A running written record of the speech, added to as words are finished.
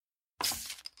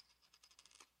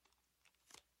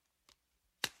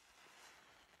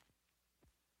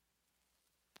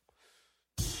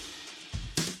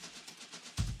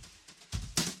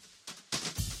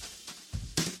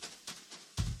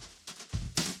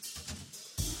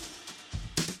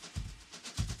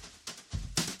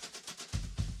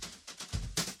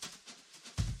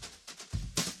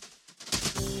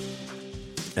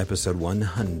episode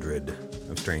 100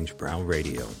 of Strange Brow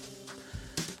Radio.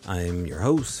 I'm your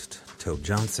host, Tobe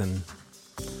Johnson,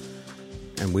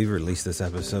 and we released this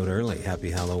episode early. Happy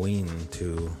Halloween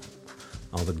to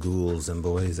all the ghouls and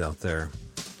boys out there.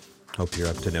 Hope you're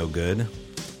up to no good.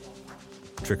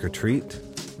 Trick or treat,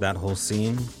 that whole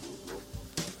scene.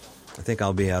 I think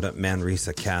I'll be out at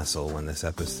Manresa Castle when this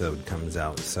episode comes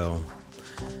out, so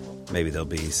maybe there'll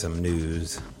be some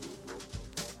news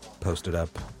posted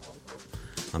up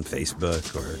on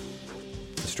Facebook or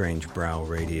the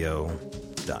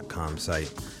strangebrowradio.com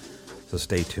site. So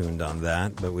stay tuned on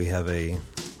that, but we have a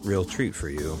real treat for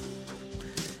you.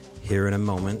 Here in a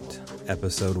moment,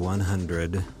 episode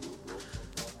 100,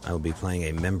 I will be playing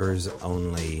a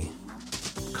members-only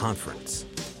conference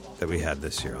that we had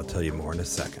this year. I'll tell you more in a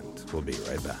second. We'll be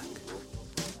right back.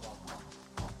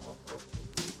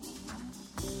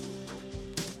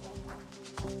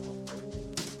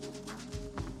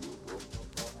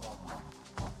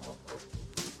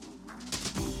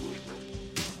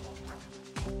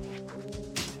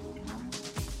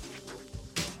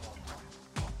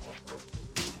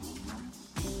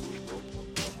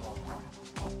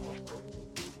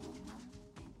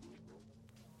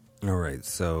 All right,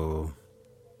 so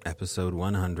episode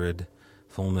 100,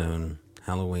 full moon,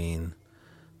 Halloween,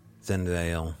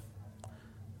 Zendale,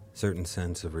 certain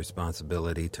sense of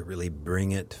responsibility to really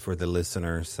bring it for the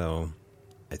listener. So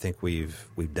I think we've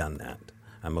done that.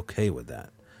 I'm okay with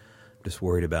that. I'm just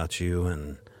worried about you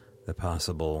and the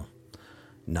possible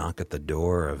knock at the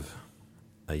door of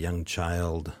a young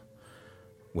child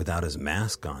without his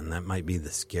mask on. That might be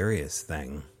the scariest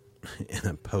thing in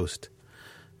a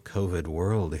post-COVID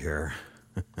world here.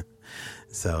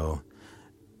 So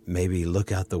maybe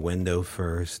look out the window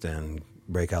first and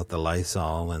break out the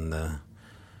Lysol and the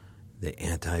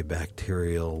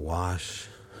antibacterial wash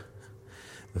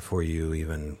before you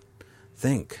even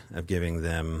think of giving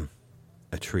them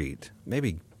a treat.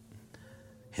 Maybe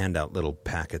hand out little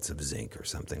packets of zinc or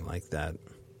something like that.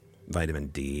 Vitamin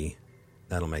D.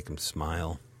 That'll make them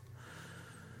smile.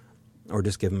 Or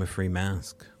just give them a free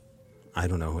mask. I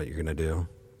don't know what you're going to do.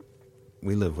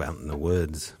 We live out in the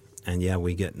woods, and yeah,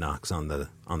 we get knocks on the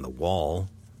wall,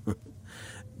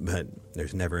 but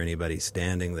there's never anybody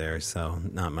standing there, so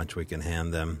not much we can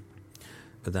hand them.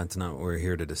 But that's not what we're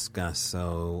here to discuss,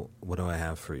 so what do I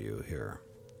have for you here?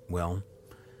 Well,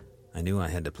 I knew I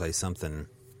had to play something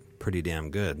pretty damn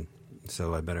good,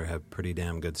 so I better have pretty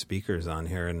damn good speakers on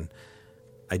here, and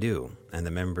I do, and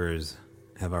the members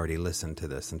have already listened to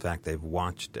this. In fact, they've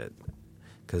watched it,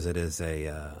 because it is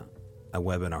a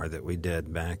webinar that we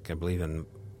did back, I believe, in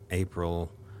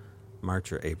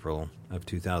March or April of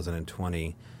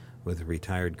 2020 with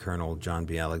retired Colonel John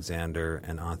B. Alexander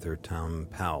and author Tom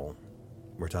Powell.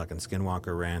 We're talking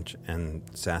Skinwalker Ranch and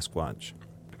Sasquatch.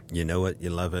 You know it, you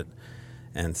love it,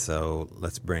 and so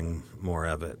let's bring more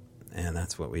of it. And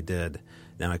that's what we did.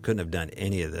 Now, I couldn't have done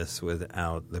any of this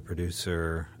without the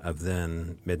producer of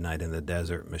then Midnight in the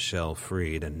Desert, Michelle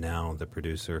Freed, and now the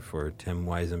producer for Tim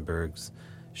Weisenberg's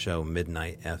show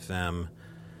Midnight FM,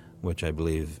 which I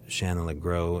believe Shannon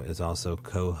LeGros is also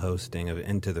co-hosting of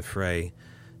Into the Fray.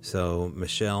 So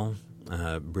Michelle,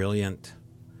 brilliant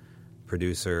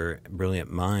producer, brilliant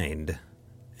mind,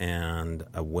 and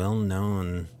a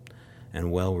well-known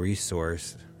and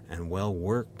well-resourced and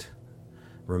well-worked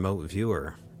remote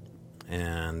viewer.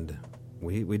 And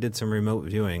we did some remote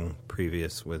viewing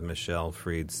previous with Michelle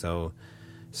Freed, so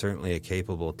certainly a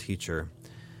capable teacher,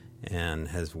 and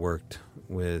has worked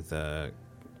with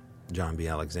John B.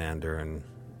 Alexander and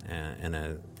in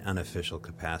an unofficial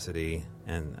capacity,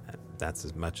 and that's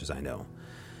as much as I know.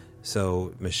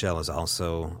 So Michelle is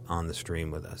also on the stream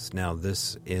with us. Now,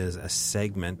 this is a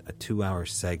segment, a 2-hour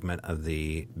segment of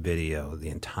the video. The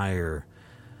entire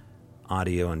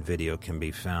audio and video can be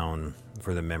found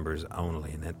for the members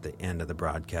only, and at the end of the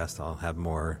broadcast, I'll have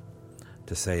more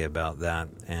to say about that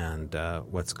and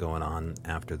what's going on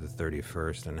after the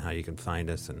 31st and how you can find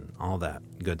us and all that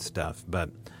good stuff.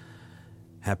 But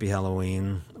happy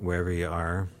Halloween wherever you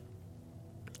are.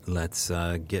 Let's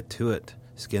get to it.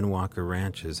 Skinwalker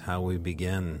Ranch is how we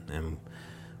begin, and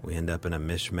we end up in a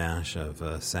mishmash of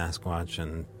Sasquatch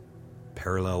and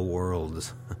parallel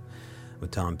worlds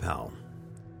with Tom Powell.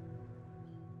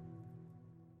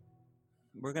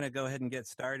 We're going to go ahead and get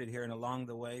started here, and along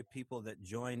the way, people that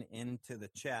join into the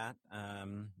chat,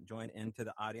 join into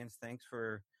the audience, thanks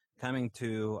for coming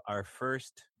to our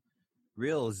first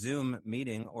real Zoom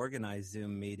meeting, organized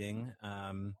Zoom meeting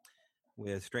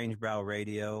with Strange Brow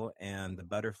Radio and the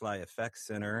Butterfly Effects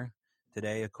Center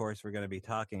Today, of course, we're going to be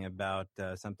talking about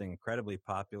something incredibly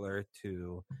popular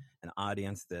to an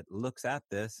audience that looks at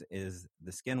this is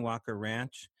the Skinwalker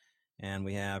Ranch. And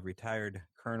we have retired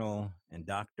Colonel and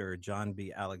Dr. John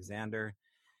B. Alexander,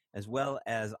 as well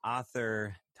as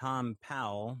author Tom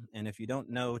Powell. And if you don't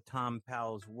know Tom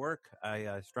Powell's work,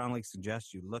 I strongly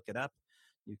suggest you look it up.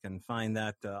 You can find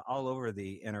that all over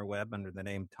the interweb under the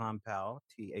name Tom Powell,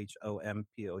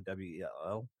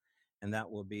 THOMPOWELL. And that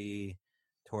will be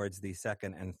towards the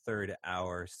second and third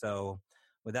hour. So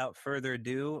without further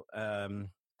ado,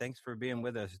 thanks for being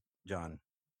with us, John.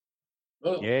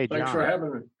 Well, yay, thanks John. For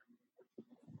having me.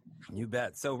 You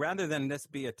bet. So rather than this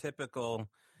be a typical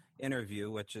interview,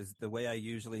 which is the way I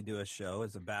usually do a show,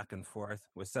 is a back and forth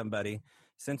with somebody,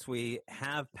 since we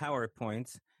have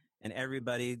PowerPoints, and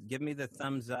everybody give me the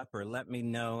thumbs up or let me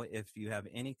know if you have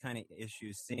any kind of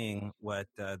issues seeing what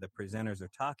the presenters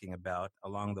are talking about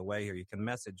along the way here. You can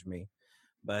message me.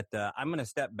 But I'm going to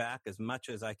step back as much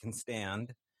as I can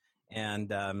stand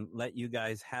and let you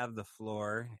guys have the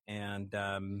floor. And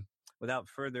without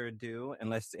further ado,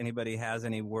 unless anybody has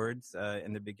any words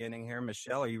in the beginning here,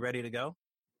 Michelle, are you ready to go?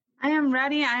 I am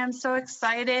ready. I am so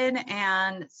excited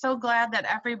and so glad that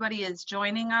everybody is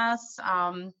joining us.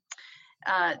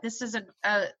 This is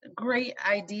a great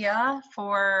idea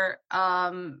for,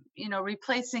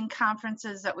 replacing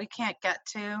conferences that we can't get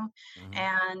to,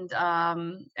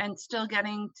 and still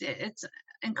getting to, it's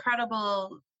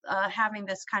incredible having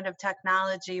this kind of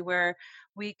technology where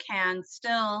we can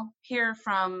still hear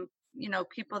from,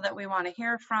 people that we want to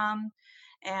hear from.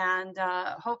 And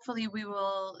hopefully we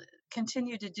will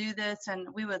continue to do this,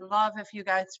 and we would love if you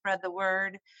guys spread the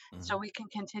word so we can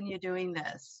continue doing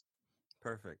this.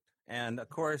 Perfect. And of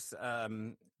course,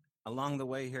 along the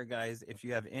way here, guys, if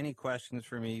you have any questions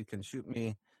for me, you can shoot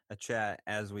me a chat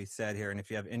as we said here. And if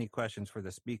you have any questions for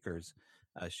the speakers,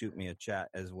 shoot me a chat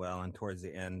as well. And towards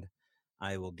the end,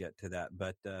 I will get to that.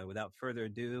 But without further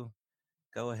ado,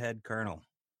 go ahead, Colonel.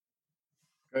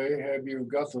 Okay, have you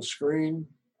got the screen?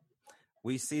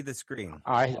 We see the screen.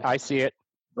 I see it.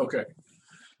 Okay.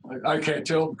 I can't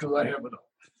tell because I have it up.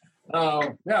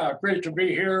 Yeah, great to be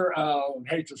here.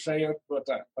 Hate to say it, but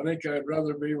I think I'd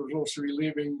rather be. We're supposed to be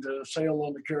leaving to sail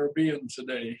on the Caribbean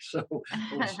today. So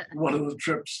it was one of the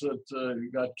trips that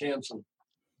got canceled.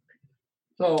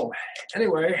 So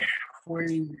anyway,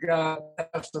 we got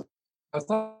asked. I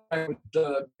thought I would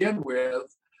begin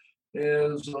with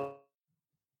is.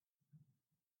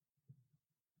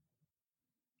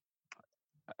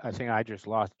 I think I just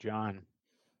lost John.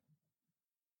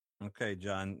 Okay,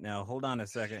 John. Now hold on a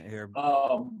second here.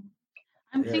 I'm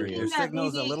thinking your that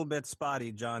signal's maybe a little bit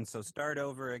spotty, John. So start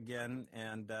over again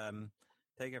and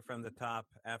take it from the top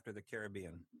after the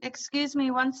Caribbean. Excuse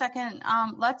me 1 second.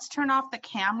 Let's turn off the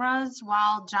cameras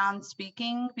while John's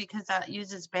speaking because that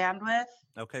uses bandwidth.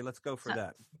 Okay, let's go for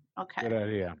that. Okay. Good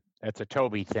idea. That's a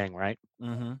Toby thing, right?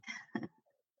 Mm-hmm.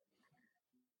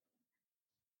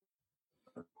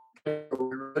 Are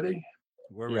we ready?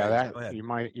 We're ready. Go ahead.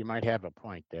 You might have a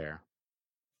point there.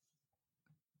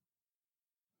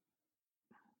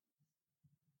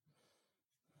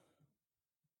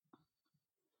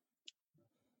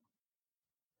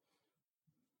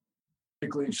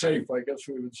 Safe, I guess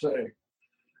we would say.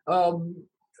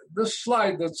 This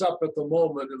slide that's up at the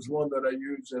moment is one that I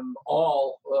use in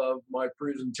all of my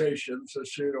presentations to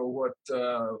show what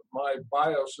my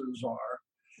biases are.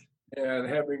 And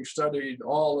having studied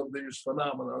all of these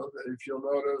phenomena, if you'll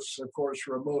notice, of course,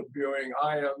 remote viewing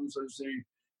IANDS is the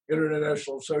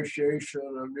International Association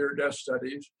of Near-Death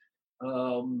Studies. I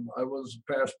was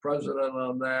past president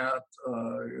on that.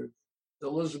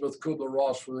 Elizabeth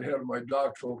Kubler-Ross was the head of my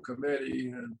doctoral committee,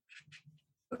 and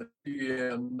he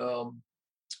and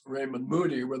Raymond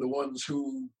Moody were the ones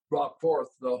who brought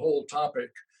forth the whole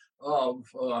topic of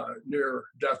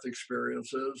near-death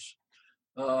experiences.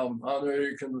 On there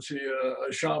you can see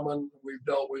a shaman. We've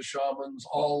dealt with shamans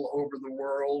all over the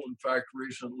world. In fact,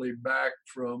 recently back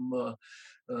from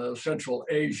Central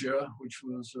Asia, which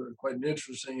was quite an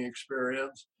interesting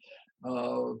experience.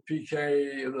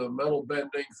 PK, the metal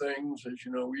bending things, as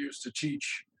you know, we used to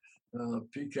teach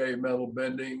PK metal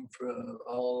bending for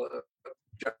all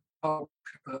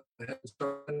had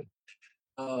started.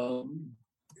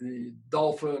 The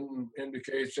dolphin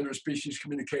indicates interspecies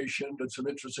communication, did some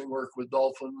interesting work with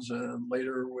dolphins and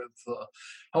later with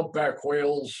humpback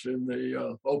whales in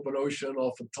the open ocean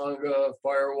off of Tonga,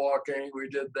 firewalking, we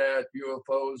did that,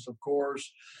 UFOs, of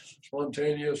course,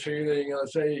 spontaneous healing. I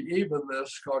say even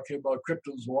this, talking about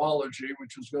cryptozoology,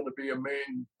 which is going to be a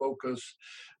main focus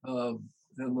in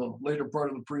the later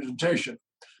part of the presentation.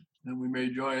 And we may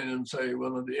join and say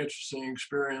one of the interesting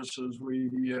experiences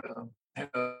we had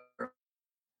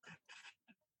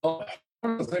One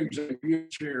of the things I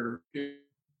use here is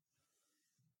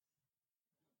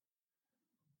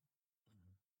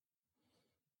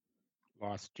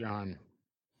Lost John.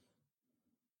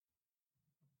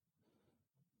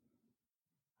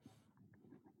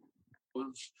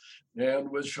 and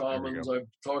with shamans. I've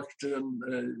talked in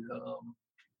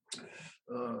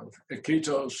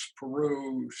Iquitos,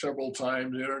 Peru, several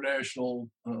times, the International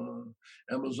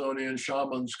Amazonian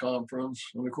Shamans Conference,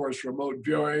 and of course, remote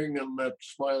viewing. And that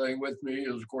smiling with me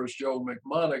is, of course, Joe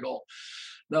McMoneagle.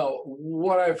 Now,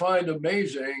 what I find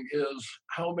amazing is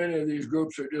how many of these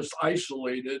groups are just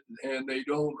isolated and they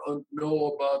don't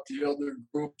know about the other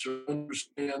groups or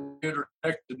understand the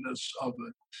interconnectedness of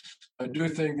it. I do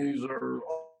think these are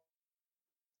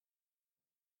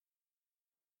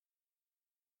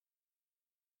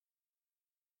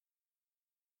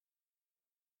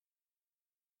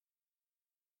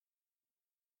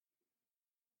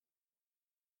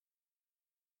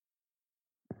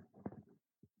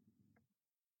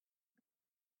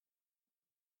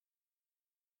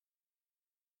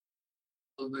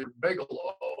the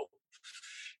Bigelow,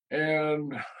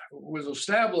 and was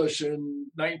established in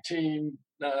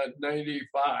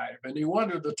 1995. And he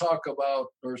wanted to talk about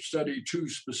or study two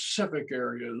specific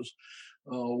areas.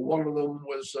 One of them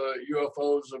was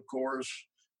UFOs, of course,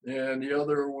 and the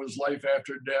other was life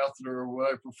after death, or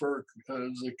what I prefer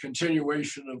as a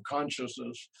continuation of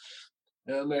consciousness.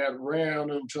 And that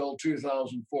ran until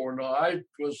 2004. Now, I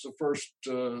was the first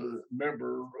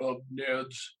member of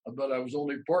NIDS, but I was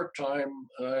only part-time.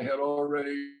 I had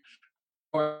already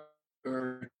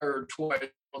retired twice,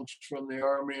 once from the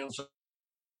Army and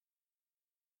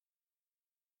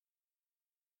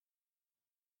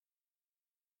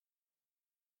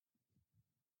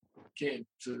can't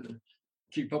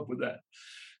keep up with that.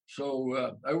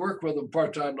 So I worked with them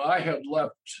part-time. I had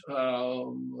left, I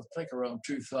think, around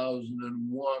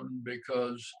 2001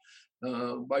 because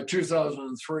by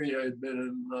 2003 I had been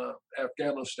in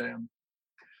Afghanistan.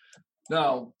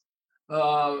 Now,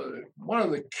 one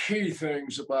of the key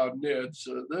things about NIDS,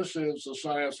 this is the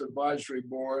Science Advisory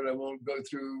Board. I won't go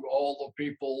through all the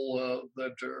people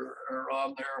that are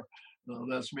on there.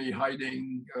 That's me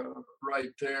hiding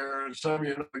right there. Some of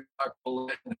you know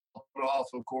Dr.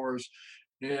 off, of course,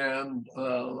 and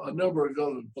a number of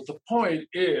others. But the point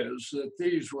is that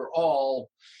these were all,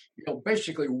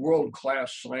 basically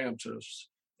world-class scientists.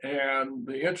 And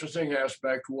the interesting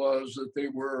aspect was that they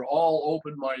were all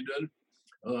open-minded.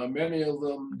 Many of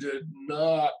them did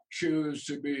not choose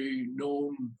to be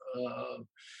known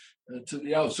to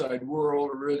the outside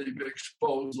world or really be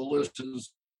exposed. The list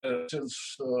has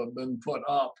since been put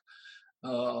up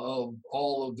of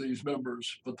all of these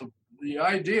members. But the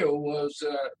idea was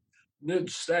that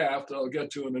NIDS staff, that I'll get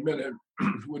to in a minute,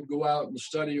 would go out and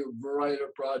study a variety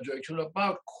of projects, and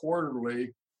about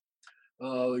quarterly,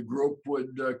 the group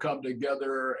would come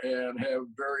together and have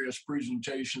various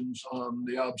presentations on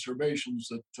the observations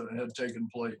that had taken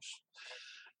place.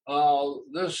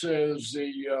 This is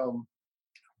the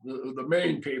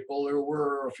main people. There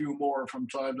were a few more from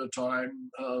time to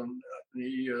time.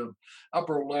 The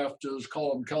upper left is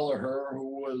Colin Kelleher,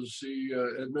 who was the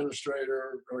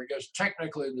administrator, or I guess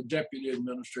technically the deputy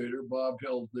administrator. Bob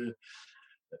held the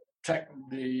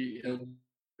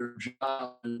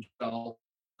job himself.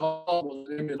 Colin was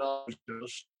an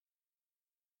immunologist.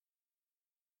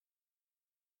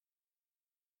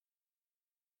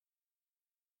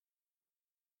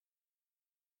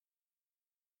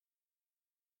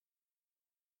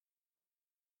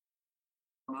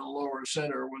 In the lower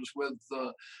center was with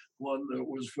one that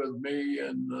was with me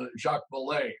and Jacques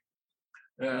Vallée.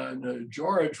 And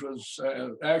George was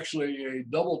actually a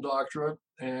double doctorate,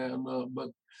 and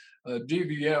but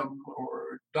DVM,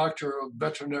 or Doctor of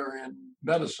Veterinarian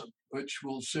Medicine, which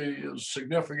we'll see is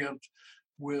significant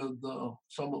with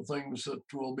some of the things that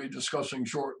we'll be discussing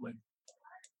shortly.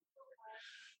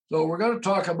 So we're going to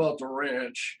talk about the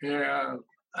ranch, and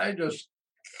I just,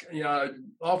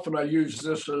 often I use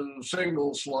this as a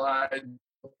single slide,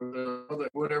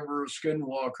 whatever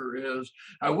Skinwalker is.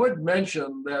 I would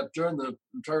mention that during the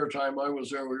entire time I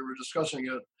was there, we were discussing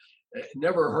it.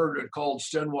 Never heard it called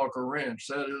Skinwalker Ranch.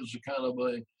 That is kind of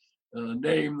a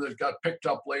name that got picked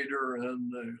up later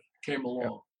and came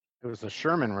along. It was the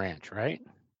Sherman Ranch, right?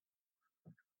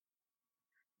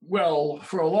 Well,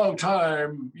 for a long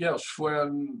time, yes.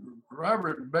 When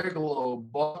Robert Bigelow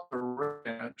bought the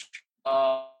ranch,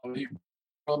 he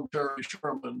from Terry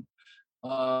Sherman.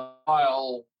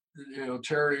 While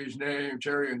Terry's name,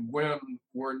 Terry and Gwen,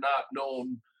 were not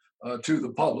known to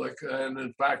the public. And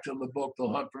in fact, in the book, The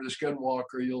Hunt for the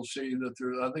Skinwalker, you'll see that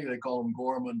there, I think they call him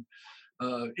Gorman,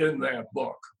 in that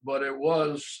book. But it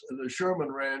was the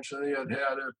Sherman Ranch, and he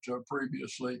had it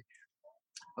previously.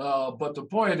 But the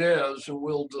point is, and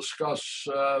we'll discuss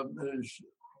as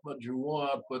much you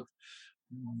want, but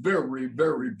very,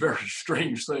 very, very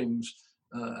strange things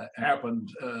happened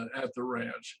at the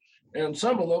ranch. And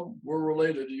some of them were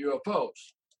related to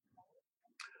UFOs.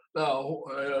 Now,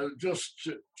 just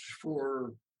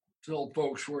for tell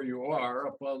folks where you are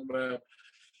up on the map,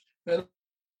 and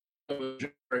a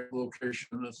generic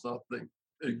location, it's not the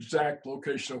exact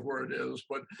location of where it is,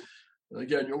 but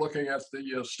again, you're looking at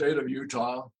the state of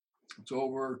Utah. It's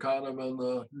over kind of in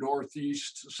the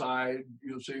northeast side.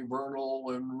 You'll see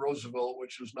Vernal and Roosevelt,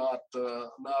 which is not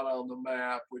on the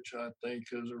map, which I think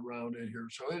is around in here.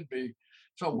 So it'd be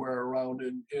somewhere around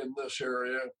in this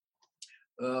area.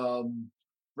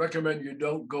 Recommend you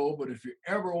don't go, but if you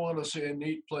ever want to see a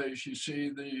neat place, you see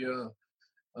the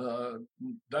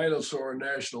Dinosaur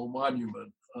National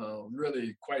Monument.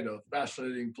 Really quite a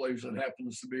fascinating place that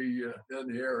happens to be in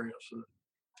the area. So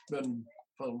it's been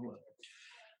fun.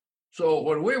 So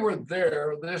when we were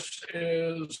there, this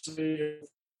is the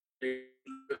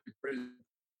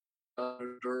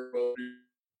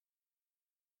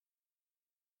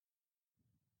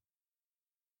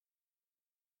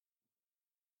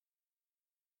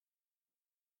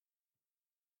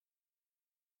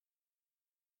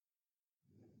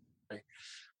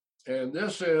and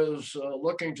this is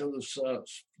looking to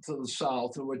the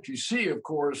south, and what you see, of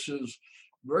course, is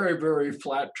very, very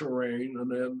flat terrain,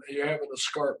 and then you have an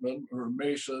escarpment or a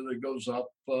mesa that goes up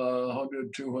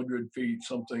 100, 200 feet,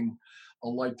 something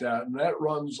like that, and that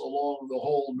runs along the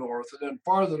whole north. And then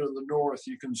farther to the north,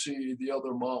 you can see the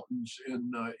other mountains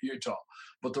in Utah.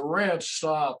 But the ranch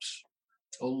stops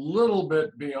a little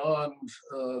bit beyond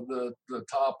the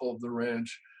top of the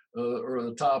ranch or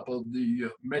the top of the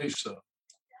mesa.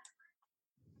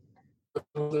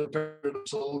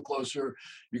 It's a little closer.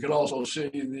 You can also see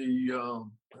the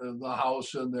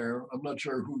house in there. I'm not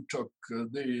sure who took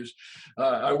these.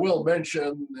 I will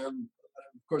mention, and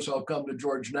of course I'll come to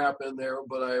George Knapp in there,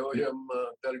 but I owe him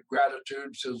that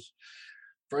gratitude because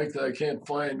frankly I can't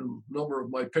find a number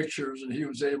of my pictures, and he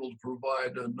was able to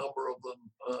provide a number of them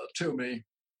to me.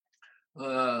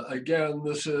 Again,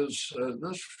 this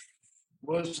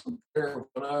wasn't there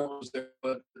when I was there,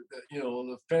 but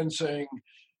the fencing.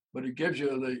 But it gives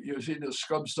you see the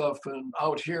scrub stuff, and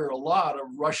out here a lot of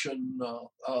Russian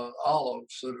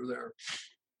olives that are there.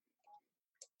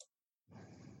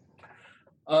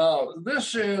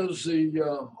 This is the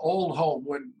old home.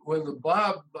 When the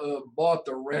Bob bought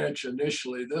the ranch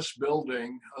initially, this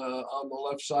building on the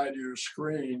left side of your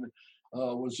screen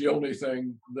was the only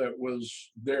thing that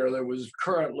was there that was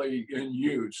currently in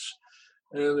use.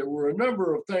 And there were a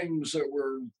number of things that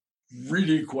were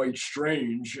really quite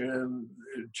strange. And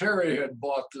Terry had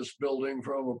bought this building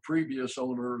from a previous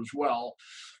owner as well.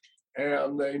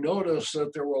 And they noticed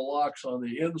that there were locks on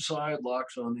the inside,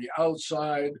 locks on the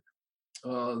outside.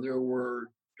 There were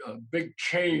big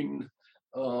chain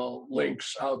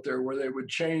links out there where they would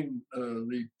chain,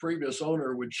 the previous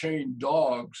owner would chain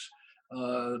dogs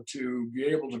to be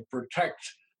able to protect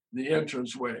the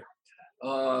entranceway.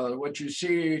 What you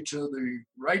see to the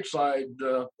right side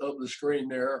of the screen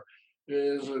there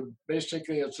is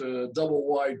basically it's a double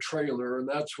wide trailer, and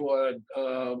that's what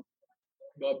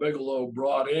Bigelow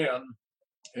brought in,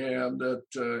 and that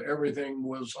everything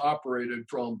was operated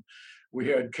from. We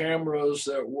had cameras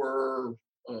that were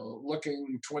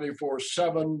looking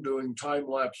 24/7, doing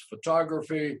time-lapse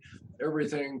photography.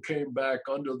 Everything came back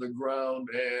under the ground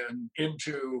and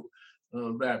into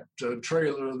that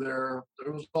trailer there.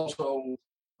 There was also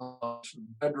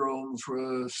bedrooms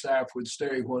where the staff would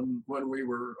stay when we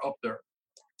were up there.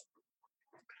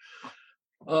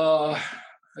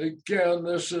 Again,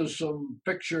 this is some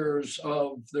pictures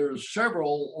of, there's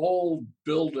several old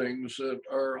buildings that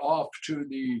are off to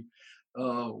the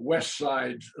west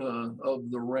side of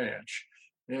the ranch.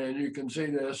 And you can see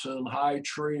this in high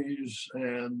trees,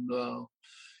 and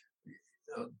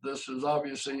this is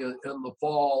obviously in the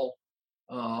fall,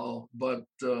 but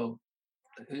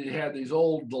he had these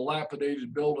old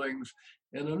dilapidated buildings,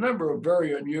 and a number of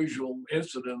very unusual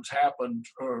incidents happened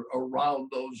around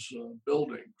those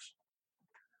buildings.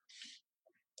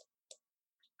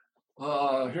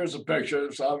 Here's a picture.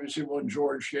 It's obviously one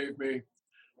George gave me.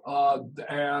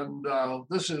 And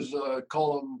this is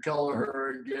Colin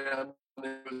Kelleher again.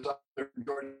 It was up there in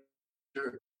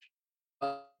Georgia.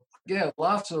 Again,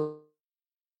 lots of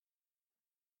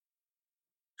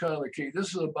kind of the key. This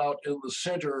is about in the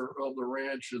center of the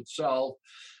ranch itself.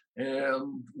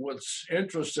 And what's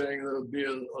interesting, there'll be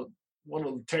one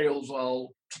of the tales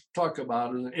I'll talk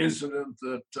about is an incident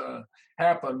that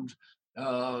happened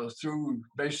through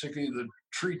basically the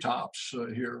treetops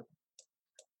here.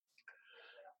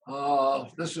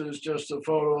 This is just a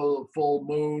photo of the full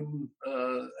moon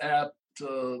at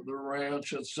the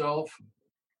ranch itself.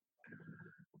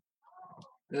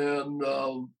 And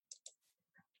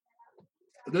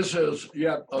this is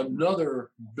yet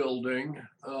another building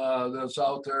that's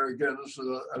out there. Again, this is,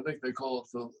 I think they call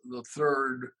it the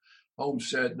third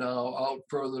homestead now, out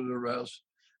further to the rest.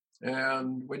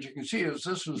 And what you can see is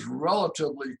this is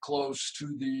relatively close to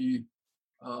the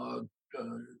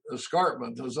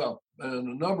escarpment is up. And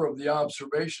a number of the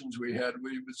observations we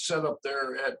would set up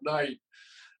there at night.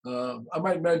 I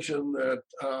might mention that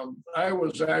I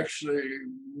was actually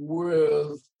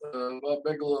with Bob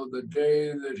Bigelow the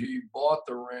day that he bought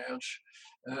the ranch,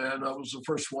 and I was the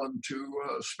first one to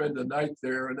spend the night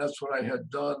there. And that's what I had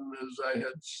done, is I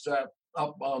had sat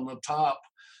up on the top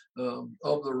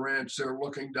of the ranch there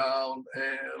looking down,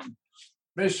 and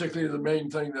basically the main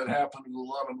thing that happened was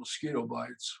a lot of mosquito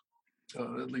bites,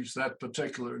 at least that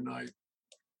particular night.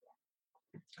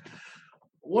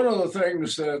 One of the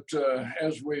things that,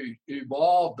 as we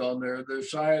evolved on there,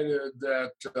 decided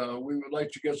that we would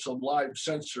like to get some live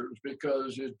sensors,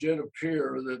 because it did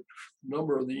appear that a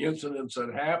number of the incidents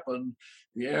that happened,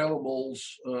 the animals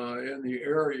in the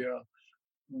area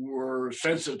were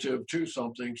sensitive to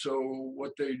something. So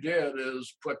what they did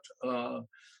is put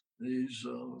these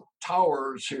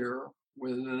towers here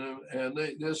within them, and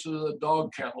this is a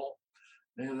dog kennel.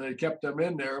 And they kept them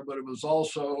in there, but it was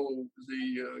also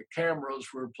the cameras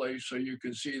were placed so you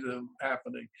could see them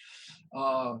happening.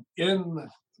 In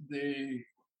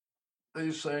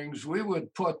these things, we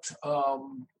would put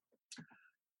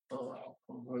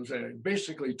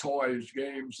basically toys,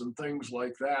 games, and things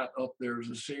like that up there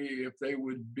to see if they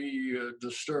would be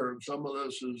disturbed. Some of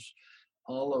this is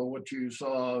all of what you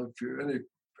saw if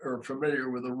you're familiar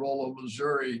with the Rollo,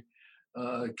 Missouri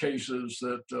cases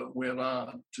that went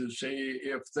on, to see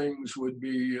if things would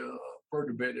be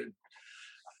perturbated.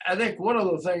 I think one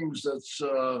of the things that's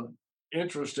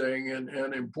interesting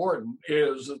and important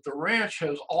is that the ranch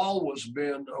has always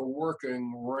been a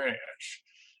working ranch.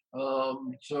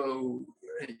 So,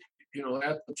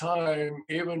 at the time,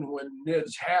 even when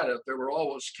NIDS had it, there were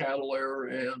always cattle there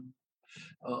and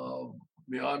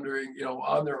meandering,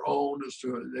 on their own, as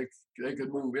to they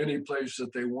could move any place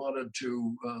that they wanted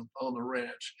to on the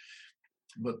ranch.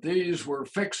 But these were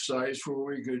fixed sites where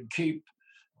we could keep.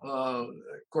 Of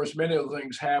course, many of the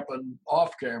things happened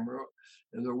off camera,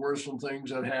 and there were some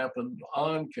things that happened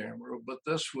on camera. But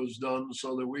this was done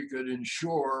so that we could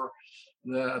ensure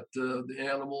that the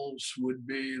animals would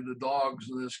be, the dogs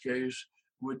in this case,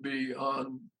 would be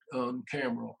on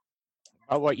camera.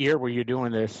 What year were you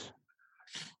doing this?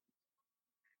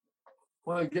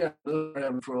 Well, again,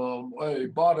 I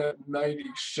bought it in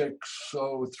 '96,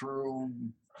 so through,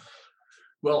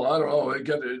 well, I don't know.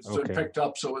 Again, it's been picked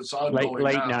up, so it's ongoing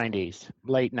late now.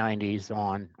 Late 90s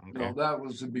on. Okay. No, that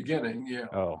was the beginning, yeah.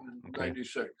 Oh, okay.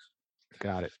 '96.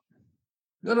 Got it.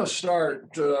 I'm going to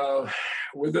start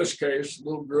with this case, a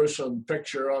little gruesome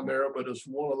picture on there, but it's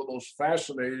one of the most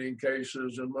fascinating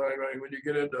cases in my mind when you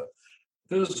get into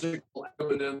physical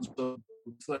evidence of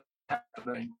things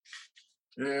happening.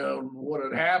 And what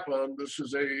had happened, this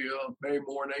is a May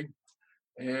morning,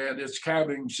 and it's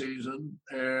calving season.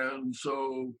 And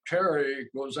so Terry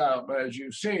goes out. As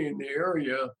you've seen, the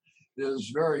area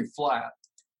is very flat.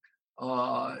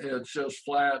 It's just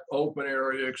flat, open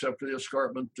area, except for the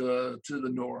escarpment to the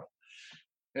north.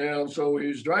 And so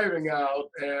he's driving out,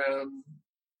 and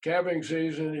calving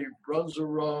season, he runs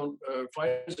around,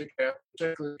 finds the calf,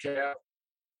 particular calf,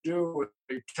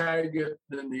 they tag it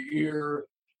in the ear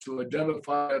to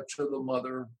identify it to the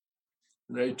mother.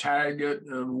 They tag it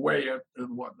and weigh it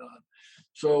and whatnot.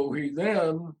 So he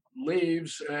then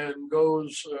leaves and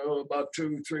goes about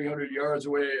 200-300 yards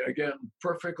away, again,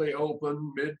 perfectly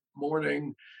open,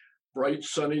 mid-morning, bright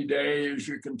sunny day, as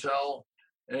you can tell,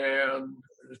 and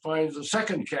finds a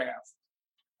second calf.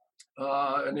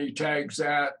 And he tags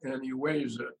that and he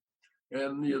weighs it.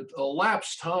 And the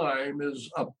elapsed time is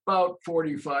about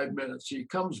 45 minutes. He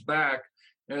comes back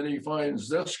and he finds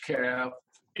this calf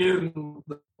in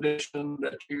the condition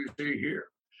that you see here.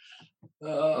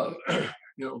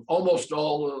 Almost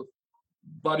all the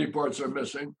body parts are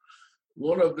missing.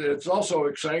 It's also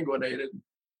exsanguinated,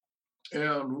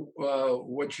 and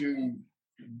what you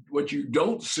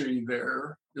don't see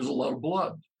there is a lot of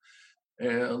blood.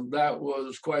 And that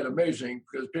was quite amazing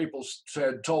because people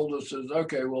told us,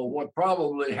 okay, well, what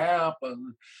probably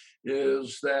happened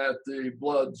is that the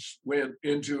bloods went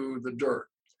into the dirt.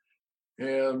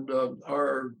 And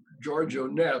our George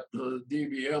Onett, the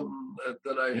DVM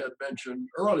that I had mentioned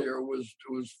earlier, was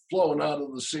flown out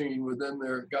of the scene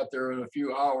got there in a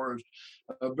few hours.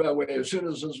 By the way, as soon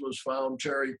as this was found,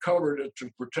 Terry covered it to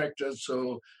protect it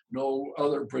so no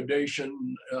other predation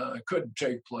could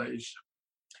take place.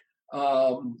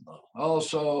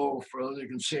 Also, as you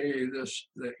can see,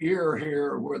 the ear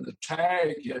here where the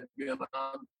tag had been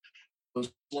on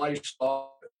was sliced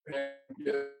off and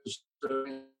just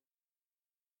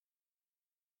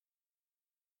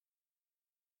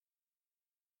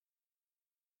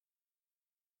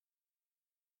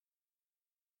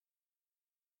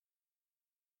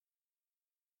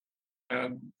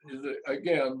and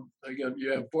again,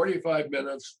 you have 45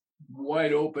 minutes,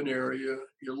 wide open area.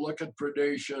 You look at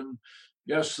predation.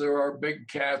 Yes, there are big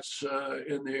cats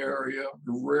in the area,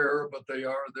 rare, but they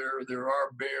are there. There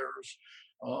are bears,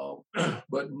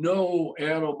 but no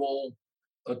animal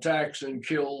attacks and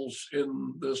kills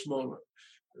in this moment.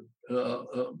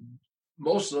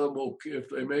 Most of them will, if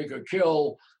they make a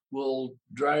kill, will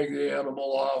drag the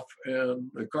animal off and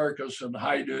the carcass and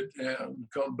hide it and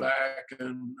come back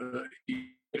and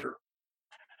eat it,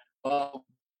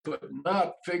 but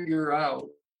not figure out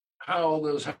how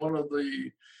this. One of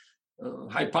the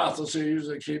hypotheses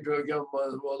that keep going,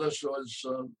 well, this was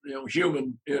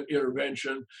human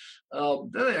intervention.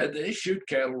 They shoot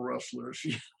cattle rustlers.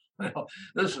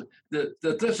 This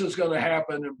is going to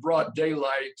happen in broad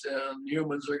daylight, and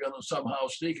humans are going to somehow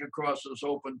sneak across this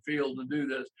open field and do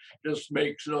this. Just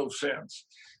makes no sense.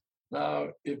 Now,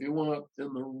 if you want,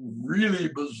 in the really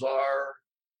bizarre,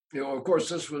 of course,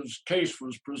 this case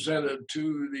was presented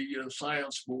to the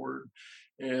science board,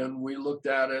 and we looked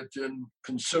at it in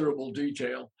considerable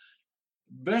detail.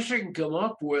 Best you can come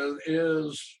up with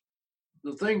is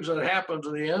the things that happened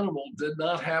to the animal did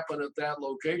not happen at that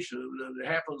location. It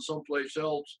happened someplace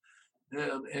else,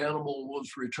 and animal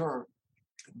was returned.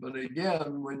 But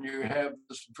again, when you have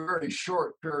this very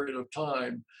short period of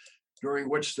time during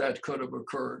which that could have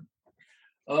occurred.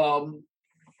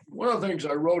 One of the things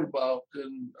I wrote about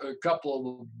in a couple of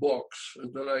the books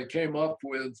that I came up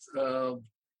with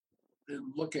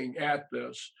in looking at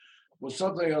this was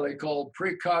something that I called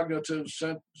precognitive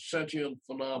sentient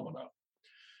phenomena.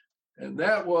 And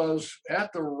that was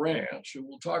at the ranch, and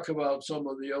we'll talk about some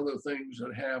of the other things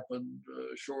that happened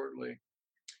shortly.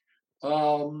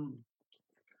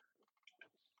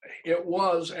 It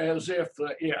was as if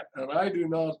and I do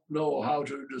not know how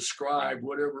to describe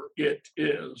whatever it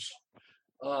is,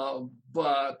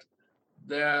 but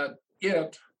that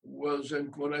it was,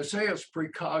 and when I say it's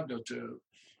precognitive,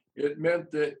 it meant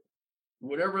that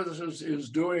whatever this is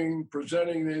doing,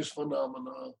 presenting these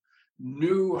phenomena,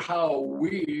 knew how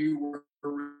we were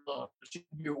to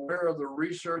be aware of the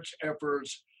research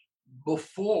efforts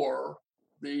before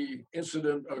the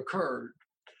incident occurred.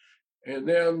 And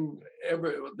then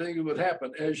everything would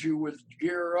happen as you would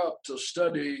gear up to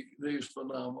study these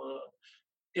phenomena.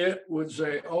 It would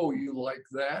say, "Oh, you like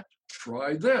that?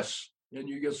 Try this," and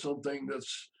you get something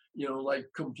that's like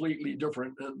completely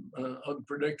different and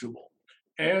unpredictable.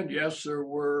 And yes, there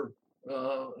were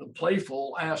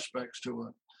playful aspects to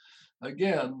it.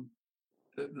 Again,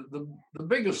 the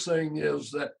biggest thing is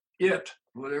that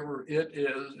whatever it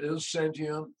is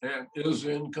sentient and is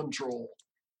in control.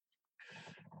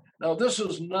 Now, this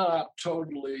is not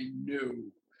totally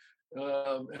new.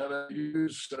 And I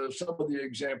use some of the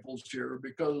examples here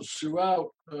because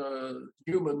throughout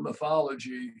human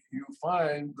mythology, you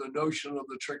find the notion of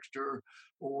the trickster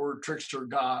or trickster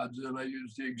gods. And I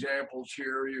use the examples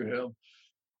here. You have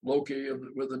Loki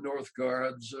with the North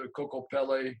gods,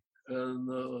 Kokopele and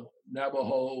the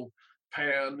Navajo,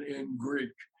 Pan in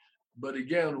Greek. But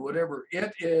again, whatever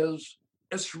it is,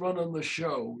 it's running the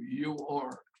show. You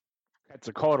aren't.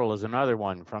 Quetzalcoatl is another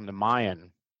one from the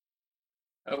Mayan.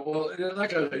 Well,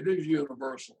 like I say, it is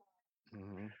universal.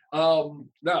 Mm-hmm.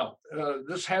 Now,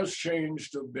 this has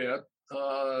changed a bit.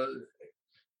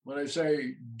 When I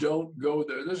say don't go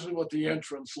there, this is what the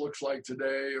entrance looks like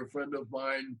today. A friend of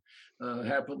mine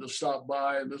happened to stop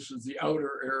by, and this is the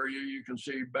outer area. You can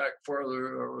see back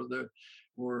farther, or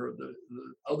where the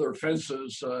other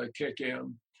fences kick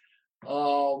in.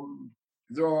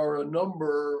 There are a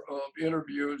number of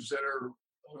interviews that are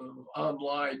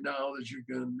online now that you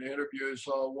can interview. I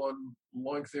saw one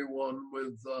lengthy one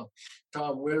with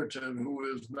Tom Winterton, who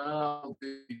is now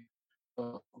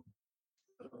the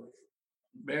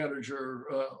manager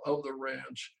of the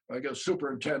ranch. I guess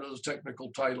superintendent is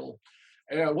technical title.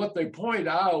 And what they point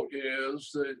out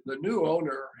is that the new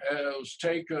owner has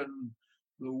taken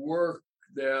the work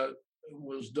that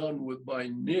was done by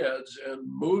NIDS and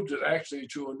moved it actually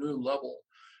to a new level.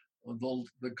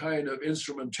 The kind of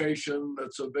instrumentation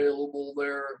that's available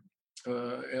there,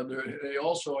 and they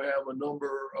also have a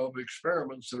number of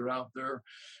experiments that are out there.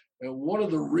 And one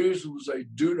of the reasons they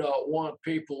do not want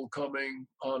people coming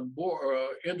on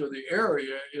board into the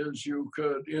area is you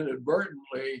could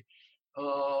inadvertently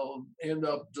end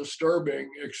up disturbing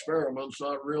experiments,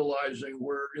 not realizing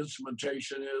where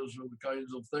instrumentation is, or the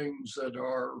kinds of things that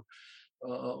are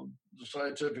the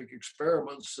scientific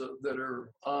experiments that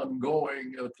are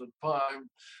ongoing at the time.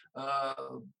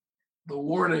 The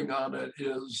warning on it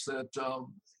is that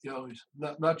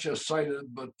not just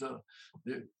cited, but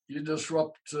you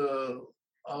disrupt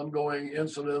ongoing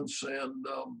incidents, and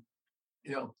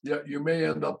you may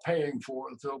end up paying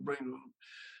for it. They'll bring them.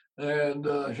 And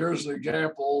here's an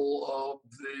example of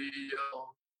the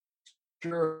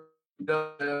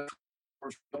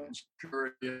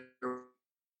security.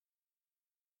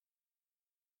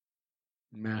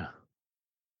 Yeah.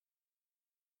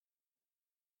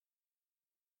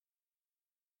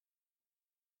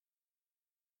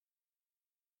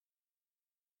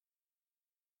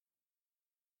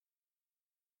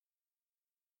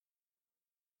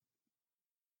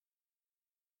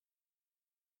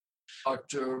 Talk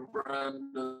to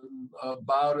Brandon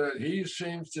about it. He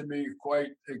seems to be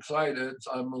quite excited.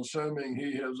 I'm assuming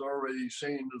he has already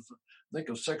seen, I think,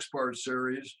 a 6-part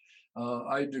series.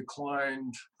 I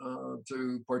declined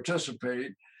to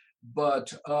participate,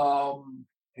 but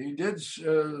he did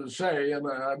say, and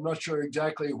I'm not sure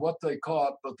exactly what they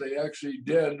caught, but they actually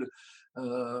did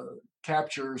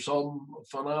capture some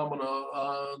phenomena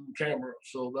on camera.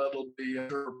 So that'll be a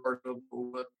part of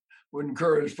what would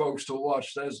encourage folks to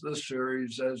watch this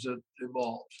series as it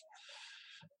evolves.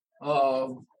 A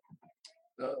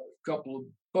couple of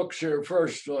books here.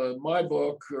 First, my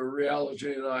book,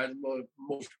 Reality Denied,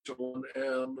 most one,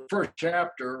 and the first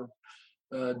chapter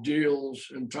deals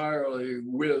entirely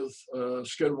with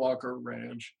Skinwalker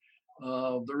Ranch.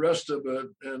 The rest of it,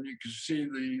 and you can see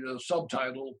the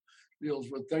subtitle, deals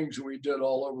with things that we did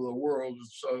all over the world.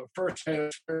 It's first-hand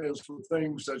experience with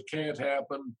things that can't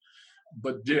happen,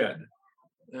 but did.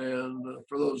 And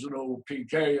for those who know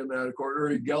PK and that, of course,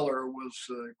 Uri Geller was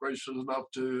gracious enough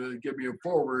to give me a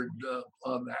forward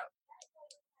on that.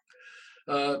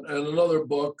 And another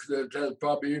book that has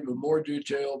probably even more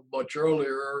detail much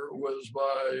earlier was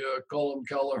by Colin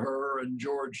Kelleher and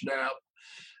George Knapp,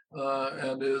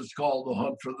 and is called The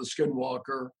Hunt for the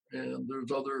Skinwalker. And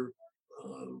there's other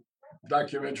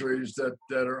documentaries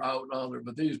that are out on there,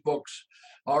 but these books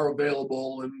are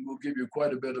available and will give you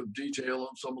quite a bit of detail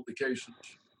on some of the cases.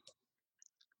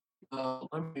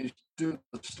 Let me do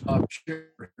the stop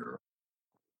share here.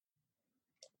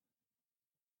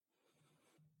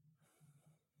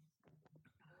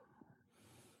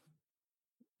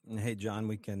 Hey, John,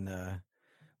 we can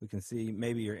see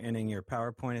maybe you're ending your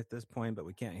PowerPoint at this point, but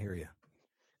we can't hear you.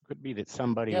 Could be that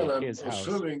somebody Yeah, at his I'm house.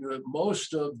 assuming that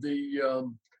most of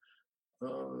the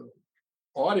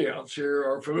audience here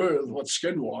are familiar with what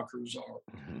skinwalkers are.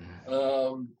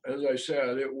 As I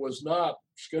said, it was not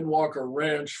Skinwalker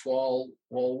Ranch while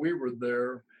we were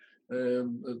there,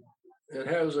 and it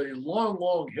has a long,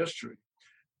 long history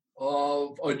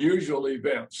of unusual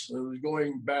events. It was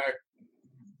going back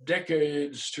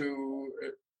decades to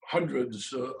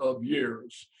hundreds of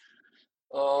years.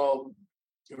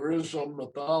 There is some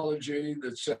mythology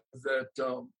that says that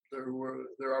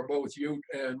there are both Ute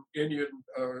and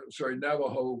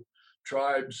Navajo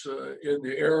tribes in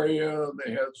the area, and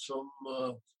they had some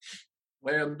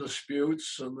land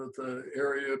disputes, and that the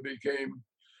area became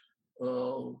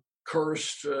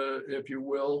cursed, if you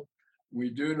will. We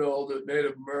do know that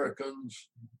Native Americans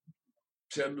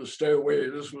tend to stay away.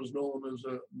 This was known as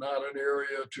not an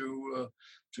area to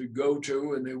go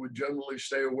to, and they would generally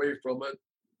stay away from it.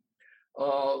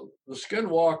 The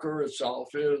Skinwalker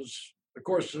itself is, of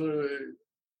course,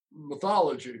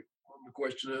 mythology. The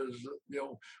question is,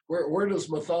 where does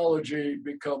mythology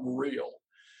become real?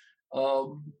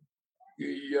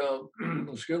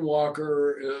 The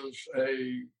Skinwalker is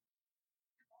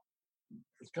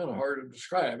it's kind of hard to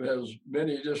describe. It has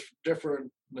many just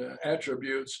different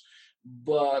attributes,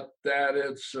 but that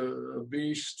it's a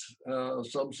beast.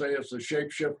 Some say it's a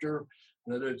shapeshifter,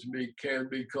 that it can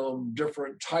become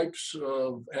different types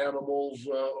of animals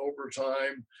over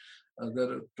time,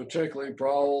 that it particularly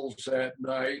prowls at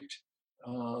night,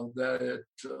 that it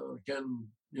can,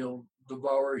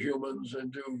 devour humans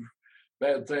and do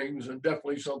bad things, and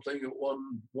definitely something that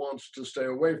one wants to stay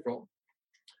away from.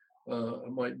 I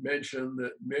might mention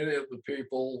that many of the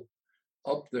people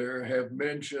up there have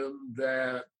mentioned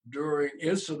that during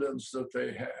incidents that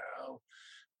they have,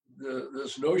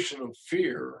 this notion of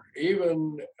fear,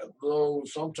 even though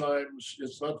sometimes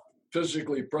it's not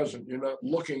physically present, you're not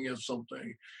looking at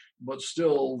something, but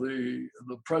still the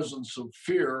presence of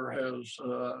fear has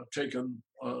taken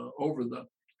over them.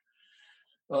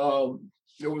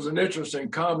 It was an interesting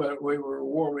comment. We were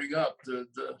warming up.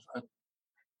 I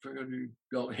figured you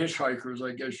call hitchhikers,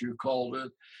 I guess you called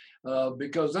it,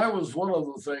 because that was one of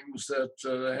the things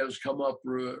that has come up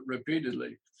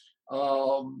repeatedly.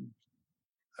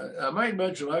 I might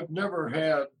mention I've never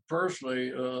had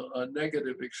personally a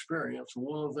negative experience.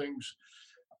 One of the things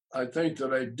I think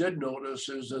that I did notice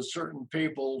is that certain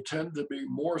people tend to be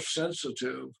more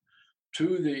sensitive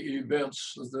to the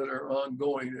events that are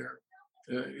ongoing there.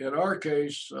 In our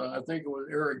case, I think it was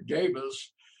Eric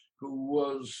Davis who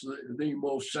was the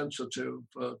most sensitive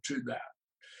to that.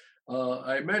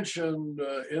 I mentioned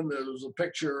there was a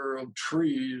picture of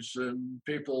trees and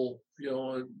people,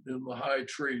 in the high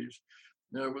trees.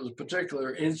 There was a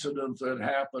particular incident that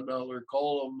happened. I'll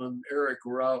recall them and Eric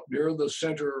were out near the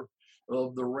center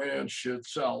of the ranch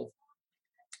itself.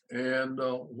 And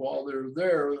while they're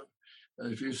there,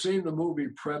 if you've seen the movie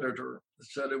Predator, it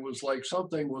said it was like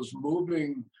something was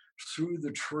moving through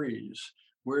the trees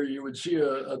where you would see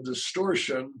a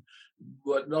distortion,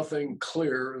 but nothing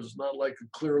clear. It's not like a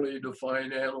clearly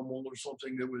defined animal or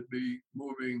something that would be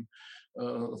moving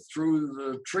through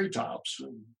the treetops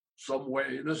in some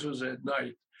way. This was at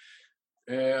night.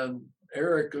 And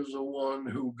Eric is the one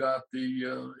who got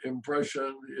the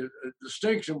impression, a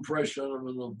distinct impression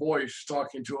of the voice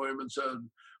talking to him and said,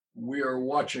 "We are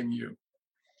watching you."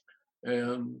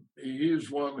 And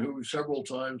he's one who several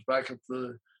times back at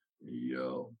the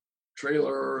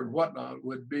trailer and whatnot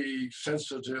would be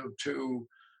sensitive to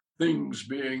things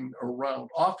being around,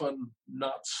 often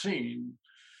not seen.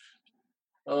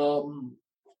 I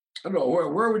don't know,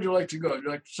 where would you like to go? Would you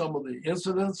like some of the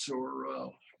incidents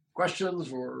or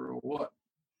questions or what?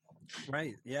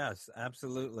 Right. Yes,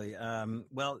 absolutely.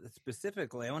 Well,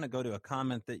 specifically, I want to go to a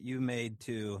comment that you made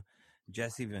to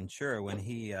Jesse Ventura when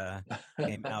he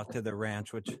came out to the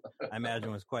ranch, which I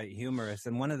imagine was quite humorous.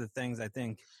 And one of the things I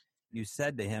think you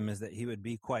said to him is that he would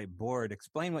be quite bored.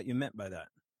 Explain what you meant by that.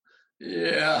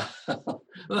 Yeah,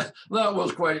 that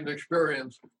was quite an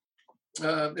experience.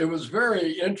 It was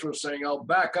very interesting. I'll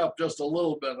back up just a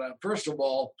little bit. First of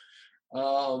all,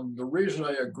 the reason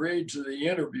I agreed to the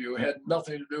interview had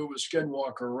nothing to do with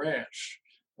Skinwalker Ranch.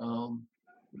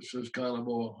 This is kind of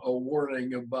a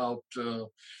warning about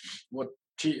what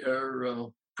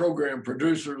program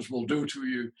producers will do to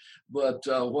you. But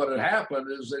what had happened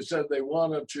is they said they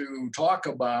wanted to talk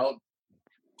about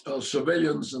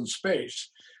civilians in space.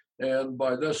 And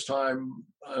by this time,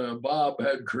 Bob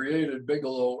had created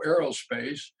Bigelow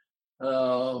Aerospace,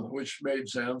 which made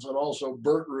sense. And also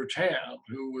Burt Rutan,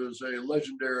 who was a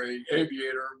legendary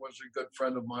aviator, was a good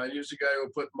friend of mine. He's the guy who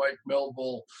put Mike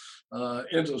Melville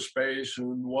into space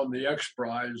and won the X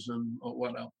Prize and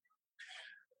whatnot.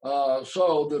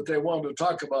 So that they wanted to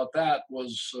talk about that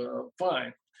was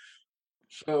fine.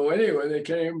 So anyway, they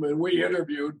came and we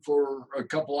interviewed for a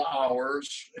couple of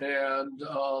hours. And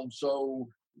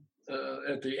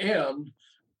at the end,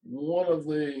 one of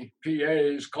the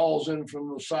PAs calls in from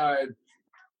the side,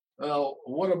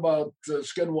 what about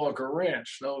Skinwalker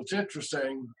Ranch? Now, it's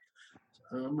interesting.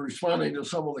 I'm responding to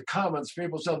some of the comments.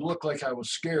 People said it looked like I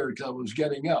was scared because I was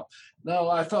getting up. Now,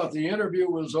 I thought the interview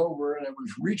was over and I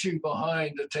was reaching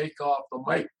behind to take off the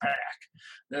mic pack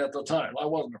at the time. I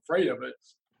wasn't afraid of it.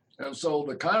 And so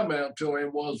the comment to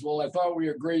him was, well, I thought we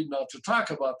agreed not to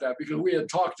talk about that because we had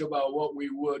talked about what we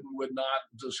would and would not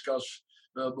discuss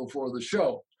before the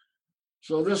show.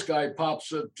 So this guy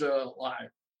pops it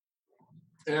live.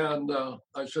 And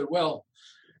I said, well,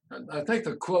 I think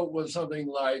the quote was something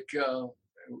like,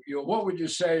 what would you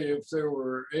say if there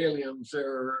were aliens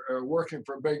there working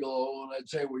for Bigelow? And I'd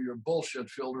say, well, your bullshit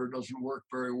filter doesn't work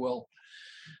very well.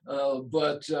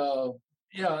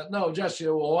 Yeah, no, Jesse,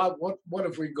 well, what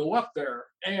if we go up there?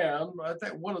 And I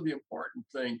think one of the important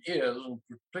thing is,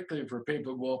 particularly for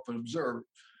people who go up and observe,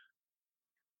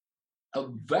 a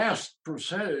vast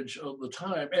percentage of the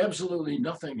time, absolutely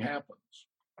nothing happens.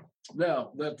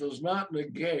 Now, that does not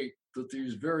negate that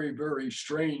these very, very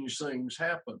strange things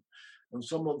happen. And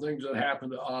some of the things that happen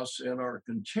to us and are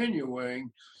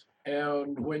continuing.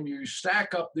 And when you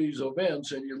stack up these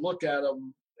events and you look at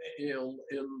them, in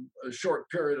a short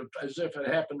period of, as if it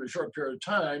happened in a short period of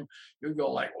time, you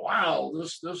go like, wow,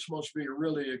 this must be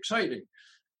really exciting.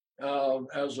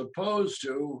 as opposed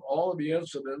to all of the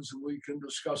incidents, and we can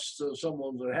discuss some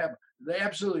ones that happen. They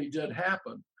absolutely did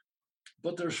happen,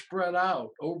 but they're spread out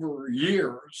over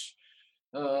years.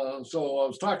 So I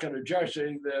was talking to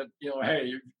Jesse that,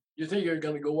 hey, you think you're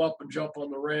going to go up and jump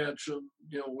on the ranch and,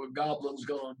 a goblin's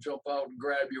going to jump out and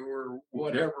grab you or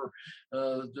whatever,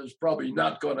 there's probably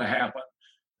not going to happen.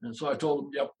 And so I told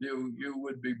him, yep, you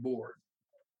would be bored.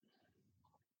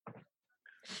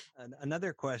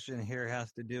 Another question here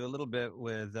has to do a little bit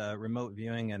with remote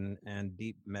viewing and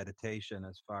deep meditation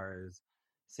as far as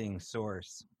seeing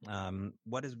source.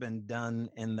 What has been done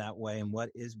in that way and what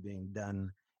is being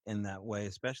done in that way,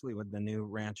 especially with the new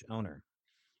ranch owner?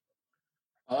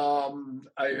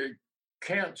 I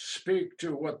can't speak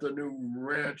to what the new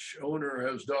ranch owner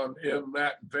has done in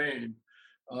that vein.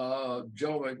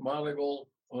 Joe McMonigal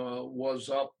was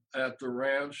up at the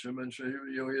ranch. I mentioned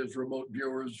his remote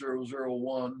viewer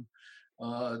 001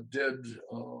 did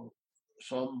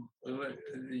some of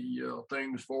the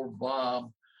things for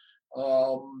Bob.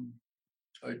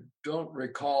 I don't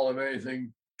recall of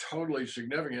anything totally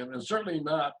significant, and certainly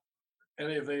not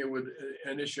anything that would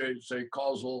initiate, say,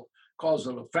 cause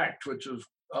and effect, which is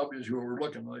obviously what we're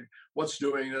looking like. What's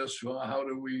doing this? How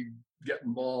do we get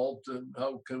involved, and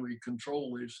how can we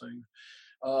control these things?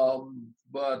 A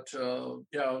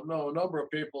number of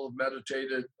people have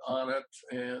meditated on it,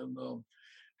 and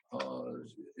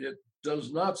it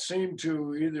does not seem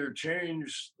to either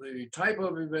change the type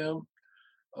of event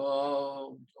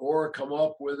or come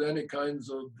up with any kinds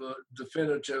of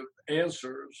definitive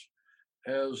answers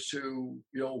as to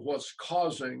what's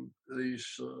causing these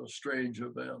strange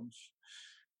events.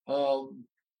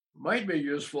 Might be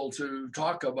useful to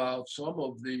talk about some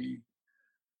of the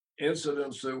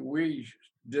incidents that we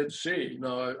did see.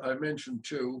 Now, I mentioned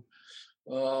two.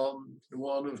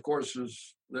 One, of course,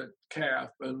 is that calf,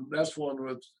 and that's one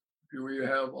where you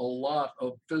have a lot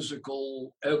of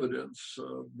physical evidence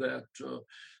that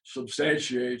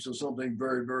substantiates that something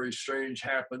very, very strange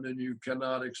happened, and you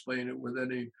cannot explain it with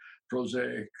any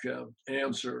prosaic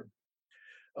answer.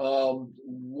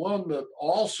 One that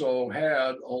also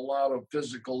had a lot of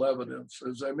physical evidence.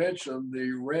 As I mentioned,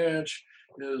 the ranch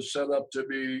is set up to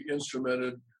be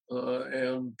instrumented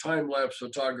and time-lapse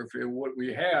photography. What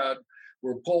we had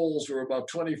were poles that were about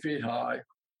 20 feet high,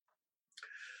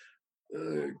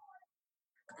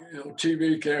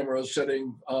 TV cameras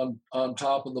sitting on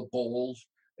top of the poles,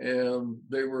 and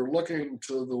they were looking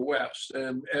to the west.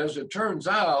 And as it turns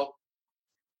out,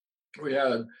 we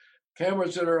had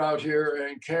cameras that are out here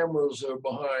and cameras that are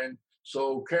behind.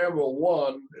 So camera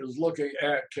one is looking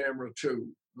at camera two.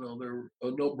 Now, there are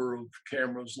a number of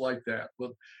cameras like that,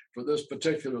 but for this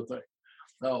particular thing.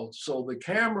 Now, so the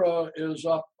camera is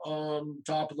up on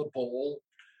top of the pole.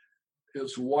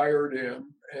 It's wired in,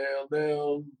 and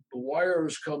then the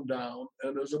wires come down,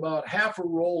 and there's about half a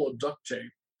roll of duct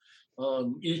tape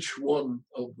on each one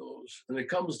of those. And it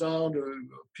comes down to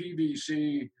a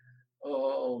PVC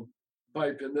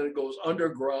pipe, and then it goes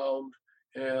underground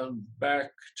and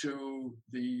back to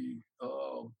the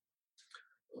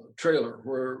trailer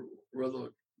where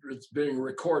it's being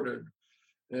recorded.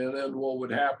 And then what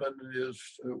would happen is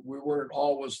we weren't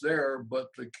always there, but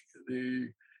the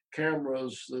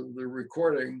cameras, the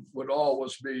recording would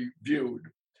always be viewed.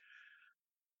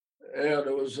 And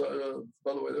it was,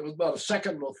 by the way, there was about a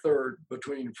second and a third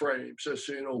between frames, just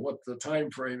so you know what the time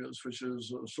frame is, which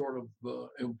is sort of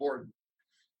important.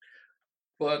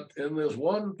 But in this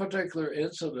one particular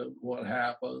incident, what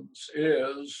happens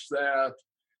is that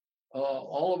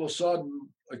all of a sudden,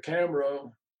 a camera,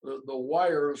 the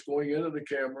wires going into the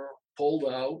camera pulled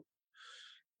out.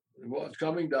 What's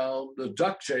coming down, the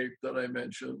duct tape that I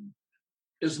mentioned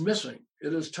is missing.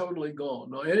 It is totally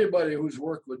gone. Now, anybody who's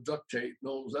worked with duct tape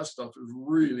knows that stuff is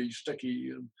really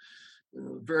sticky and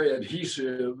very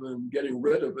adhesive, and getting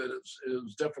rid of it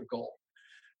is difficult.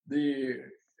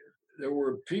 There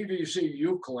were PVC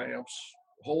U-clamps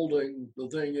holding the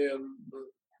thing in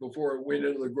before it went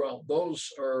into the ground. Those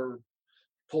are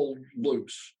pulled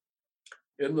loose.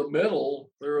 In the middle,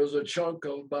 there is a chunk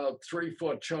of about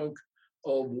 3-foot chunk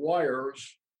of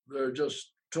wires that are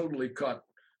just totally cut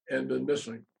and been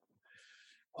missing.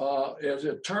 As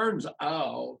it turns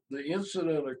out, the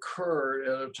incident occurred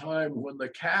at a time when the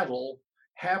cattle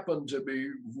happened to be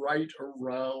right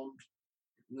around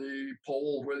the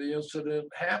pole where the incident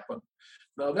happened.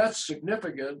 Now that's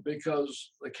significant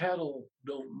because the cattle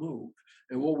don't move.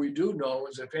 And what we do know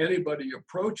is if anybody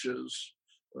approaches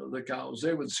the cows,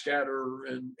 they would scatter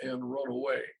and run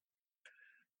away.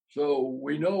 So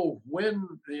we know when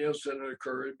the incident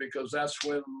occurred because that's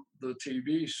when the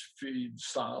TV feed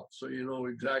stopped. So you know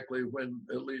exactly when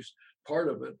at least part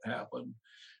of it happened.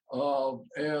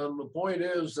 And the point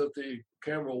is that the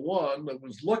camera 1 that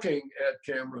was looking at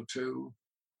camera 2,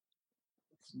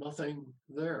 there's nothing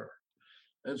there.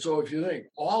 And so if you think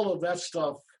all of that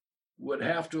stuff would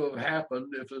have to have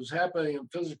happened, if it's happening in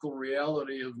physical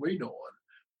reality as we know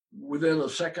it, within a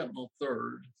second or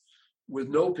third, with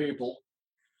no people,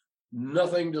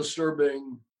 nothing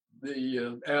disturbing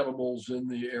the animals in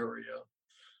the area,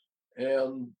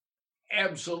 and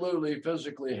absolutely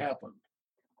physically happened.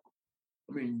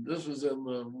 I mean, this is in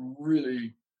the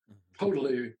really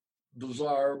totally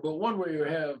bizarre, but one where you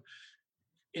have,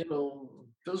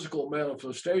 physical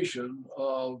manifestation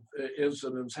of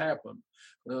incidents happen.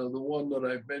 The one that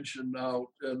I've mentioned out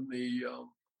in the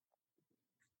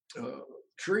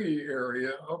tree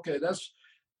area, okay, that's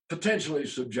potentially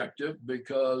subjective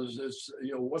because it's,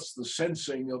 what's the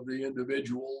sensing of the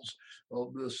individuals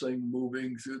of this thing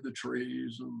moving through the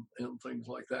trees and things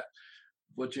like that.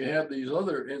 But you have these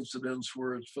other incidents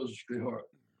where it's physically hard.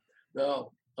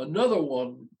 Now, another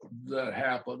one that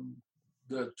happened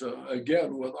that,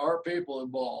 again, with our people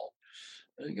involved,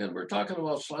 and again, we're talking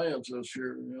about scientists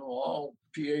here, all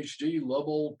PhD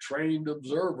level trained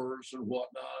observers and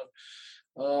whatnot.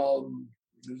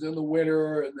 It was in the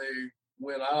winter and they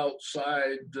went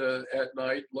outside at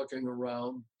night looking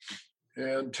around,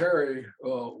 and Terry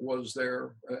was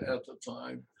there at the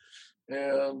time.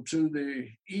 And to the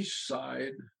east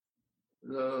side,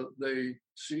 they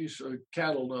see some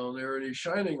cattle down there, and he's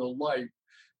shining a light.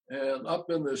 And up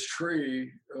in this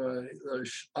tree, the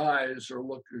eyes are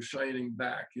shining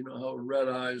back. You know how red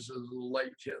eyes as the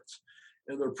light hits,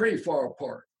 and they're pretty far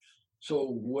apart. So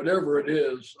whatever it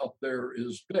is up there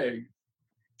is big,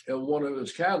 and one of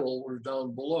his cattle was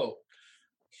down below.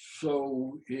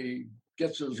 So he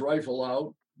gets his rifle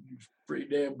out. He's a pretty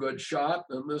damn good shot,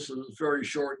 and this is very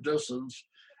short distance.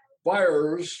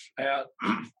 Fires at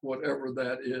whatever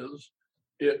that is.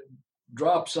 It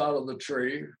drops out of the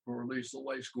tree, or at least the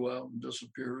lights go out and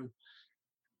disappear.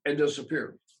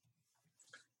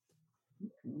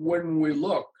 When we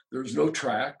look, there's no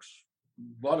tracks,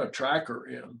 but a tracker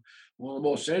in. One of the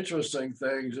most interesting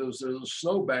things is there's a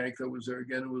snowbank that was there.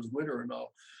 Again, it was winter enough.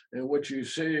 And what you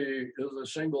see is a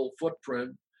single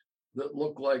footprint that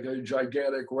looked like a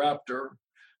gigantic raptor,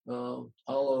 a la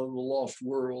The Lost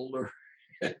World, or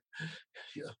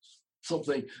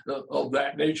something of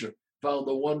that nature. Found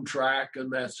the one track,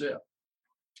 and that's it.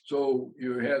 So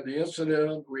you had the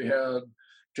incident. We had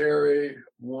Terry,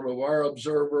 one of our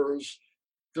observers,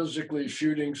 physically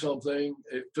shooting something,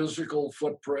 a physical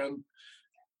footprint,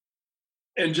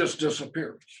 and just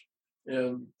disappears.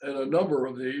 And a number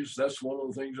of these, that's one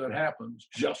of the things that happens,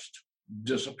 just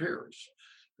disappears.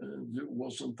 And it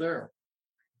wasn't there.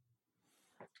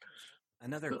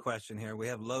 Another question here. We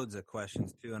have loads of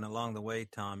questions too, and along the way,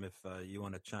 Tom, if you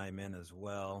want to chime in as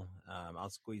well, I'll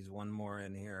squeeze one more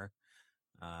in here.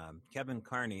 Kevin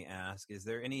Carney asks, is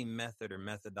there any method or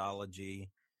methodology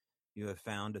you have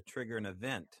found to trigger an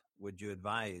event? Would you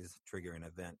advise triggering an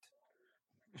event?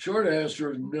 Short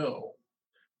answer is no.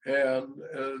 And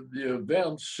the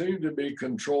events seem to be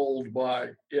controlled by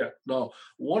it. Now,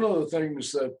 one of the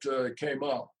things that came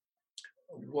up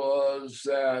was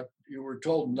that you were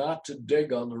told not to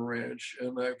dig on the ranch,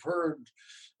 and I've heard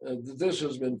that this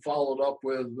has been followed up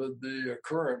with the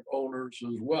current owners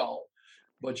as well.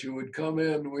 But you would come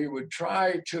in, we would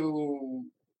try to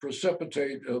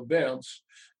precipitate events,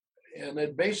 and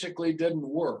it basically didn't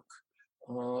work.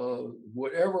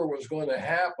 Whatever was going to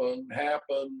happen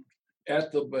happened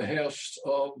at the behest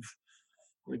of,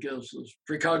 I guess, this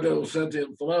precognitive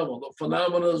sentient phenomena. The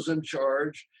phenomena is in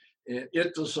charge. And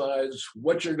it decides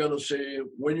what you're going to see,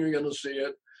 when you're going to see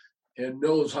it, and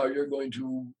knows how you're going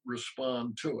to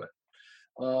respond to it.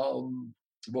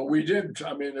 But we did,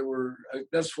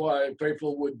 that's why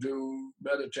people would do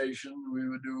meditation. We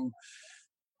would do,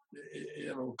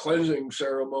 cleansing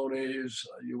ceremonies.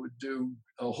 You would do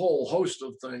a whole host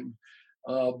of things.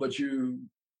 But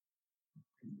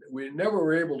we never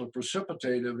were able to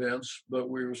precipitate events, but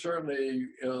we were certainly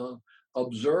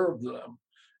observed them.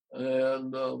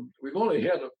 And we've only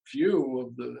had a few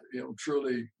of the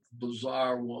truly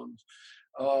bizarre ones.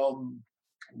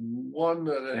 One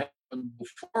that had happened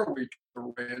before we took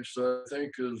the ranch that I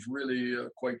think is really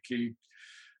quite key.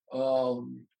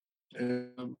 And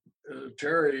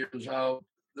Terry is out.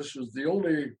 This is the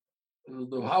only,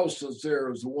 the house that's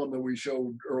there is the one that we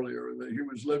showed earlier. That he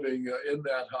was living in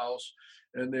that house,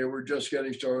 and they were just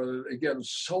getting started. Again,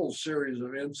 a whole series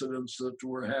of incidents that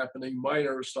were happening,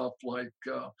 minor stuff like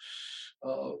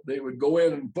they would go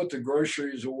in and put the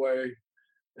groceries away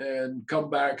and come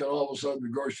back, and all of a sudden the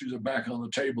groceries are back on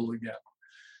the table again.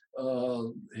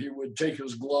 he would take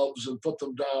his gloves and put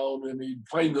them down, and he'd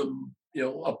find them,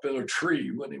 up in a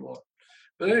tree when he walked.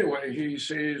 But anyway, he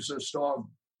sees this dog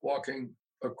walking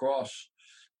across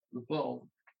the phone.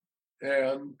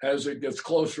 And as it gets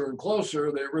closer and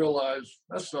closer, they realize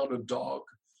that's not a dog,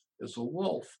 it's a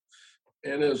wolf.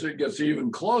 And as it gets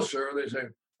even closer, they say,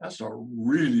 that's a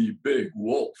really big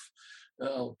wolf.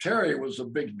 Now, Terry was a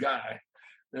big guy,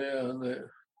 and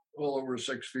well over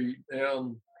 6 feet.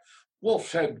 And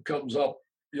Wolf's head comes up,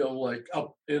 like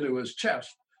up into his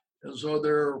chest. And so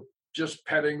they're just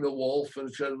petting the wolf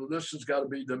and said, well, this has got to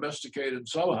be domesticated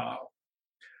somehow.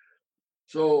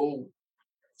 So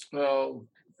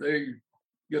they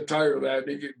get tired of that.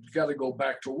 They got to go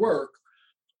back to work.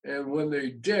 And when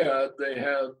they did, they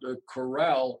had a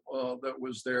corral that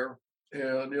was there.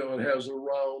 And, it has a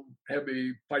round,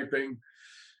 heavy piping.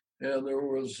 And there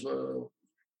was a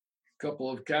couple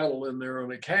of cattle in there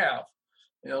and a calf.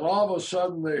 And all of a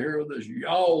sudden, they hear this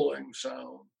yowling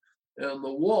sound. And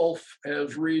the wolf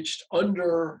has reached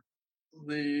under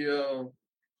the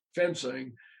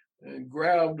fencing and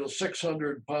grabbed a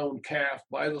 600-pound calf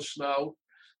by the snout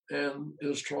and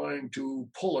is trying to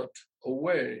pull it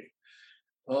away.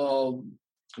 So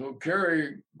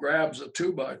Kerry grabs a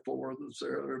 2x4 that's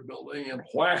there they're building and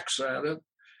whacks at it,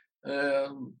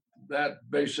 and that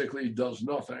basically does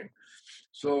nothing.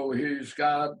 So he's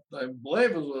got, I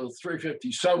believe it was a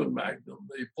 .357 Magnum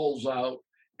that he pulls out,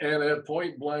 and at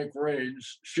point blank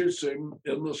range shoots him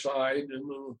in the side, in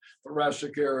the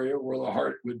thoracic area where the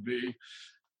heart would be.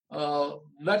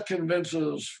 That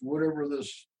convinces whatever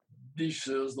this beast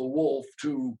is, the wolf,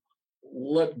 to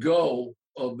let go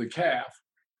of the calf,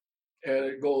 and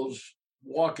it goes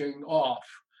walking off.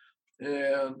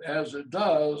 And as it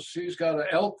does, he's got an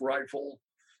elk rifle.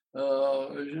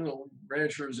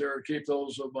 Ranchers there keep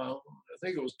those about, I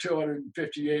think it was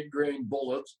 258 grain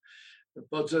bullets. It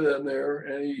puts it in there,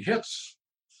 and he hits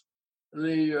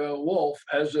the wolf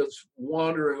as it's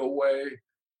wandering away,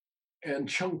 and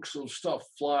chunks of stuff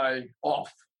fly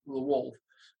off the wolf.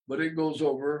 But it goes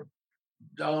over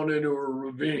down into a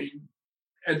ravine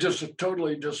and just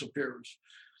totally disappears.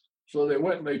 So they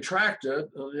went and they tracked it,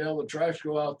 and the tracks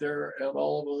go out there, and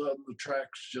all of a sudden the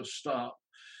tracks just stop.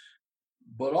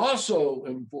 But also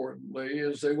importantly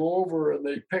is they go over and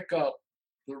they pick up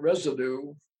the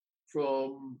residue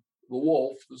from the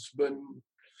wolf that's been,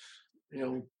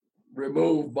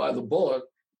 removed by the bullet,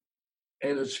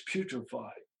 and it's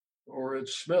putrefied, or it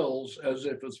smells as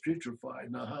if it's putrefied.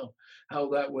 Now, how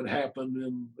that would happen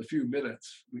in a few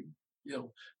minutes,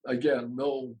 again,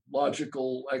 no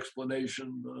logical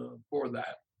explanation for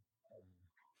that.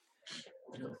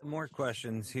 More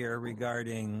questions here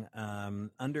regarding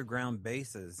underground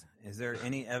bases. Is there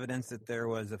any evidence that there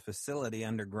was a facility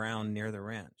underground near the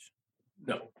ranch?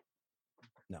 No.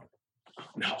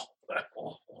 How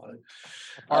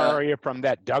far are you from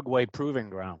that Dugway Proving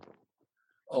Ground?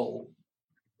 Oh,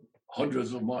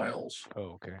 hundreds of miles.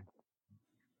 Oh, okay.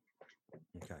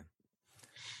 Okay.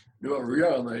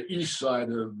 We're on the east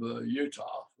side of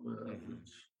Utah,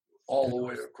 all the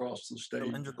way across the state.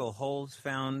 Cylindrical holes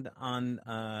found on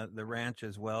the ranch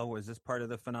as well. Was this part of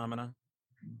the phenomena?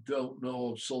 Don't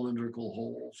know of cylindrical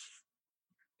holes.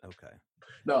 Okay.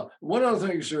 Now, one of the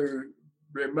things to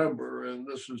remember, and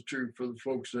this is true for the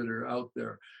folks that are out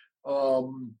there,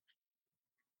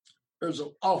 there's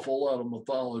an awful lot of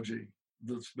mythology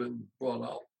that's been brought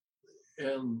out.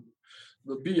 And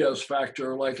the BS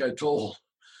factor, like I told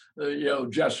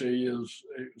Jesse, is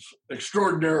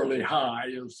extraordinarily high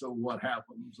as to what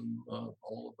happens and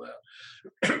all of that.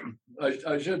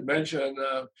 I should mention,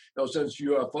 since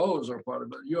UFOs are part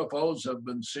of it, UFOs have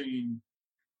been seen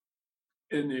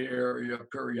in the area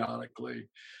periodically.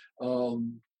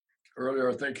 Earlier,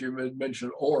 I think you had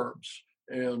mentioned orbs,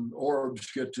 and orbs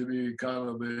get to be kind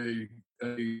of a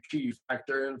key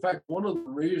factor. In fact, one of the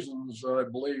reasons I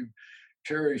believe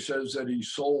Terry says that he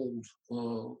sold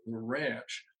the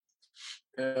ranch,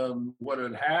 and what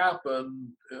had happened,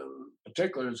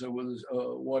 particularly, is it was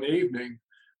one evening,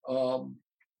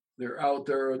 they're out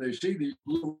there and they see these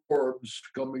blue orbs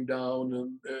coming down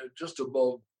and just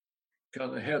above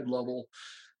kind of head level,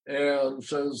 and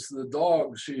says the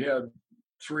dogs, he had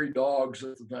 3 dogs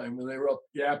at the time, and they were up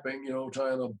yapping,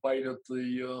 trying to bite at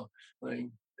the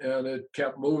thing. And it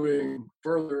kept moving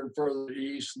further and further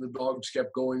east, and the dogs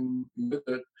kept going with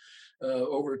it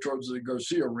over towards the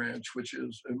Garcia Ranch, which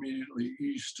is immediately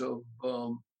east of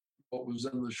what was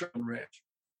in the Sherman Ranch.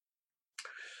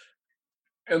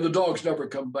 And the dogs never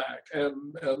come back,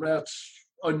 and that's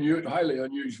highly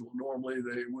unusual. Normally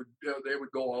they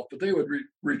would go off, but they would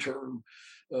return,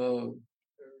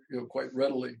 quite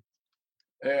readily.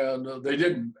 And they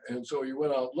didn't. And so he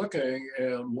went out looking,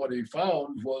 and what he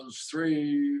found was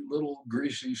 3 little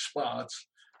greasy spots,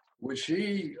 which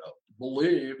he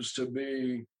believes to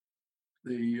be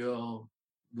the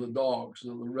dogs,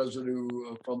 the residue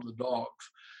from the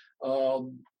dogs.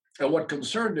 And what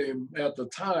concerned him at the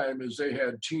time is they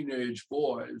had teenage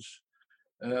boys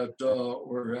that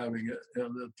were having it,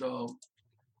 and that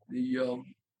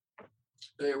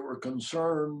they were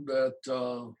concerned that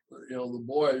the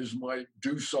boys might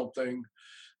do something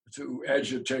to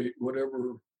agitate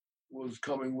whatever was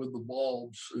coming with the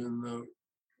bulbs, and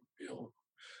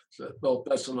said, "No,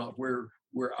 that's enough. We're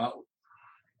out."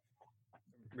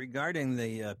 Regarding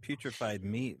the putrefied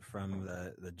meat from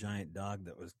the giant dog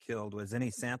that was killed, was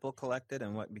any sample collected,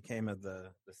 and what became of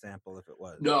the sample if it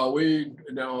was? No,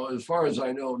 as far as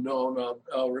I know, no.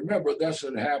 Remember, this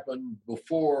had happened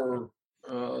before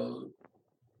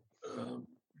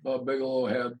Bob Bigelow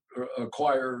had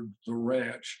acquired the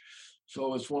ranch.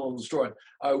 So it's one of the stories.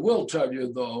 I will tell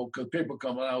you, though, because people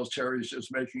come out, Terry's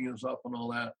just making this up and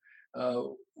all that.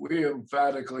 We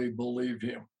emphatically believe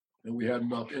him, and we had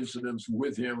enough incidents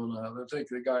with him. And I think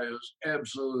the guy is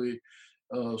absolutely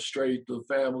straight. The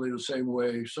family the same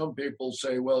way. Some people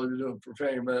say, "Well, you're doing it for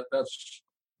fame." That's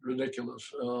ridiculous.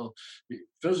 He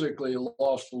physically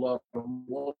lost a lot.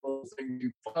 One of the things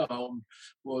he found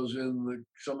was in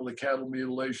some of the cattle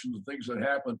mutilations and things that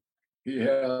happened. He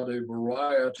had a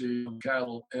variety of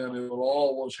cattle, and it would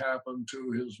always happen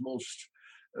to his most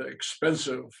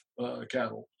expensive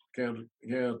cattle. Can't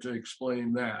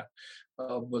explain that.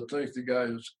 But I think the guy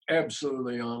is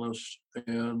absolutely honest,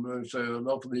 and I say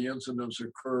enough of the incidents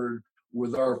occurred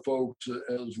with our folks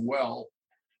as well.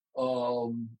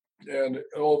 And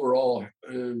overall,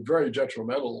 very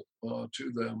detrimental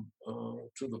to them,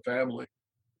 to the family.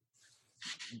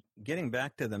 Getting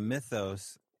back to the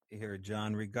mythos here,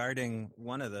 John, regarding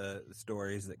one of the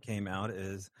stories that came out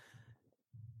is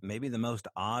maybe the most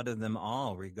odd of them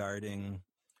all, regarding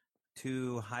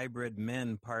 2 hybrid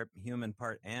men, part human,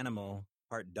 part animal,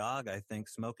 part dog, I think,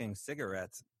 smoking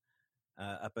cigarettes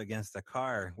up against a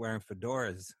car wearing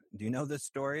fedoras. Do you know this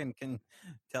story, and can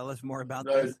tell us more about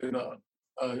this? I do not.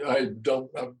 I don't.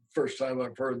 First time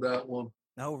I've heard that one.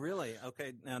 Oh, really?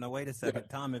 Okay. Now, wait a second.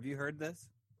 Yeah. Tom, have you heard this?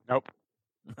 Nope.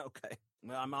 Okay.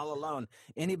 Well, I'm all alone.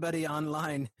 Anybody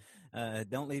online,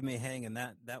 don't leave me hanging.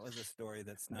 That was a story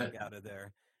that snuck out of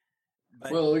there.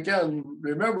 But, well, again,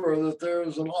 remember that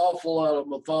there's an awful lot of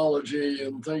mythology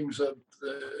and things that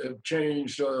have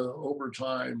changed over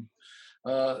time.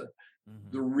 The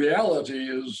reality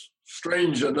is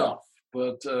strange enough.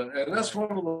 But and that's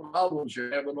one of the problems you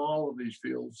have in all of these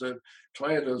fields, that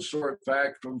trying to sort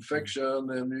fact from fiction,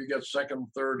 and you get second,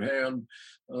 third hand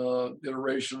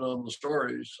iteration on the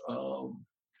stories.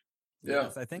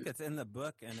 Yes, I think it's in the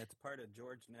book, and it's part of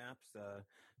George Knapp's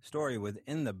story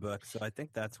within the book. So I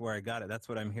think that's where I got it. That's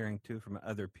what I'm hearing too from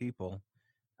other people.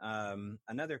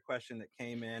 Another question that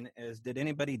came in is: did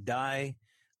anybody die,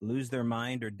 lose their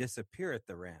mind, or disappear at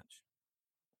the ranch?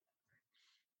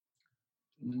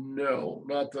 No,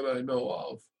 not that I know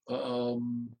of.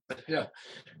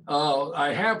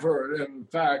 I have heard, in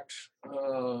fact,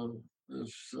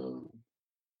 this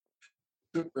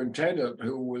superintendent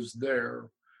who was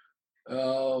there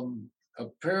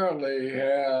apparently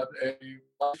had a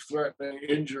life-threatening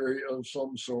injury of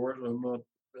some sort.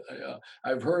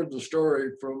 I've heard the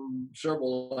story from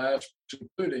several aspects,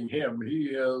 including him.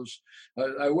 He has,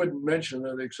 I wouldn't mention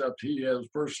it, except he has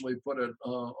personally put it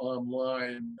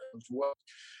online as well.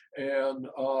 And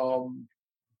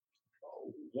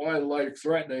why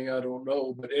life-threatening, I don't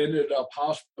know, but ended up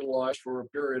hospitalized for a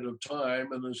period of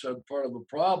time. And they said part of the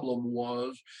problem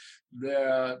was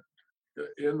that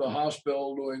in the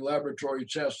hospital doing laboratory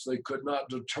tests, they could not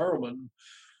determine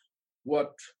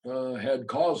what had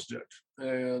caused it.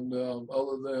 And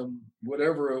other than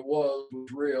whatever it was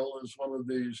real, is one of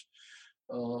these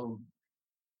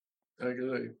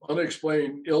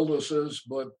unexplained illnesses,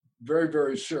 but very,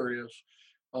 very serious.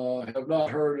 Have not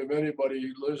heard of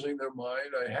anybody losing their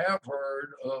mind. I have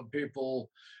heard of people,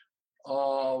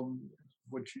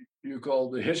 which you call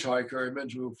the hitchhiker I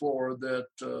mentioned before, that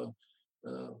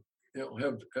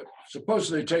have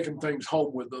supposedly taken things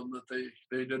home with them that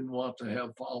they didn't want to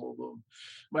have follow them.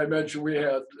 I mentioned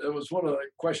it was one of the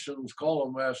questions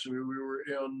Colin asked me. We were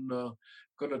in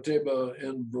Curitiba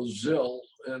in Brazil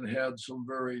and had some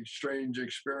very strange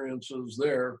experiences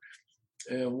there.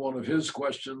 And one of his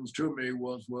questions to me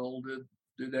was, well,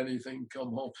 did anything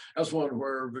come home? That's one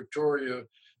where Victoria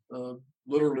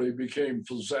literally became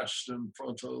possessed in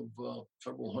front of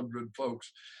several hundred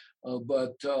folks.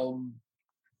 But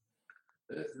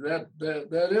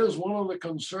that is one of the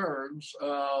concerns.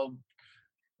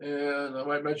 And I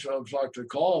might mention, I've talked to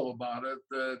Colin about it,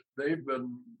 that they've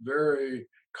been very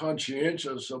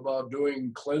conscientious about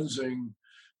doing cleansing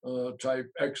type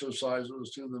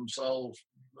exercises to themselves,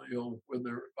 when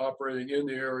they're operating in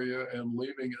the area and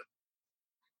leaving it.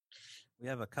 We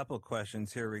have a couple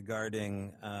questions here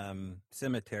regarding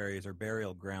cemeteries or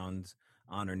burial grounds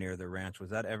on or near the ranch. Was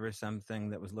that ever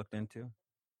something that was looked into?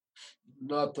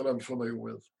 Not that I'm familiar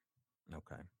with.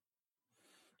 Okay.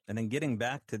 And then getting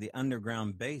back to the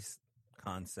underground base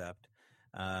concept,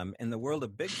 in the world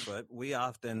of Bigfoot, we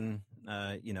often,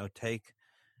 take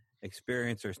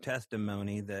experiencers'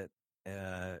 testimony that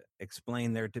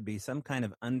explain there to be some kind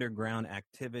of underground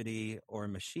activity or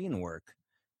machine work.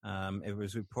 It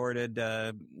was reported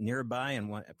nearby,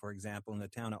 for example, in the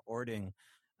town of Ording,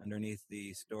 underneath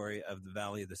the story of the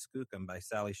Valley of the Skookum by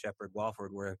Sally Shepard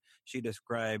Walford, where she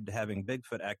described having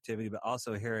Bigfoot activity, but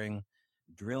also hearing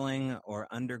drilling or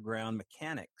underground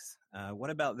mechanics. What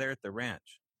about there at the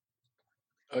ranch?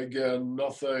 Again,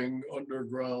 nothing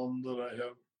underground that I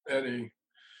have any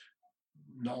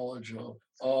knowledge of.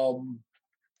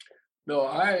 No,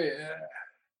 I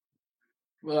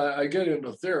get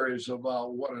into theories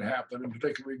about what had happened, and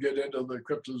particularly get into the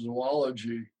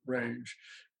cryptozoology range.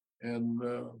 And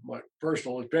my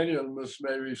personal opinion, this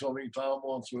may be something Tom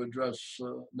wants to address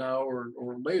now or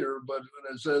later, but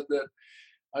when I said that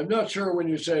I'm not sure when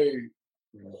you say,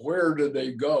 where did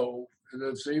they go?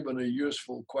 That's even a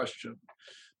useful question.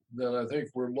 That I think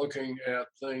we're looking at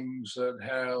things that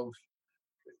have,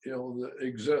 that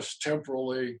exist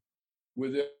temporally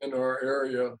within our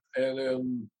area and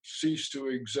then cease to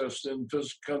exist in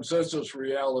consensus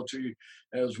reality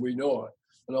as we know it.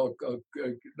 And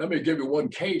let me give you one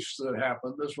case that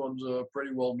happened. This one's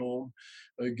pretty well known.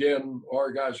 Again,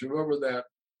 our guys, remember that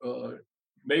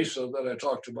mesa that I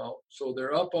talked about. So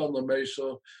they're up on the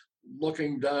mesa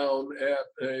looking down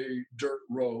at a dirt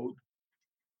road.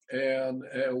 And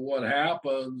what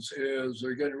happens is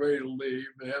they're getting ready to leave.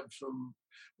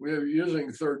 We were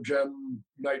using third gen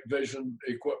night vision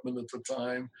equipment at the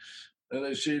time. And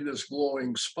they see this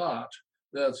glowing spot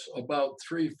that's about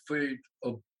 3 feet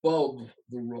above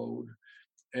the road.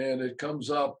 And it comes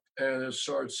up and it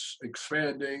starts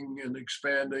expanding and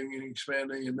expanding and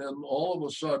expanding. And then all of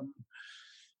a sudden,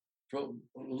 it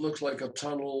looks like a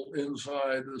tunnel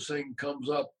inside. This thing comes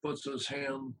up, puts his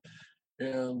hand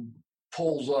and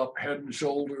pulls up head and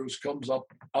shoulders, comes up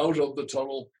out of the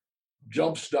tunnel,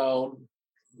 jumps down,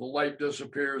 the light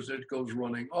disappears, it goes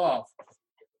running off.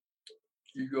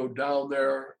 You go down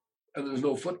there and there's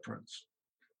no footprints.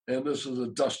 And this is a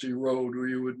dusty road where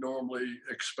you would normally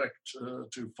expect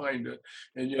to find it.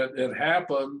 And yet it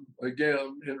happened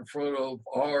again in front of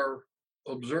our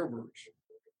observers.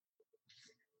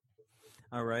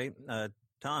 All right.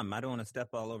 Tom, I don't want to step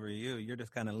all over you. You're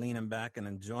just kind of leaning back and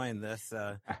enjoying this.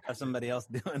 Have somebody else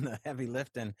doing the heavy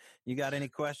lifting. You got any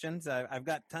questions? I've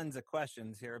got tons of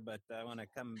questions here, but I want to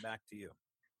come back to you.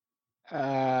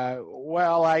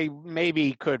 Well, I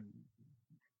maybe could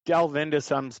delve into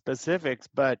some specifics,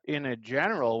 but in a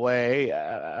general way,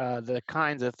 the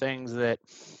kinds of things that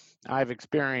I've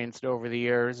experienced over the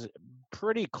years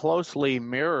pretty closely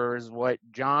mirrors what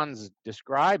John's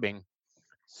describing.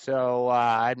 So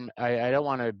I don't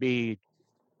want to be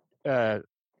a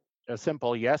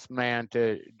simple yes man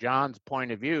to John's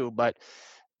point of view, but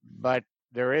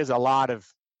there is a lot of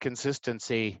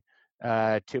consistency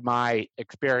to my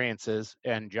experiences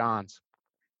and John's.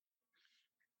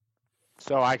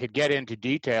 So I could get into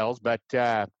details, but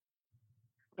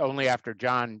only after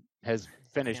John has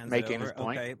finished making his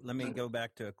point. Okay, let me go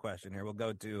back to a question here. We'll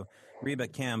go to Reba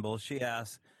Campbell. She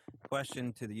asks,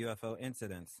 question to the UFO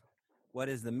incidents. What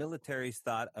is the military's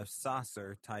thought of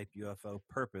saucer-type UFO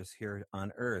purpose here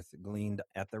on Earth gleaned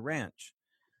at the ranch?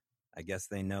 I guess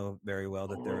they know very well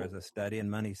that there is a study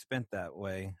and money spent that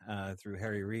way through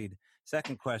Harry Reid.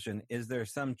 Second question, is there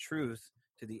some truth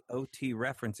to the OT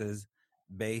references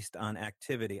based on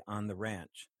activity on the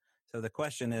ranch? So the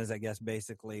question is, I guess,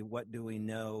 basically, what do we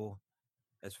know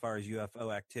as far as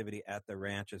UFO activity at the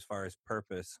ranch as far as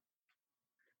purpose?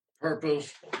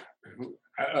 Purpose.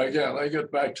 Again, I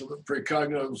get back to the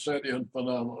precognitive sentient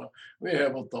phenomena. We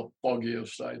haven't the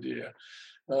foggiest idea.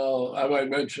 I might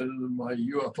mention in my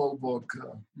UFO book,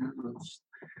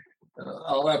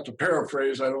 I'll have to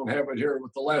paraphrase, I don't have it here,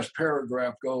 but the last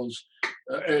paragraph goes,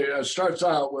 it starts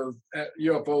out with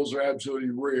UFOs are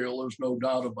absolutely real, there's no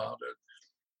doubt about it.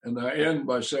 And I end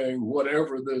by saying,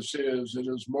 whatever this is, it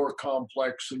is more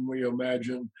complex than we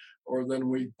imagine or than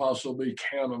we possibly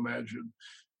can imagine.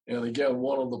 And again,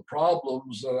 one of the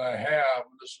problems that I have,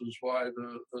 this is why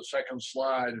the second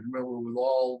slide, remember, with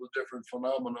all the different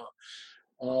phenomena,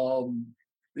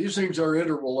 these things are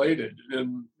interrelated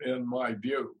in my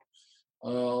view.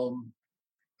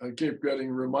 I keep getting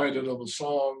reminded of a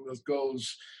song that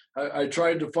goes, I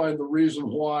tried to find the reason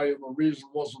why, and the reason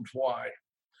wasn't why.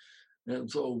 And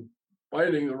so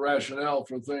finding the rationale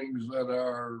for things that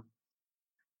are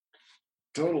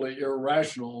totally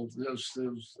irrational is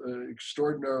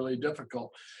extraordinarily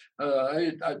difficult.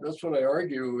 That's what I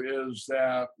argue, is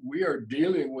that we are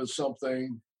dealing with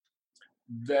something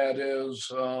that is,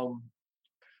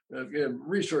 again,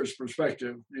 research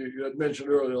perspective. You had mentioned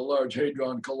earlier the Large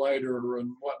Hadron Collider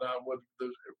and whatnot with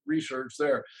the research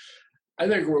there. I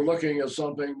think we're looking at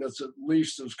something that's at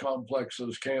least as complex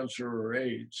as cancer or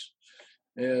AIDS.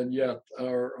 And yet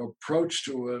our approach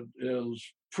to it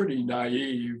is pretty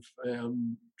naive,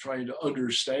 and trying to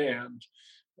understand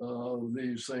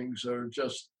these things are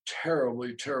just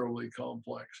terribly, terribly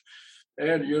complex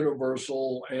and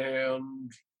universal,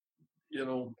 and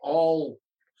all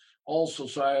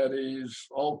societies,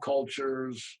 all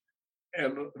cultures,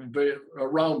 and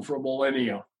around for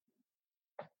millennia.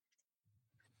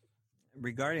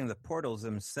 Regarding the portals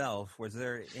themselves, was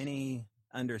there any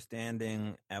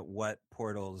understanding at what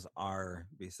portals are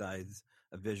besides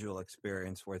a visual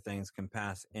experience where things can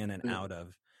pass in and out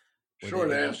of?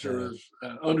 Short answer is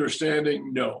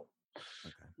understanding, no.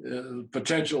 Okay.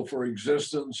 Potential for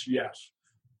existence, yes.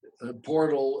 The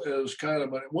portal is kind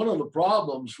of one of the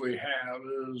problems we have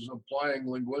is applying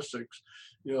linguistics,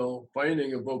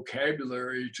 finding a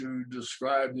vocabulary to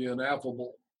describe the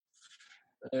ineffable.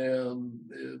 And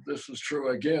this is true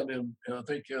again I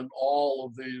think in all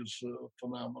of these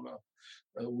phenomena.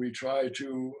 We try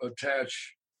to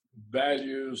attach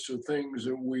values to things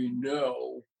that we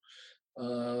know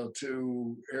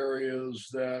to areas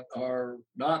that are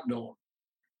not known.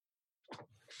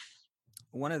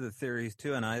 One of the theories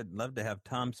too, and I'd love to have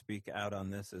Tom speak out on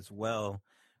this as well,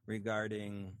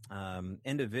 regarding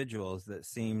individuals that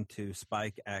seem to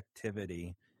spike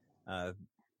activity.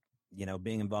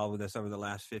 Being involved with this over the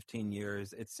last 15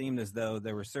 years, it seemed as though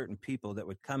there were certain people that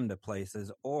would come to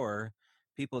places, or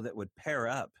people that would pair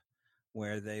up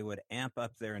where they would amp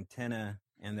up their antenna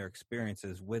and their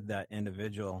experiences with that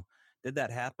individual. Did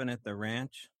that happen at the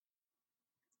ranch?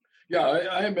 Yeah,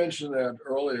 I mentioned that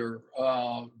earlier,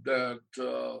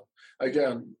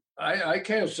 again, I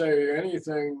can't say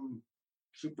anything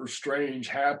super strange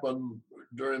happened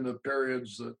during the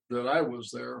periods that I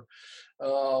was there.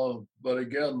 But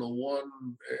again, the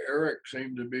one, Eric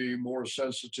seemed to be more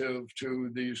sensitive to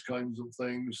these kinds of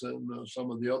things than some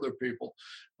of the other people.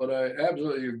 But I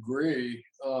absolutely agree.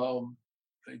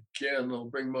 Again, I'll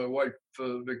bring my wife,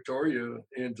 Victoria,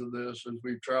 into this as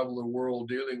we travel the world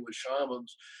dealing with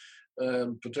shamans,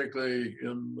 and particularly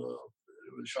in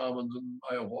shamans and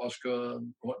ayahuasca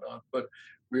and whatnot. But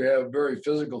we have very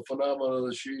physical phenomena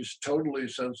that she's totally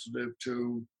sensitive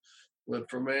to. But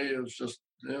for me, it's just,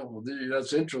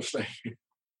 that's interesting.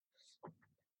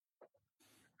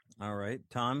 All right.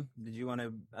 Tom, did you want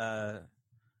to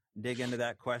dig into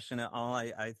that question at all?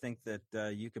 I think that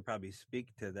you could probably speak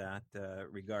to that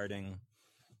regarding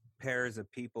pairs of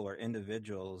people or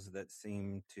individuals that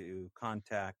seem to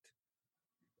contact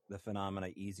the phenomena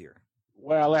easier.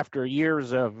 Well, after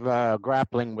years of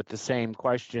grappling with the same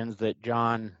questions that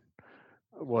John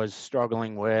was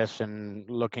struggling with, and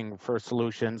looking for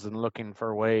solutions and looking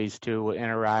for ways to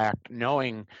interact,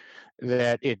 knowing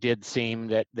that it did seem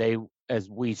that they, as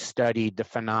we studied the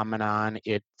phenomenon,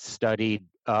 it studied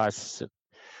us.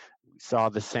 We saw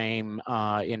the same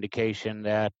indication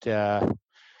that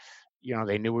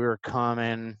they knew we were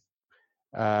coming.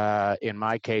 In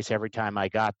my case, every time I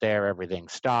got there, everything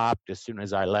stopped. As soon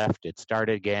as I left, it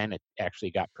started again. It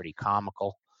actually got pretty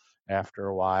comical after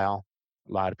a while.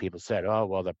 A lot of people said, "Oh,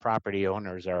 well, the property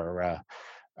owners are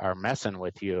messing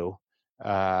with you,"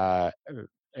 and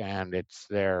it's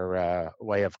their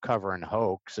way of covering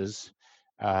hoaxes.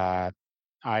 I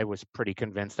was pretty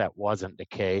convinced that wasn't the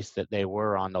case, that they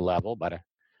were on the level, but I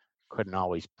couldn't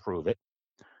always prove it.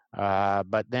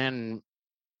 But then,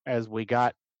 as we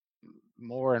got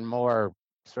more and more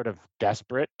sort of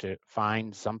desperate to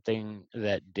find something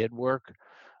that did work,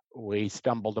 we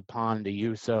stumbled upon the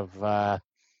use of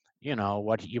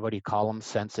what do you call them,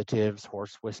 sensitives,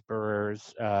 horse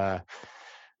whisperers,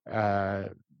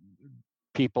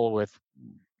 people with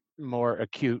more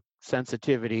acute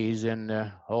sensitivities in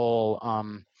the whole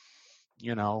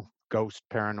ghost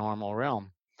paranormal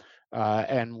realm,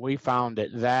 and we found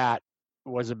that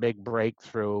was a big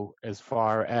breakthrough as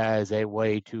far as a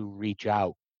way to reach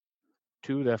out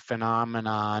to the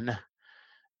phenomenon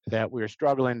that we're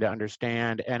struggling to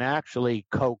understand, and actually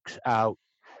coax out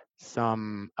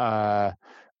some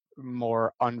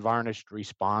more unvarnished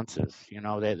responses.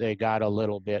 They got a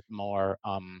little bit more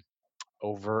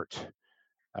overt.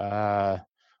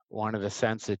 One of the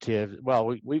sensitive,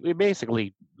 well, we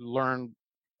basically learn,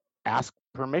 ask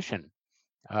permission.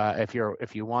 If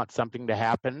you want something to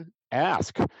happen,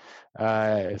 ask.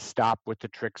 Stop with the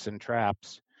tricks and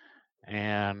traps.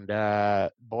 And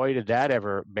boy, did that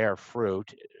ever bear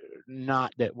fruit.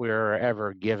 Not that we're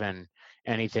ever given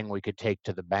anything we could take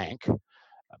to the bank,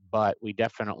 but we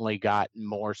definitely got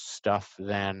more stuff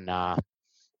than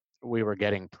we were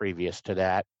getting previous to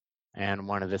that. And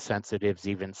one of the sensitives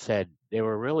even said they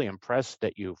were really impressed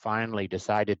that you finally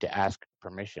decided to ask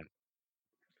permission.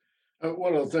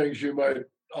 One of the things you might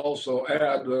also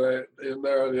add in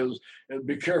there is, and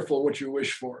be careful what you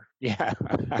wish for. Yeah,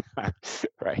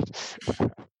 right.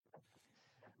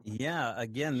 Yeah,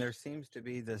 again, there seems to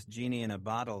be this genie in a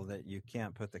bottle that you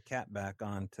can't put the cap back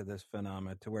on to this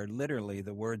phenomena, to where literally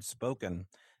the words spoken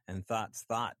and thoughts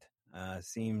thought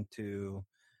seem to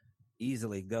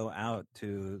easily go out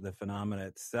to the phenomena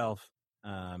itself.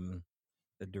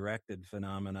 The directed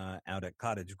phenomena out at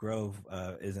Cottage Grove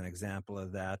is an example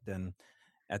of that. And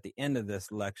at the end of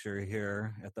this lecture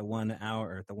here, at the 1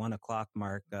 hour, at the 1 o'clock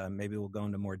mark, maybe we'll go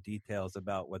into more details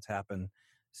about what's happened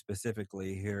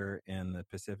specifically here in the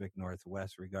Pacific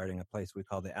Northwest regarding a place we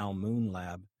call the Al Moon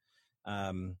Lab.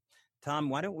 Tom,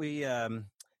 why don't we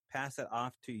pass it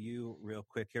off to you real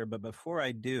quick here? But before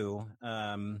I do,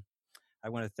 I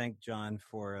want to thank John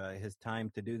for his time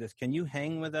to do this. Can you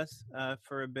hang with us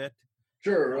for a bit?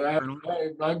 Sure.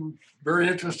 I'm very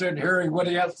interested in hearing what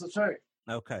he has to say.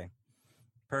 Okay,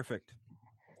 perfect.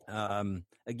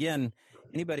 Again,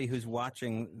 anybody who's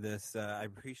watching this, I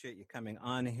appreciate you coming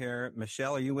on here.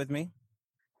 Michelle, are you with me?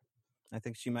 I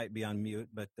think she might be on mute,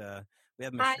 but we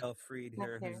have Michelle Freed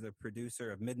here, who's the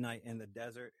producer of Midnight in the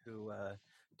Desert, who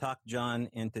talked John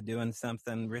into doing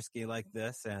something risky like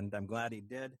this, and I'm glad he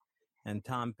did. And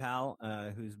Tom Powell,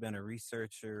 who's been a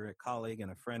researcher, a colleague,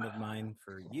 and a friend of mine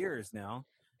for years now.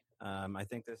 I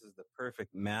think this is the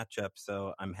perfect matchup,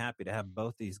 so I'm happy to have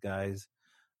both these guys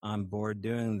on board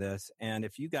doing this. And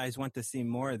if you guys want to see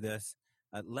more of this,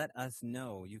 let us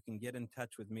know. You can get in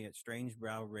touch with me at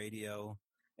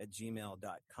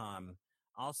strangebrowradio@gmail.com.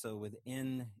 Also,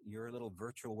 within your little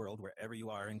virtual world, wherever you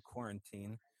are in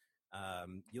quarantine,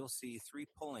 you'll see 3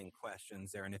 polling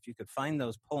questions there. And if you could find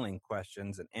those polling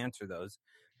questions and answer those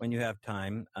when you have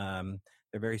time,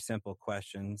 they're very simple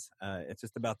questions. It's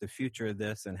just about the future of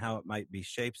this and how it might be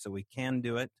shaped so we can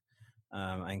do it.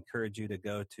 I encourage you to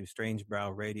go to Strange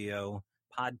Brow Radio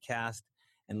podcast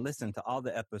and listen to all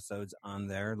the episodes on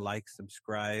there. Like,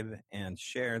 subscribe, and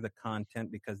share the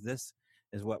content, because this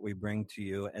is what we bring to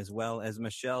you, as well as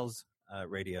Michelle's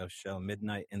radio show,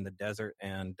 Midnight in the Desert.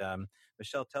 And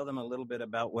Michelle, tell them a little bit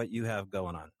about what you have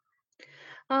going on.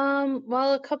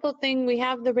 Well, a couple things. We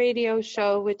have the radio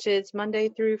show, which is Monday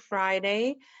through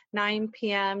Friday, 9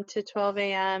 p.m. to 12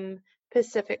 a.m.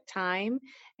 Pacific time.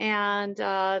 And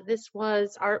this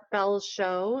was Art Bell's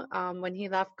show. When he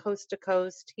left Coast to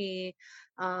Coast, he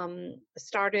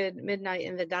started Midnight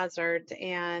in the Desert,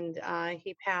 and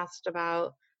he passed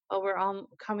about, we're all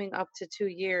coming up to 2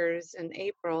 years in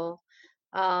April.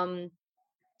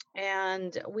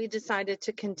 And we decided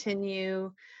to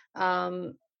continue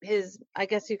his, I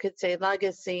guess you could say,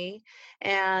 legacy.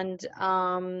 And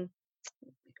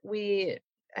we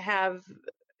have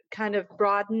kind of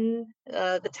broaden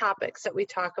the topics that we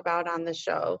talk about on the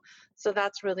show. So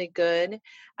that's really good.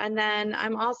 And then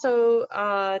I'm also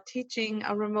teaching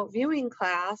a remote viewing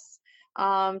class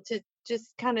to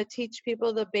just kind of teach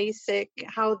people the basic,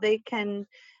 how they can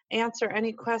answer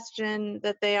any question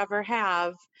that they ever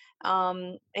have,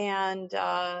 and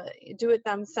do it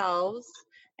themselves.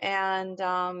 And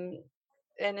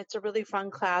it's a really fun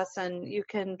class, and you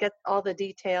can get all the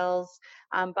details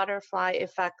on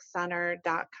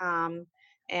butterflyeffectcenter.com.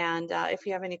 And if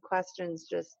you have any questions,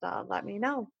 just let me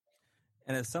know.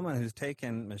 And as someone who's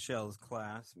taken Michelle's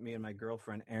class, me and my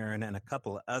girlfriend Erin and a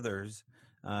couple of others,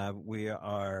 we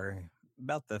are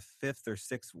about the 5th or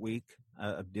 6th week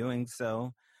of doing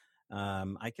so.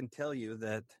 I can tell you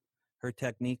that her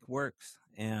technique works.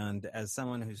 And as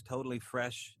someone who's totally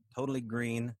fresh, totally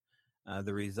green,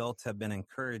 the results have been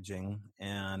encouraging.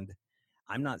 And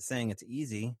I'm not saying it's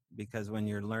easy, because when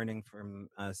you're learning from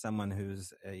someone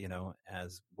who's,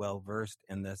 as well versed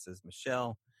in this as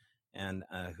Michelle, and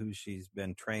who she's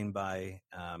been trained by,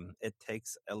 it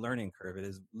takes a learning curve. It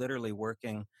is literally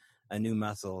working a new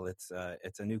muscle. It's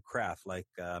a new craft, like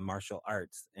martial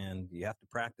arts, and you have to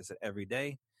practice it every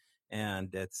day.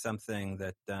 And it's something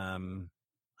that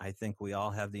I think we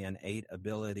all have the innate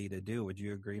ability to do. Would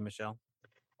you agree, Michelle?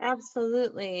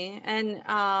 Absolutely. And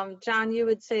John, you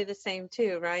would say the same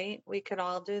too, right? We could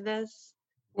all do this.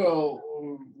 Well,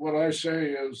 what I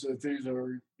say is that these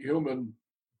are human.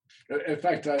 In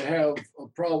fact, I have a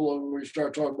problem when we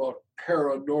start talking about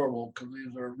paranormal because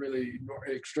these are really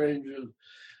exchanges,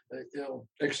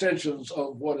 extensions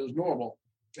of what is normal.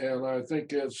 And I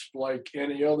think it's like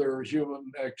any other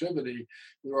human activity.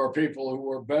 There are people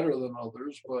who are better than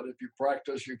others, but if you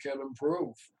practice, you can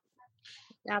improve.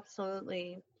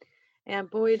 Absolutely. And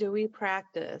boy, do we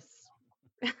practice.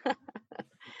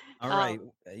 All right.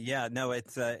 Yeah. No.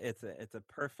 It's a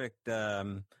perfect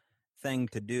thing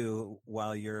to do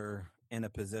while you're in a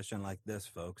position like this,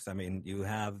 folks. I mean, you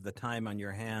have the time on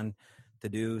your hand to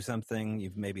do something.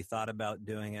 You've maybe thought about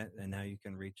doing it, and now you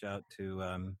can reach out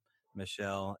to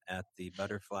Michelle at the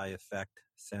Butterfly Effect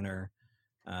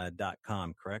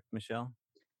Center.com. Correct, Michelle?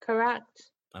 Correct.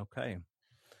 Okay.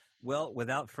 Well,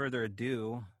 without further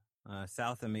ado,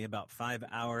 south of me, about 5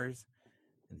 hours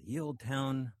in the old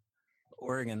town,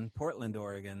 Oregon, Portland,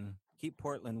 Oregon. Keep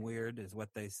Portland weird is what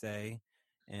they say.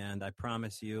 And I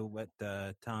promise you what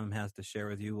Tom has to share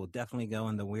with you will definitely go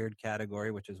in the weird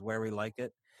category, which is where we like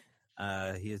it.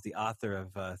 He is the author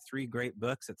of 3 great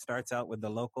books. It starts out with The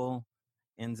Local,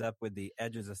 ends up with The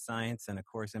Edges of Science, and of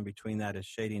course in between that is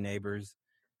Shady Neighbors.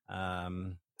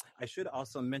 I should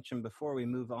also mention before we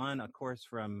move on, of course,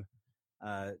 from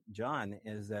John,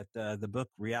 is that the book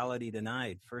Reality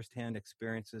Denied, Firsthand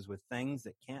Experiences with Things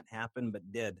That Can't Happen But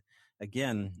Did.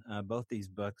 Again, both these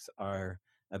books are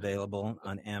available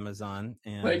on Amazon.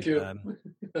 And, Thank you.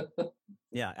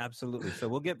 Yeah, absolutely. So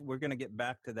we're going to get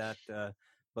back to that,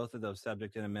 both of those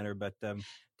subjects in a minute, but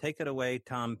take it away,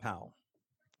 Tom Powell.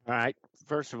 All right.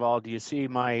 First of all, do you see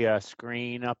my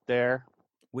screen up there?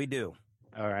 We do.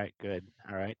 All right, good.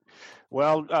 All right.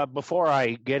 Well, before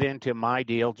I get into my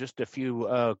deal, just a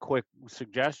few quick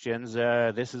suggestions.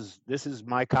 This is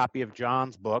my copy of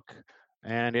John's book,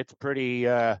 and it's pretty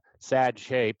sad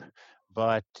shape,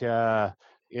 but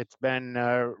it's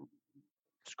been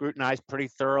scrutinized pretty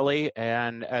thoroughly,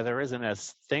 and there isn't a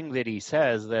thing that he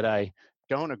says that I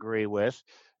don't agree with.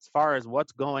 As far as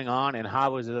what's going on and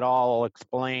how is it all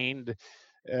explained,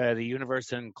 the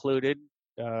universe included,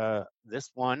 this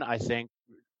one, I think,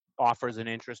 offers an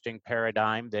interesting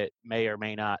paradigm that may or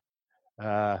may not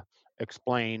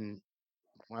explain,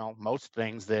 well, most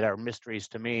things that are mysteries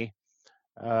to me.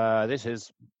 This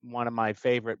is one of my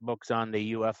favorite books on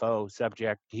the UFO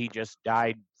subject. He just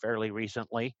died fairly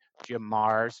recently, Jim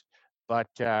Marrs, but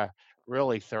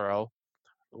really thorough.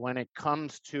 When it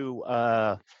comes to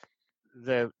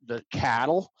the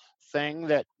cattle thing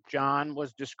that John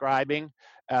was describing,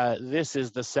 this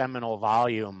is the seminal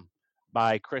volume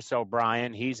by Chris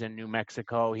O'Brien. He's in New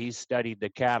Mexico. He's studied the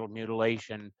cattle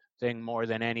mutilation thing more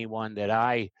than anyone that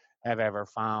I have ever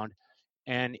found.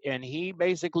 And he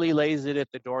basically lays it at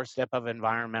the doorstep of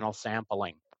environmental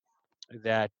sampling,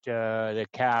 that the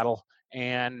cattle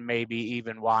and maybe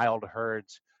even wild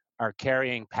herds are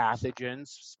carrying pathogens,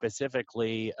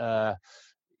 specifically,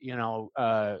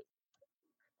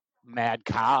 mad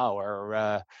cow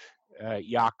or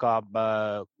Jakob,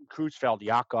 Creutzfeldt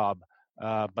Jakob,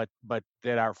 but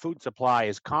that our food supply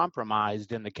is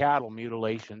compromised in the cattle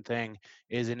mutilation thing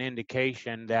is an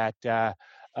indication that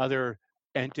other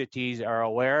entities are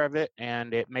aware of it,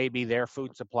 and it may be their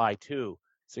food supply too,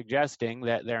 suggesting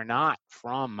that they're not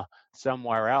from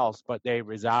somewhere else, but they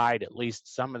reside at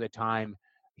least some of the time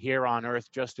here on Earth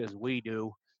just as we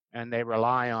do, and they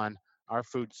rely on our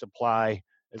food supply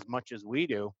as much as we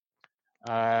do.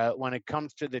 When it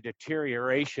comes to the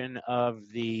deterioration of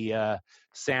the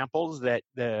samples, that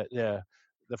the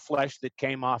flesh that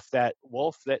came off that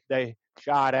wolf that they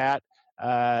shot at,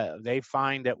 they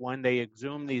find that when they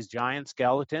exhume these giant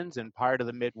skeletons in part of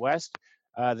the Midwest,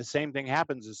 the same thing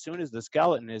happens. As soon as the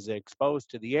skeleton is exposed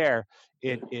to the air,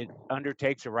 it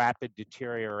undertakes a rapid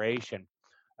deterioration.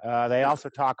 They also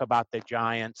talk about the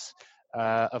giants,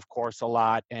 of course, a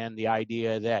lot, and the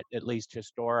idea that, at least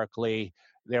historically,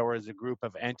 there was a group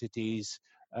of entities,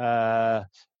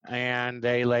 and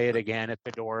they lay it again at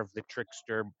the door of the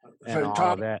trickster and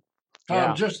all of that.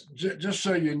 Tom, Yeah. just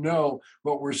so you know,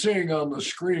 what we're seeing on the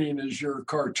screen is your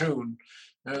cartoon.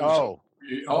 And Oh,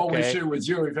 all we okay. see with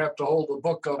you have to hold the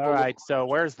book up. All right. So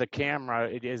where's the camera?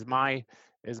 Is my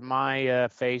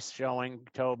face showing,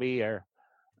 Toby? Or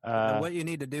What you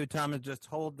need to do, Tom, is just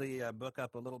hold the book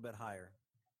up a little bit higher.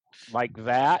 like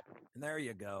that? There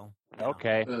you go. Yeah.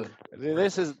 Okay.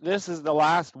 This is the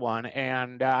last one,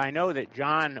 and I know that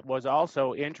John was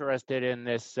also interested in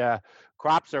this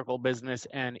crop circle business,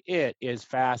 and it is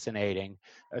fascinating,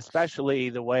 especially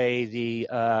the way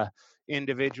the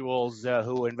individuals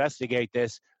who investigate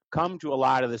this come to a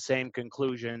lot of the same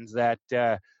conclusions that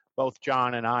both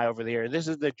John and I over the years. This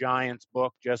is the Giants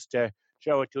book, just to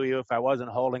show it to you if I wasn't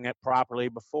holding it properly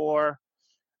before.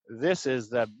 This is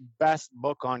the best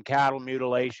book on cattle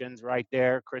mutilations right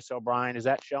there, Chris O'Brien. Is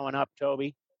that showing up,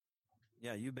 Toby?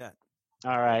 Yeah, you bet.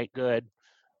 All right, good.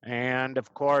 And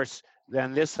of course,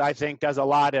 then this, I think, does a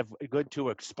lot of good to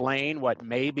explain what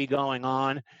may be going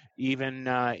on, even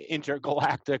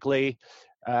intergalactically.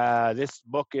 This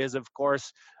book is, of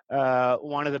course,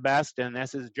 one of the best, and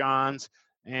this is John's.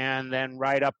 And then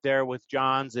right up there with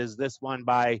John's is this one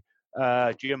by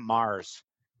Jim Marrs.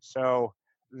 So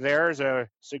there's a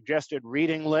suggested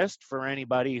reading list for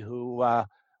anybody who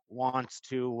wants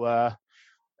to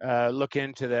look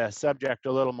into the subject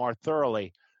a little more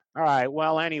thoroughly. All right,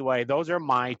 well, anyway, those are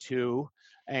my two.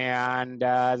 And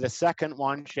the second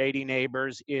one, Shady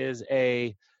Neighbors, is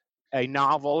a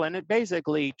novel, and it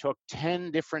basically took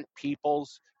 10 different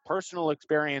people's personal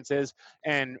experiences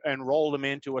and rolled them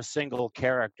into a single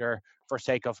character for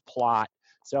sake of plot.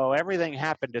 So everything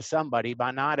happened to somebody,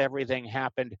 but not everything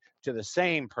happened to the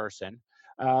same person.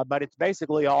 But it's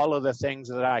basically all of the things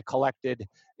that I collected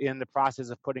in the process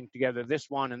of putting together this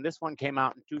one. And this one came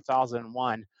out in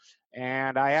 2001.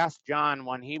 And I asked John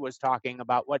when he was talking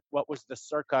about what was the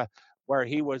circa where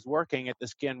he was working at the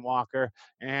Skinwalker.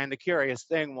 And the curious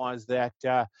thing was that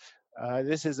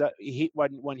this is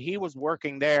when he was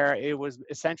working there, it was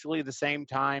essentially the same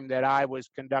time that I was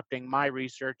conducting my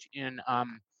research in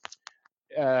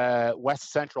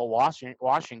West Central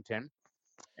Washington.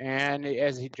 And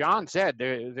as John said,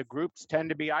 the groups tend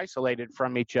to be isolated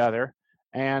from each other.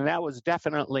 And that was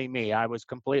definitely me. I was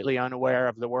completely unaware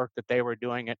of the work that they were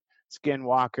doing at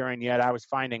Skinwalker, and yet I was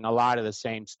finding a lot of the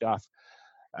same stuff.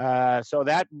 So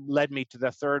that led me to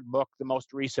the third book, the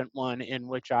most recent one, in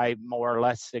which I more or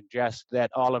less suggest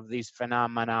that all of these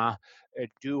phenomena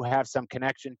do have some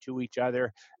connection to each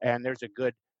other, and there's a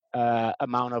good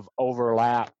amount of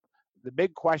overlap. The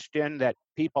big question that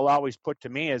people always put to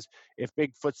me is, if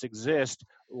Bigfoots exist,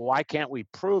 why can't we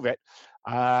prove it?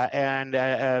 And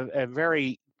a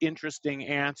very interesting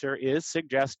answer is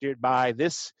suggested by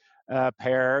this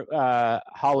pair,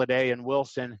 Holiday and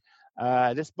Wilson.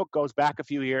 This book goes back a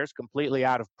few years, completely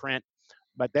out of print,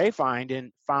 but they found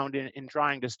in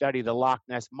trying to study the Loch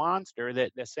Ness Monster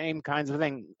that the same kinds of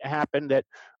thing happened that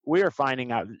we're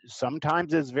finding out.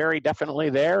 Sometimes it's very definitely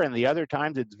there, and the other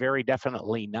times it's very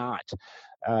definitely not.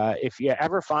 If you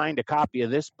ever find a copy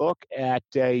of this book at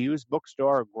a used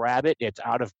bookstore, grab it. It's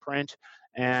out of print,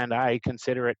 and I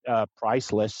consider it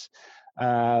priceless.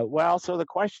 So the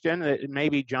question that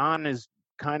maybe John is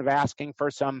kind of asking for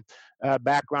some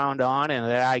background on, and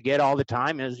that I get all the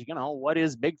time is, what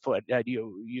is Bigfoot?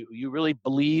 You really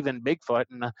believe in Bigfoot?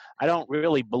 And I don't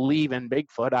really believe in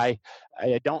Bigfoot. I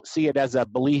don't see it as a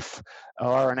belief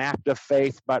or an act of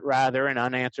faith, but rather an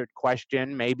unanswered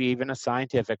question, maybe even a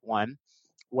scientific one.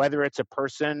 Whether it's a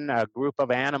person, a group of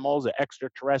animals,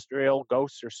 extraterrestrial,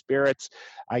 ghosts, or spirits,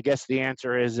 I guess the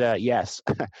answer is yes,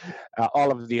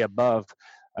 all of the above.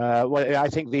 I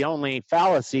think the only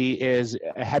fallacy is,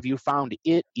 have you found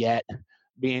it yet?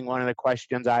 Being one of the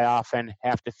questions I often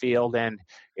have to field, and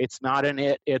it's not an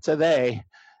it, it's a they.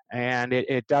 And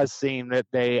it does seem that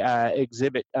they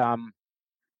exhibit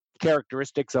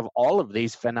characteristics of all of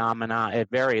these phenomena at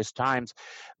various times.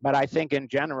 But I think in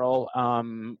general,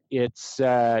 it's,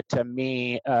 to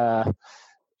me,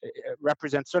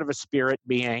 represents sort of a spirit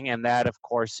being, and that, of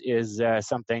course, is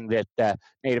something that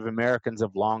Native Americans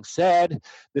have long said.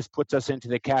 This puts us into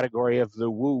the category of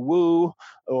the woo-woo,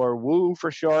 or woo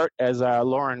for short, as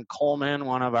Lauren Coleman,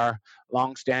 one of our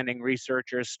longstanding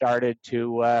researchers, started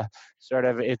to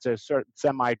it's a sort of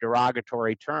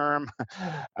semi-derogatory term,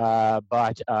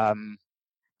 but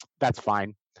that's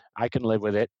fine. I can live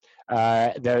with it.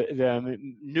 The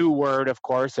new word, of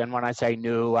course, and when I say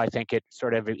new, I think it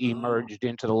sort of emerged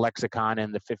into the lexicon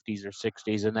in the 50s or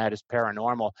 60s, and that is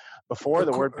paranormal. Before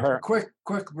the word quick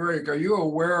break. Are you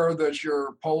aware that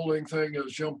your polling thing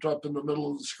has jumped up in the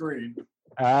middle of the screen?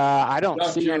 I don't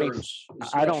see any.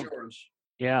 I don't. Yours.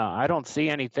 Yeah, I don't see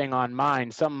anything on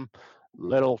mine. Some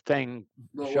little thing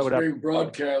showed up. Being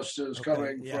broadcast is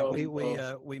coming. Yeah,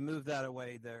 we moved that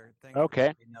away there.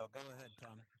 Okay. No, go ahead,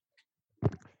 Tom.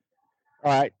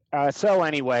 All right. So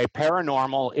anyway,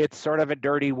 paranormal, it's sort of a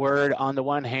dirty word on the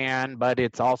one hand, but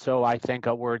it's also, I think,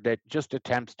 a word that just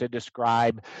attempts to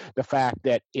describe the fact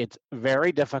that it's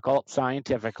very difficult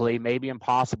scientifically, maybe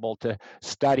impossible to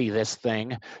study this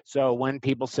thing. So when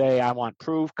people say, I want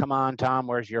proof, come on, Tom,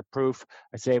 where's your proof?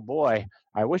 I say, boy,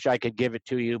 I wish I could give it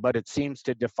to you, but it seems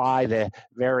to defy the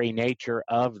very nature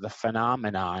of the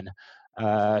phenomenon.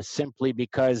 simply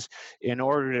because in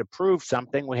order to prove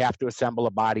something, we have to assemble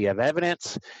a body of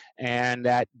evidence, and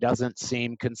that doesn't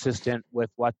seem consistent with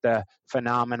what the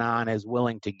phenomenon is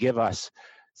willing to give us.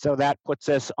 So that puts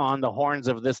us on the horns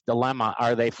of this dilemma.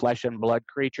 Are they flesh and blood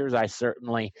creatures? I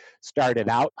certainly started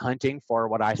out hunting for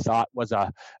what I thought was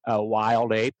a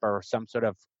wild ape or some sort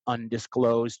of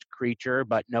undisclosed creature,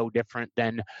 but no different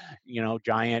than,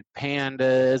 giant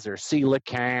pandas or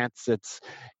coelacanths.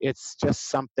 It's just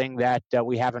something that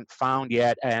we haven't found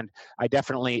yet, and I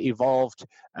definitely evolved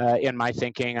in my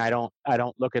thinking. I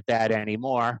don't look at that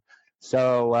anymore.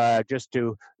 So just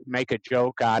to make a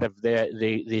joke out of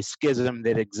the schism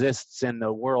that exists in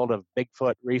the world of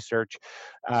Bigfoot research,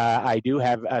 I do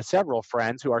have several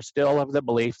friends who are still of the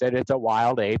belief that it's a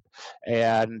wild ape,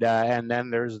 and then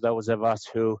there's those of us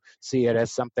who see it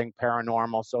as something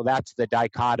paranormal. So that's the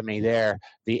dichotomy there: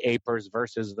 the apers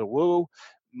versus the woo.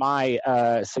 My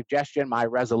suggestion, my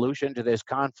resolution to this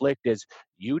conflict is: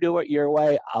 you do it your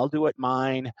way, I'll do it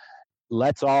mine.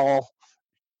 Let's all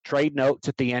trade notes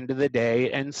at the end of the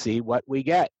day and see what we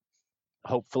get,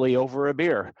 hopefully over a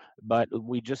beer. But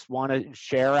we just want to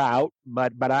share out.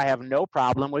 But I have no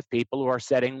problem with people who are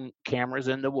setting cameras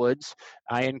in the woods.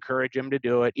 I encourage them to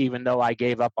do it, even though I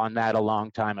gave up on that a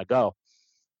long time ago.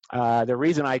 The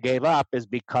reason I gave up is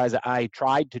because I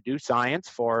tried to do science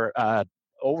for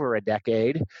over a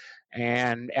decade,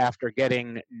 and after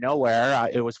getting nowhere,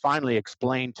 it was finally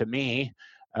explained to me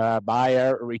by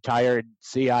a retired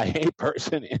CIA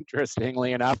person,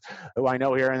 interestingly enough, who I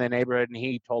know here in the neighborhood. And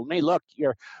he told me, look,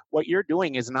 what you're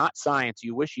doing is not science.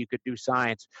 You wish you could do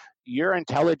science. You're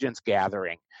intelligence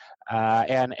gathering.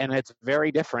 And it's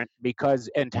very different, because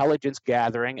intelligence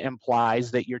gathering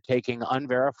implies that you're taking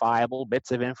unverifiable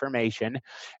bits of information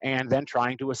and then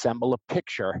trying to assemble a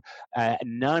picture,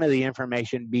 none of the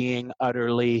information being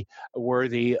utterly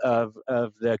worthy of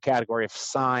the category of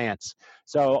science.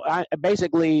 So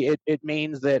basically, it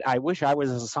means that I wish I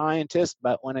was a scientist,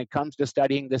 but when it comes to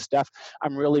studying this stuff,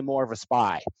 I'm really more of a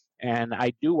spy. And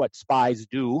I do what spies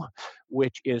do,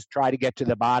 which is try to get to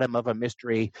the bottom of a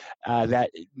mystery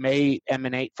that may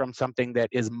emanate from something that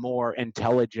is more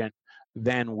intelligent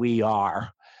than we are.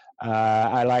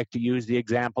 I like to use the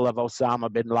example of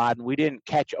Osama bin Laden. We didn't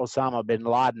catch Osama bin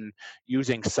Laden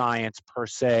using science per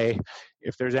se.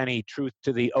 If there's any truth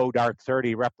to the ODark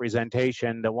 30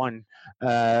 representation, the one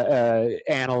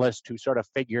analyst who sort of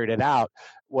figured it out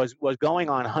was going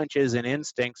on hunches and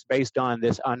instincts based on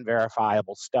this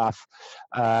unverifiable stuff.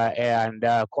 And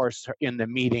of course, in the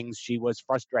meetings, she was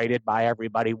frustrated by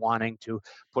everybody wanting to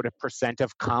put a percent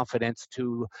of confidence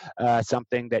to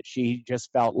something that she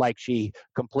just felt like she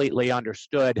completely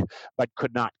understood but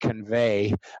could not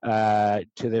convey to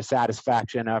the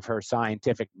satisfaction of her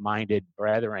scientific-minded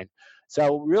brethren.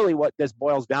 So really what this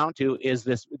boils down to is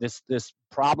this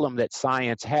problem that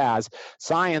science has.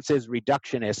 Science is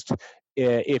reductionist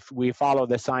if we follow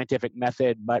the scientific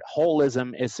method, but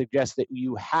holism suggests that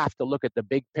you have to look at the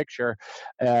big picture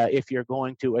if you're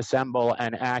going to assemble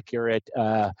an accurate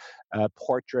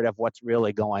portrait of what's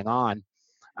really going on.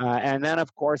 And then,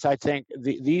 of course, I think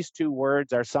these two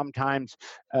words are sometimes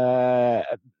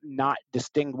not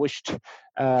distinguished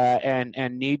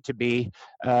and need to be.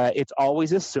 It's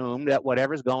always assumed that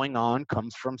whatever's going on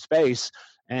comes from space,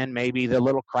 and maybe the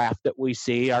little craft that we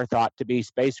see are thought to be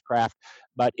spacecraft.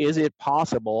 But is it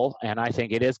possible, and I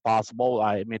think it is possible,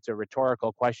 I mean, it's a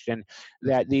rhetorical question,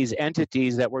 that these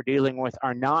entities that we're dealing with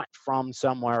are not from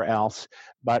somewhere else,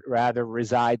 but rather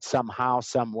reside somehow,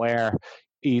 somewhere,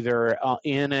 either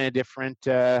in a different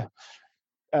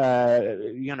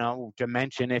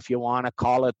dimension, if you want to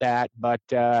call it that, but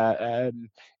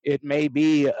it may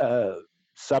be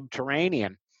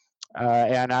subterranean.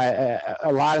 And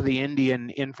a lot of the Indian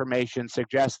information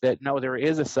suggests that no, there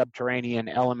is a subterranean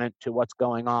element to what's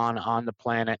going on the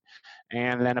planet.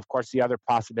 And then, of course, the other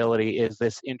possibility is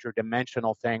this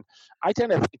interdimensional thing. I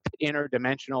tend to think that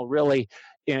interdimensional really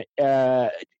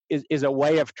is a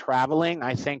way of traveling.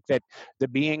 I think that the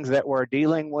beings that we're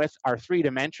dealing with are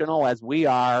three-dimensional as we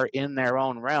are in their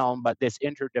own realm, but this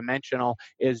interdimensional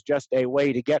is just a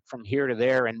way to get from here to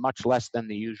there in much less than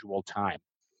the usual time.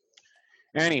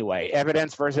 Anyway,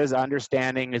 evidence versus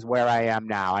understanding is where I am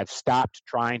now. I've stopped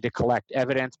trying to collect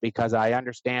evidence because I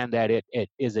understand that it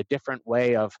is a different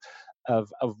way of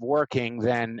working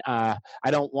than I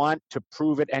don't want to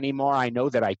prove it anymore. I know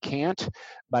that I can't,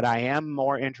 but I am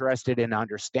more interested in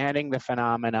understanding the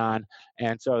phenomenon.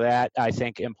 And so that, I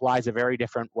think, implies a very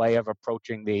different way of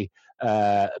approaching the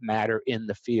matter in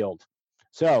the field.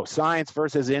 So science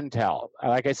versus intel.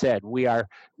 Like I said, we are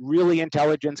really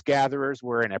intelligence gatherers.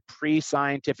 We're in a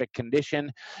pre-scientific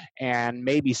condition, and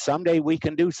maybe someday we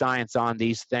can do science on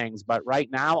these things. But right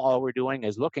now, all we're doing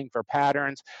is looking for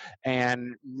patterns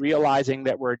and realizing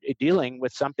that we're dealing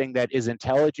with something that is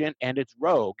intelligent and it's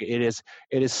rogue. It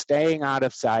is staying out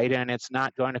of sight, and it's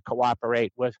not going to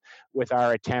cooperate with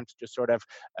our attempts to sort of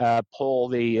pull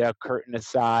the curtain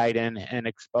aside and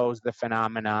expose the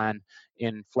phenomenon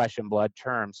in flesh and blood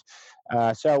terms.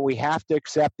 So we have to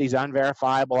accept these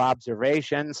unverifiable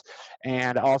observations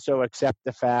and also accept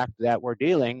the fact that we're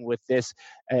dealing with this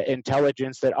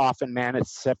intelligence that often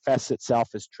manifests itself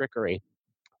as trickery.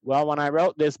 Well, when I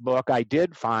wrote this book, I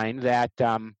did find that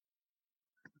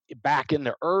back in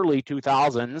the early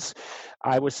 2000s,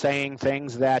 I was saying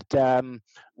things that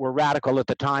were radical at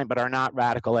the time but are not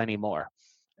radical anymore.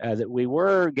 That we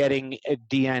were getting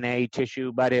DNA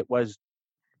tissue, but it was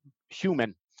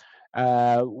human.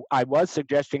 I was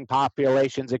suggesting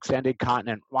populations extended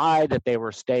continent-wide, that they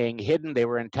were staying hidden, they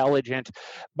were intelligent,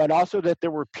 but also that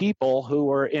there were people who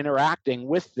were interacting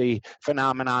with the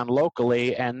phenomenon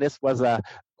locally, and this was a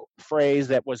phrase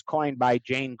that was coined by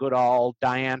Jane Goodall,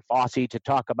 Diane Fossey, to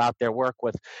talk about their work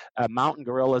with mountain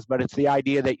gorillas, but it's the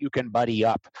idea that you can buddy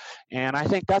up. And I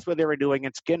think that's what they were doing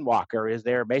in Skinwalker, is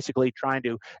they're basically trying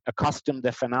to accustom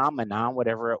the phenomenon,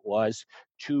 whatever it was,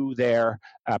 to their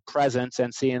presence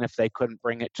and seeing if they couldn't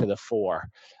bring it to the fore.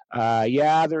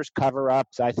 Yeah, there's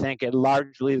cover-ups. I think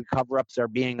largely the cover-ups are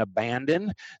being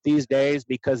abandoned these days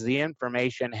because the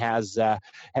information has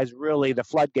really, the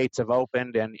floodgates have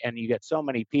opened, and you get so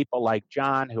many people like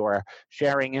John who are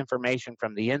sharing information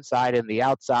from the inside and the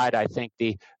outside. I think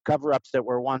the cover-ups that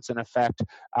were once in effect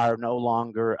are no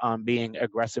longer being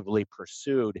aggressively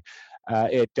pursued.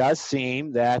 It does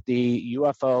seem that the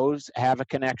UFOs have a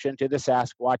connection to the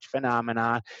Sasquatch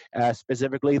phenomenon,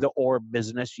 specifically the orb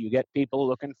business. You get people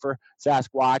looking for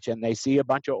Sasquatch and they see a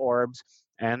bunch of orbs,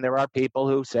 and there are people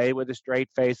who say with a straight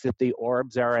face that the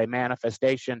orbs are a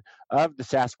manifestation of the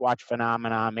Sasquatch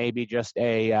phenomenon, maybe just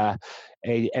a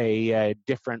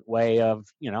different way of,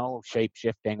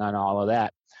 shape-shifting on all of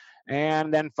that.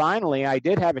 And then finally, I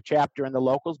did have a chapter in the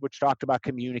locals which talked about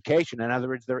communication. In other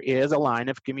words, there is a line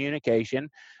of communication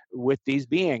with these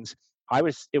beings.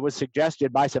 It was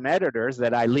suggested by some editors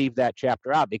that I leave that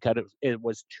chapter out because it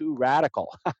was too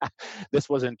radical. This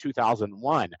was in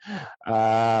 2001.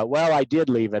 Well, I did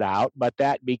leave it out, but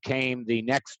that became the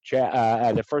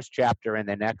the first chapter in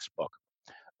the next book.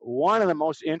 One of the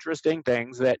most interesting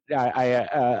things that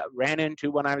I ran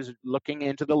into when I was looking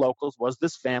into the locals was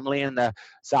this family in the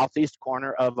southeast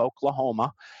corner of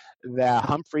Oklahoma, the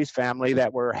Humphreys family,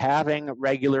 that were having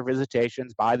regular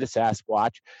visitations by the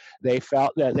Sasquatch. They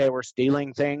felt that they were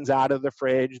stealing things out of the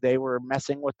fridge. They were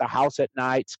messing with the house at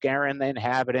night, scaring the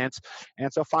inhabitants.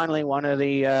 And so finally, one of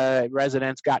the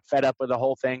residents got fed up with the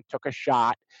whole thing, took a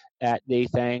shot at the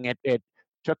thing. It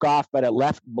took off, but it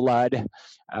left blood.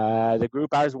 The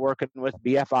group I was working with,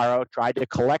 BFRO, tried to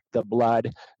collect the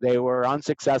blood. They were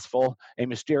unsuccessful. A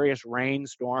mysterious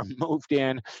rainstorm moved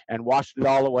in and washed it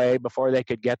all away before they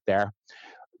could get there.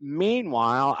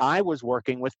 Meanwhile, I was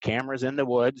working with cameras in the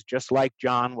woods, just like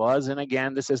John was. And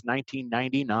again, this is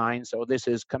 1999, so this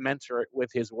is commensurate with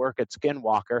his work at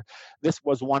Skinwalker. This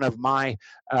was one of my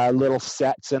little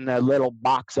sets, and the little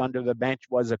box under the bench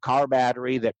was a car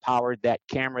battery that powered that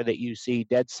camera that you see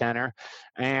dead center.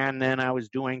 And then I was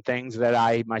doing things that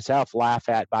I myself laugh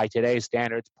at by today's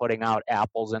standards, putting out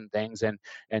apples and things and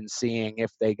seeing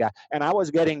if they got, and I was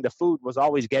getting, the food was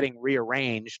always getting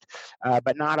rearranged,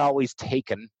 but not always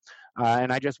taken.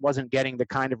 And I just wasn't getting the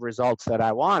kind of results that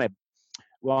I wanted.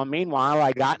 Well, meanwhile,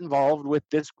 I got involved with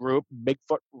this group,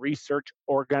 Bigfoot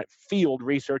Field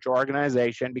Research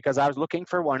Organization, because I was looking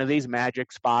for one of these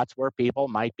magic spots where people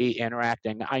might be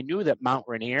interacting. I knew that Mount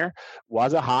Rainier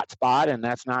was a hot spot, and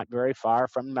that's not very far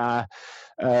from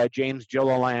James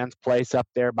Gilliland's place up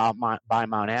there by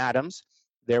Mount Adams.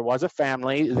 There was a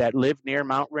family that lived near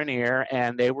Mount Rainier,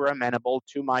 and they were amenable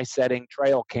to my setting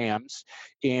trail cams.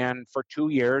 And for 2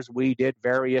 years, we did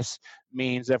various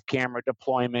means of camera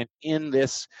deployment in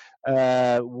this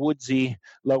woodsy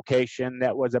location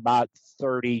that was about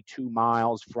 32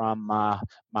 miles from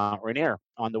Mount Rainier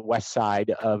on the west side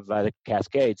of the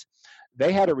Cascades.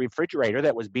 They had a refrigerator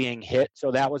that was being hit, so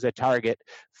that was a target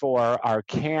for our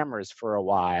cameras for a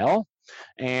while.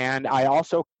 And I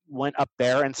also went up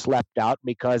there and slept out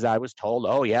because I was told,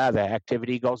 oh yeah, the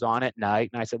activity goes on at night.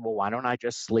 And I said, well, why don't I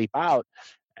just sleep out?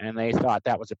 and they thought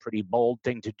that was a pretty bold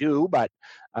thing to do, but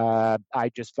I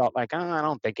just felt like, oh, I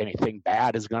don't think anything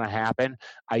bad is going to happen.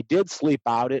 I did sleep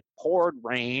out. It poured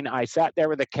rain. I sat there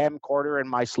with a camcorder in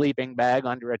my sleeping bag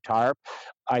under a tarp.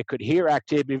 I could hear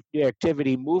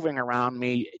activity moving around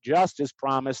me just as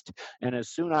promised, and as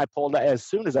soon as I pulled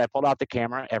out the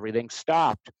camera, everything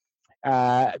stopped.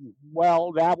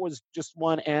 Well, that was just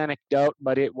one anecdote,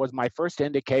 but it was my first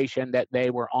indication that they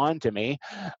were on to me.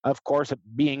 Of course,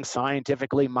 being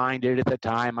scientifically minded at the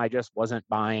time, I just wasn't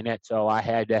buying it, so I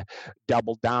had to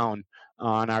double down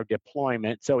on our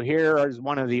deployment. So here is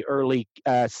one of the early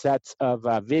sets of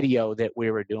video that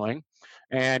we were doing,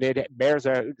 and it bears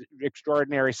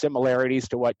extraordinary similarities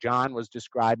to what John was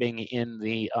describing in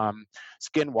the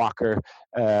Skinwalker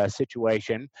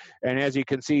situation. And as you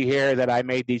can see here, that I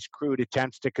made these crude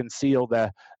attempts to conceal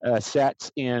the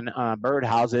sets in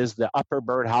birdhouses. The upper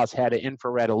birdhouse had an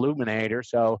infrared illuminator,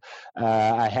 so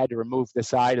I had to remove the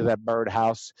side of the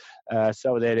birdhouse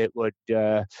so that it would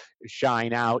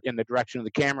shine out in the direction of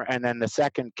the camera. And then the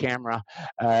second camera,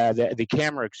 the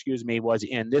camera, was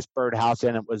in this birdhouse,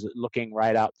 and it was looking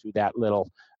right out through that little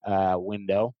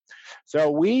window. So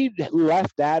we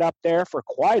left that up there for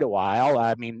quite a while,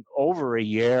 I mean, over a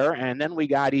year, and then we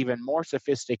got even more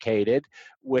sophisticated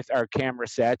with our camera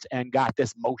sets and got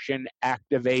this motion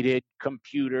activated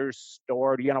computer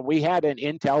stored. You know, we had an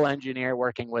Intel engineer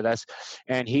working with us,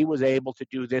 and he was able to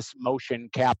do this motion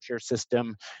capture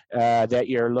system that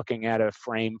you're looking at a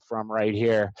frame from right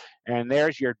here. And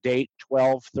there's your date,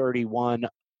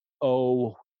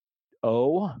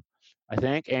 12/31/00, I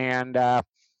think. And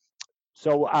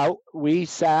so we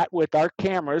sat with our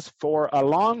cameras for a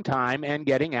long time and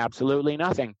getting absolutely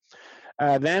nothing.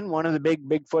 Then one of the big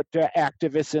Bigfoot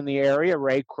activists in the area,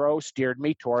 Ray Crow, steered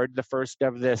me toward the first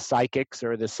of the psychics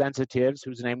or the sensitives,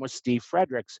 whose name was Steve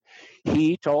Fredericks.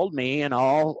 He told me in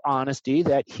all honesty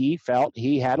that he felt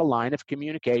he had a line of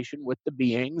communication with the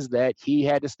beings that he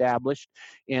had established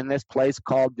in this place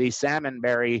called the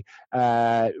Salmonberry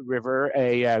River,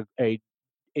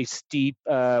 a steep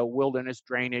wilderness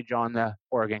drainage on the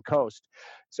Oregon coast.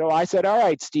 So I said, all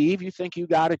right, Steve, you think you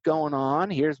got it going on?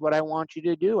 Here's what I want you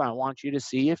to do. I want you to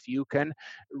see if you can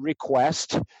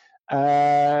request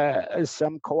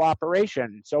some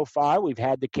cooperation. So far, we've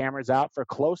had the cameras out for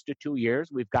close to 2 years.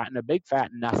 We've gotten a big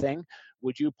fat nothing.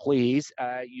 Would you please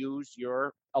use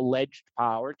your alleged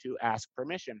power to ask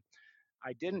permission?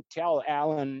 I didn't tell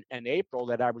Alan and April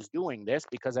that I was doing this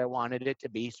because I wanted it to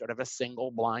be sort of a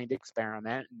single blind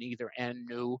experiment. Neither end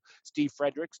knew. Steve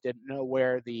Fredericks didn't know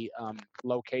where the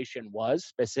location was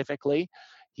specifically.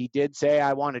 He did say,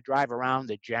 I want to drive around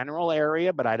the general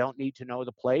area, but I don't need to know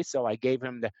the place. So I gave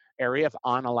him the area of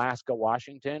Onalaska,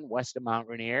 Washington, west of Mount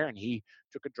Rainier, and he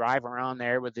took a drive around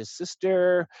there with his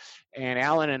sister. And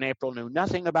Alan and April knew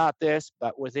nothing about this,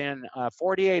 but within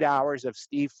 48 hours of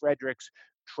Steve Fredericks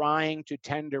trying to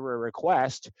tender a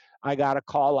request, I got a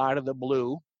call out of the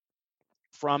blue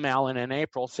from Alan and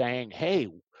April saying, hey,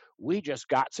 we just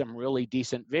got some really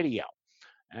decent video.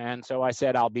 And so I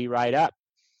said, I'll be right up.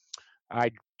 I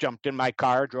jumped in my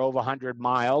car, drove 100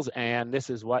 miles, and this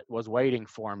is what was waiting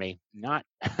for me. Not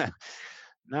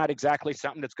exactly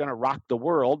something that's going to rock the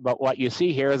world, but what you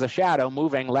see here is a shadow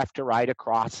moving left to right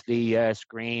across the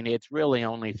screen. It's really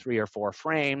only 3 or 4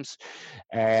 frames,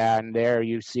 and there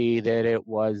you see that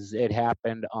it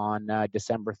happened on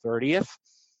December 30th.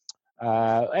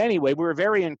 Anyway, we were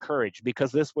very encouraged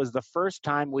because this was the first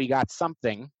time we got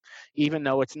something, even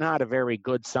though it's not a very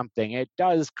good something. It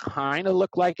does kind of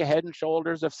look like a head and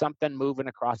shoulders of something moving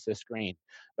across the screen.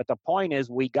 But the point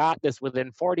is, we got this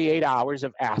within 48 hours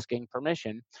of asking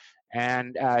permission.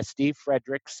 And Steve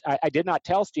Fredericks, I did not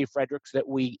tell Steve Fredericks that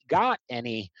we got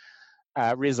any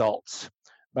results.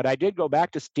 But I did go back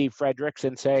to Steve Fredericks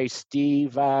and say,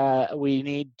 Steve, we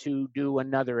need to do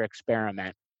another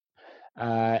experiment.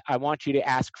 I want you to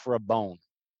ask for a bone.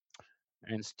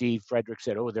 And Steve Fredericks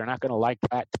said, oh, they're not going to like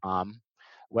that, Tom.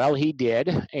 Well, he did.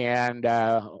 And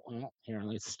here,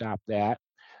 let's stop that.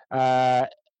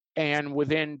 And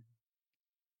within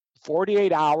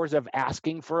 48 hours of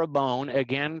asking for a bone,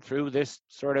 again, through this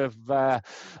sort of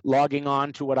logging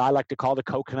on to what I like to call the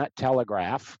coconut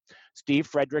telegraph, Steve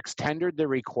Fredericks tendered the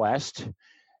request.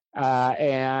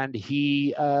 And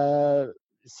he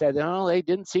said, oh, they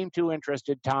didn't seem too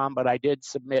interested, Tom, but I did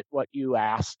submit what you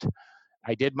asked.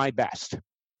 I did my best.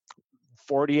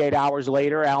 48 hours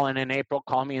later, Alan and April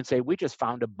call me and say, we just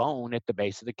found a bone at the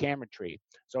base of the camera tree.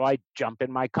 So I jump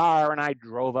in my car and I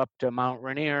drove up to Mount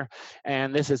Rainier,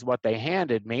 and this is what they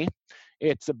handed me.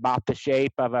 It's about the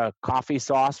shape of a coffee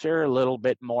saucer, a little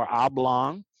bit more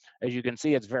oblong. As you can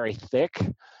see, it's very thick.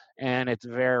 and it's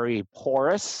very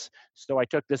porous. So I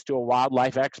took this to a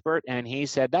wildlife expert, and he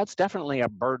said, that's definitely a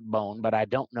bird bone, but I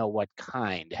don't know what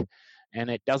kind. And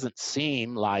it doesn't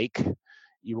seem like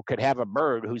you could have a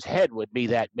bird whose head would be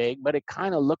that big, but it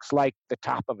kind of looks like the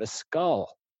top of a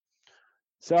skull.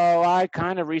 So I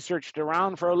kind of researched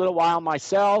around for a little while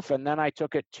myself, and then I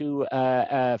took it to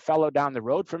a fellow down the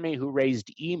road from me who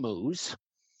raised emus.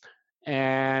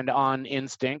 And on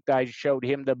instinct, I showed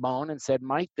him the bone and said,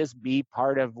 might this be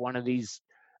part of one of these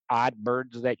odd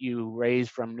birds that you raise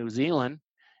from New Zealand?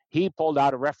 He pulled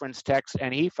out a reference text,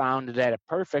 and he found that it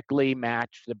perfectly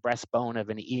matched the breastbone of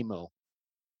an emu.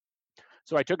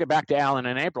 So I took it back to Alan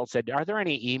and April, said, are there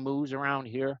any emus around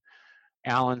here?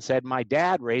 Alan said, my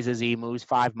dad raises emus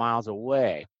 5 miles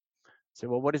away. I said,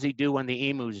 well, what does he do when the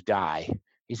emus die?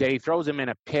 He said, he throws them in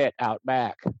a pit out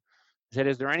back. I said,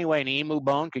 is there any way an emu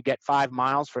bone could get 5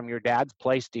 miles from your dad's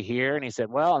place to here? And he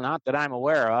said, well, not that I'm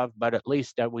aware of, but at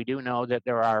least we do know that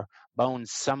there are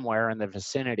bones somewhere in the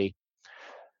vicinity.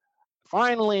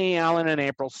 Finally, Alan and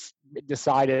April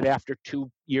decided after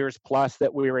 2 years plus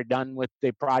that we were done with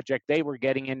the project. They were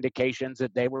getting indications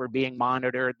that they were being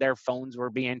monitored, their phones were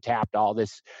being tapped, all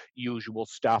this usual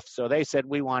stuff. So they said,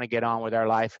 we want to get on with our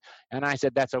life. And I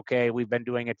said, that's okay. We've been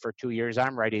doing it for 2 years.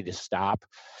 I'm ready to stop.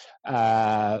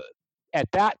 At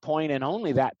that point, and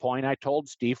only that point, I told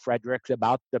Steve Fredericks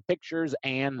about the pictures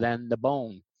and then the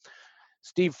bone.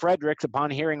 Steve Fredericks,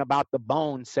 upon hearing about the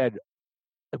bone, said,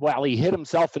 well, he hit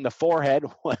himself in the forehead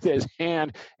with his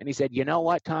hand, and he said, you know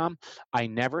what, Tom? I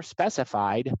never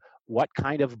specified what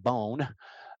kind of bone.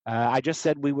 I just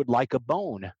said we would like a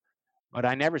bone, but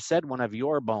I never said one of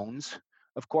your bones.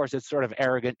 Of course, it's sort of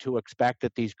arrogant to expect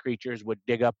that these creatures would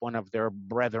dig up one of their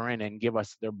brethren and give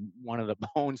us one of the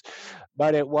bones,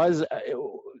 but it was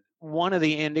one of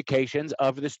the indications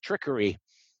of this trickery.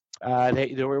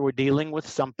 They were dealing with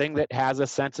something that has a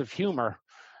sense of humor,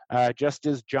 just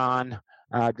as John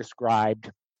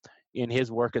described in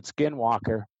his work at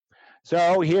Skinwalker.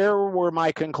 So here were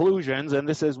my conclusions, and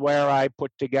this is where I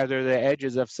put together the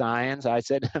edges of science. I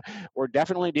said, we're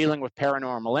definitely dealing with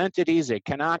paranormal entities. It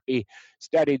cannot be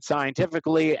studied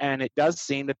scientifically, and it does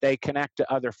seem that they connect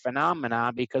to other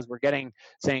phenomena because we're getting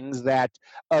things that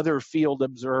other field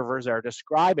observers are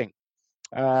describing.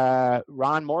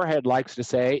 Ron Moorhead likes to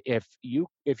say, if you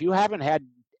haven't had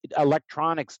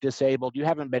electronics disabled, you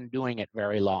haven't been doing it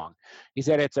very long. He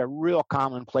said it's a real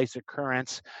commonplace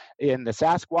occurrence in the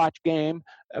Sasquatch game,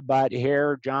 but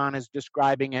here John is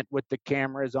describing it with the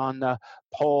cameras on the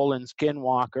pole in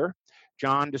Skinwalker.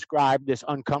 John described this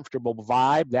uncomfortable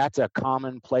vibe. That's a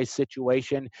commonplace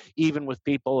situation, even with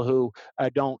people who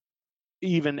don't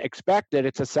even expect that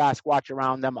it's a Sasquatch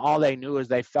around them. All they knew is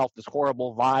they felt this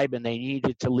horrible vibe and they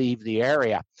needed to leave the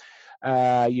area.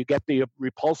 You get the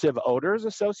repulsive odors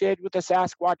associated with the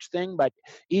Sasquatch thing, but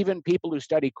even people who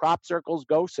study crop circles,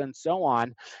 ghosts, and so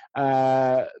on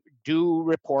do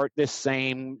report this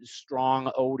same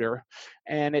strong odor.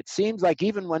 And it seems like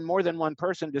even when more than one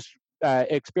person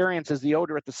experiences the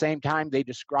odor at the same time, they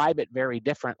describe it very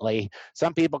differently.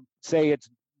 Some people say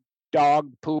it's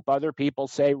dog poop, other people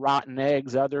say rotten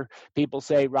eggs, other people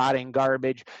say rotting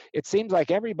garbage. It seems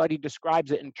like everybody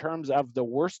describes it in terms of the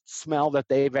worst smell that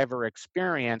they've ever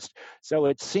experienced. So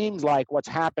it seems like what's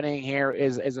happening here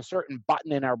is a certain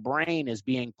button in our brain is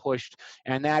being pushed,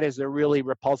 and that is a really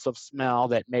repulsive smell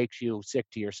that makes you sick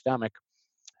to your stomach.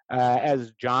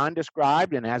 As John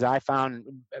described, and as I found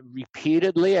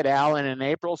repeatedly at Alan and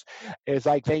April's, is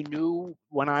like they knew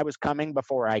when I was coming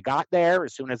before I got there.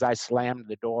 As soon as I slammed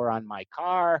the door on my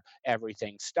car,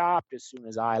 everything stopped. As soon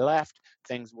as I left,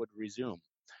 things would resume.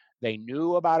 They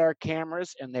knew about our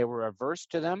cameras and they were averse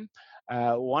to them.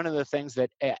 One of the things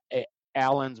that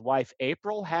Alan's wife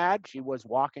April had, she was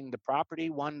walking the property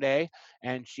one day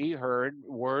and she heard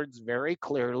words very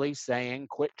clearly saying,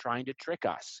 "Quit trying to trick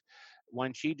us."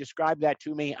 When she described that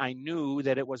to me, I knew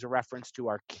that it was a reference to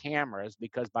our cameras,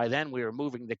 because by then we were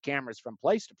moving the cameras from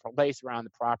place to place around the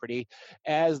property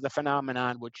as the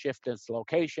phenomenon would shift its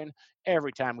location.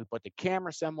 Every time we put the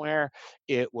camera somewhere,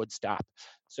 it would stop.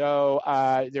 So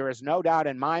there is no doubt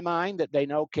in my mind that they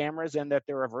know cameras and that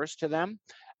they're averse to them.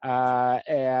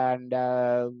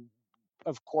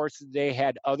 Of course, they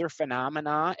had other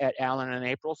phenomena at Alan and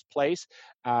April's place.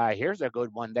 Here's a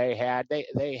good one they had.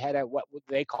 They had what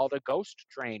they called a ghost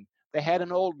train. They had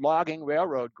an old logging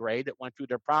railroad grade that went through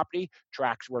their property.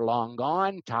 Tracks were long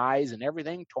gone, ties and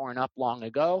everything torn up long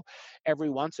ago. Every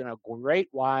once in a great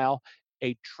while,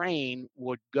 a train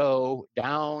would go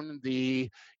down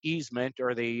the easement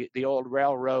or the old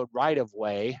railroad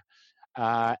right-of-way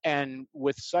and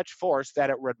with such force that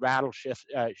it would rattle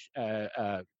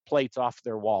plates off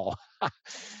their wall.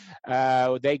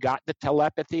 They got the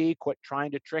telepathy, quit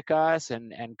trying to trick us,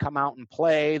 and come out and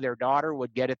play. Their daughter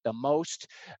would get it the most.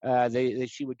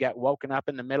 She would get woken up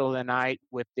in the middle of the night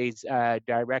with these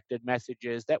directed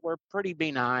messages that were pretty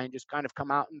benign, just kind of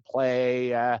come out and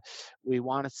play. We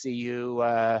want to see you.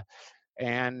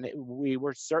 And we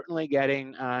were certainly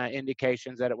getting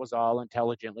indications that it was all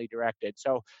intelligently directed.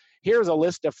 So here's a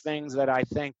list of things that I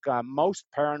think most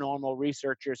paranormal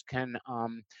researchers can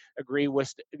agree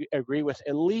with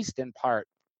at least in part.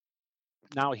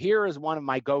 Now, here is one of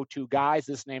my go-to guys.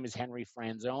 This name is Henry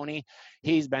Franzoni.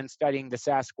 He's been studying the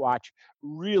Sasquatch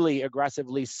really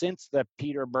aggressively since the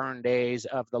Peter Byrne days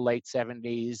of the late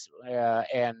 70s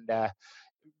and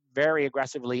very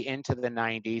aggressively into the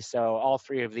 90s. So all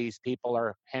three of these people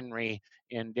are Henry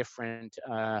in different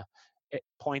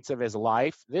points of his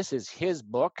life. This is his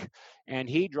book, and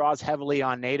he draws heavily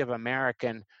on Native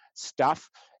American stuff.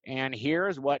 And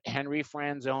here's what Henry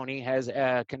Franzoni has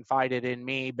confided in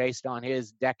me based on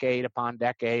his decade upon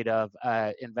decade of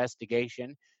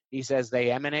investigation. He says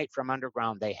they emanate from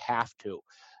underground. They have to.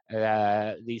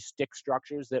 These stick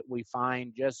structures that we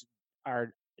find just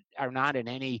are not in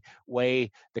any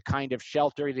way the kind of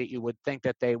shelter that you would think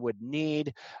that they would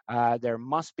need. There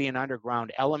must be an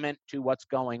underground element to what's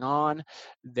going on.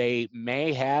 They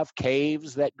may have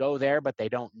caves that go there, but they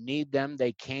don't need them.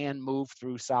 They can move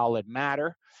through solid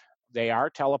matter. They are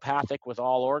telepathic with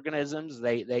all organisms.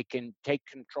 They can take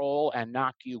control and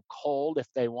knock you cold if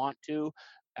they want to.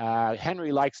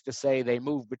 Henry likes to say they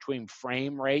move between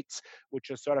frame rates, which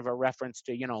is sort of a reference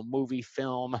to, movie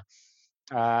film.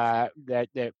 That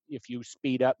if you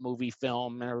speed up movie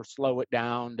film or slow it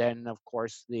down, then of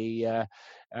course the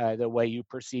way you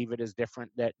perceive it is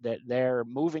different. That they're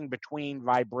moving between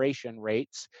vibration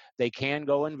rates. They can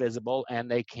go invisible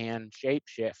and they can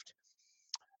shapeshift.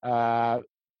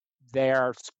 They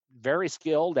are very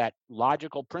skilled at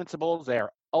logical principles. They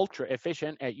are ultra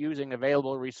efficient at using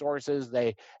available resources.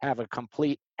 They have a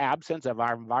complete absence of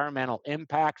our environmental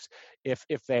impacts. If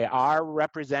they are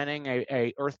representing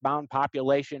a earthbound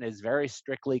population, is very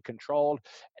strictly controlled.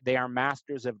 They are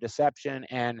masters of deception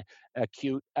and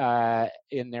acute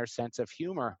in their sense of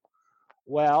humor.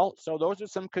 Well, so those are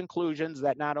some conclusions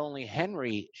that not only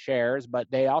Henry shares, but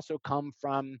they also come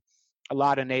from a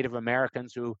lot of Native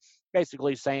Americans who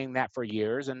basically saying that for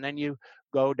years. And then you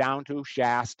go down to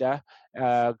Shasta,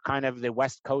 kind of the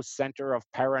West Coast center of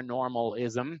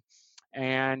paranormalism,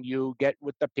 and you get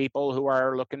with the people who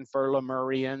are looking for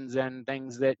Lemurians and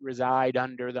things that reside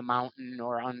under the mountain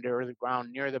or under the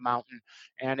ground near the mountain.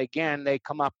 And again, they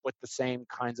come up with the same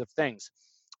kinds of things.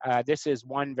 This is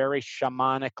one very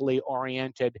shamanically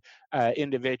oriented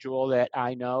individual that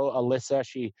I know, Alyssa.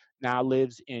 She now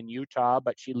lives in Utah,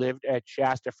 but she lived at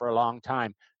Shasta for a long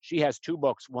time. She has two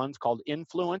books. One's called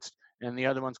Influenced, and the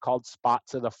other one's called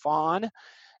Spots of the Fawn.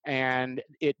 And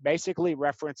it basically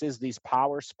references these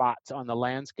power spots on the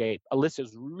landscape.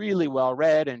 Alyssa's really well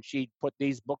read, and she put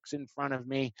these books in front of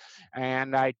me,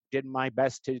 and I did my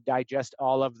best to digest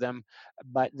all of them.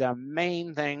 But the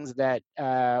main things that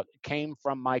came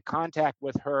from my contact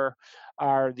with her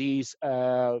are these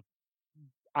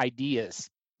ideas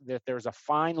that there's a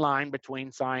fine line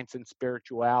between science and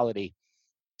spirituality.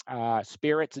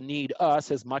 Spirits need us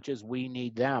as much as we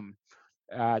need them.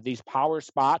 These power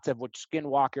spots, of which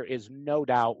Skinwalker is no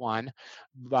doubt one,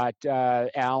 but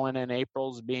Allen and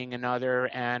April's being another,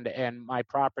 and my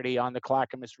property on the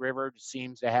Clackamas River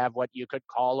seems to have what you could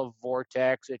call a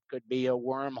vortex. It could be a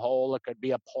wormhole. It could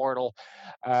be a portal.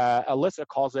 Alyssa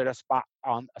calls it a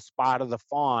spot of the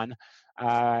fawn.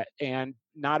 And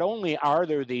not only are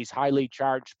there these highly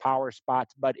charged power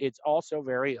spots, but it's also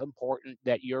very important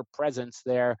that your presence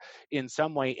there in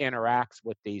some way interacts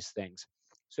with these things.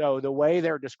 So the way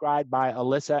they're described by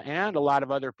Alyssa and a lot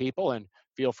of other people, and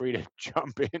feel free to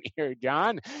jump in here,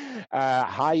 John,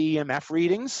 high EMF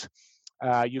readings.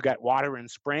 You got water and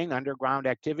spring, underground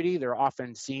activity. They're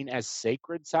often seen as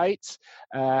sacred sites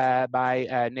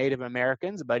by Native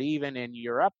Americans, but even in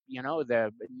Europe,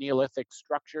 the Neolithic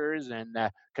structures and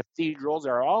cathedrals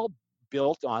are all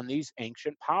built on these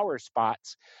ancient power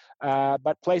spots.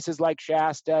 But places like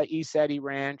Shasta, Isetti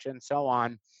Ranch, and so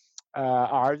on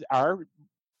are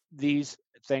these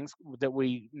things that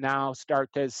we now start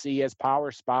to see as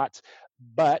power spots.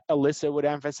 But Alyssa would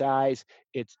emphasize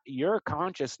it's your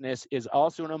consciousness is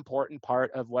also an important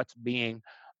part of what's being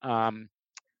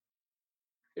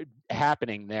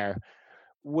happening there,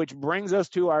 which brings us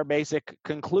to our basic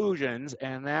conclusions.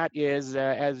 And that is,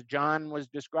 as John was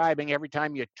describing, every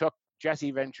time you took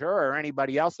Jesse Ventura or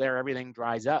anybody else there, everything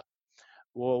dries up.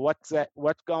 Well, what's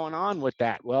going on with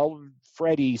that? Well,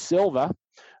 Freddie Silva,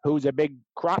 who's a big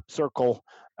crop circle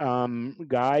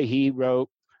guy, he wrote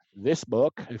this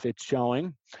book, if it's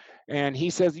showing, and he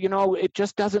says, it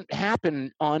just doesn't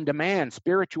happen on demand.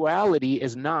 Spirituality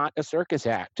is not a circus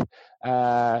act.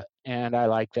 And I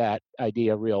like that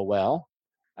idea real well.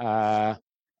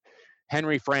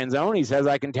 Henry Franzoni says,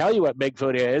 I can tell you what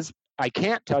Bigfoot is. I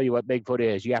can't tell you what Bigfoot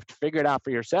is. You have to figure it out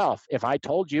for yourself. If I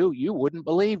told you, you wouldn't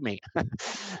believe me.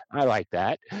 I like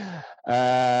that.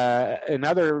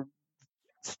 Another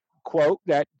quote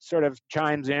that sort of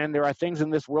chimes in, there are things in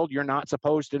this world you're not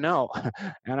supposed to know.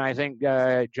 And I think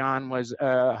John was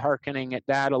hearkening at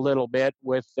that a little bit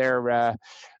with their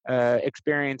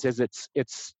experiences at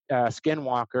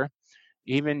Skinwalker.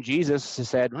 Even Jesus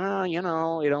said,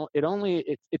 well,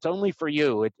 it's only for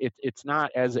you. It's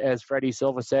not, as Freddie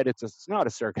Silva said, it's not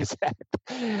a circus act.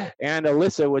 And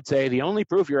Alyssa would say, the only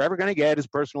proof you're ever going to get is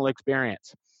personal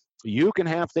experience. You can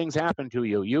have things happen to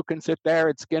you. You can sit there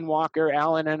at Skinwalker,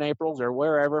 Allen and April's, or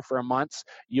wherever for months.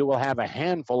 You will have a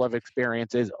handful of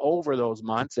experiences over those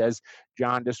months, as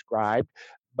John described,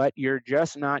 but you're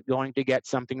just not going to get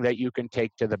something that you can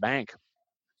take to the bank.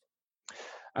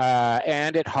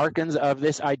 And it harkens of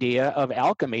this idea of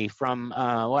alchemy from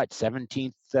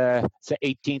 17th,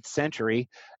 18th century.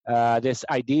 This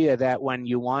idea that when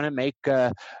you want to make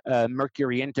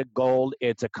mercury into gold,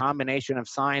 it's a combination of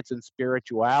science and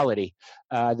spirituality,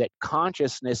 that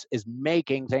consciousness is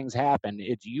making things happen.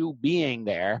 It's you being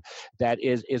there that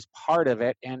is part of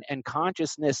it. And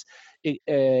consciousness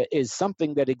is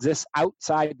something that exists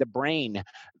outside the brain.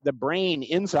 The brain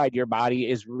inside your body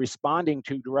is responding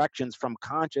to directions from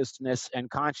consciousness, and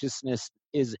consciousness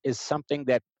is something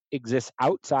that exists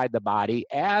outside the body,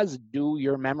 as do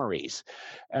your memories.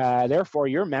 Therefore,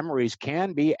 your memories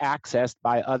can be accessed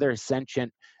by other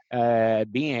sentient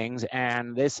beings,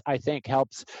 and this, I think,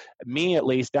 helps me at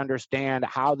least understand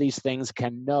how these things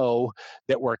can know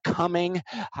that we're coming.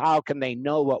 How can they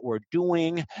know what we're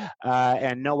doing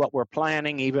and know what we're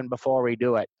planning even before we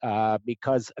do it?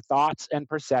 Because thoughts and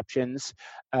perceptions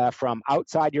from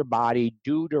outside your body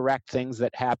do direct things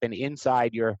that happen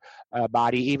inside your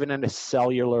body, even at a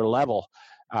cellular level.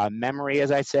 Memory,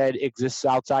 as I said, exists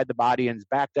outside the body and is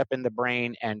backed up in the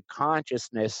brain, and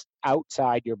consciousness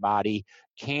outside your body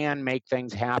can make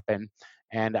things happen.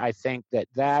 And I think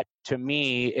that to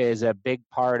me is a big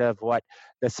part of what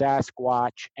the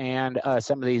Sasquatch and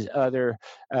some of these other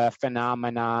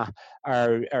phenomena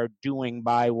are doing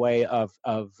by way of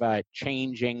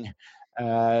changing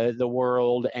the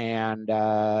world and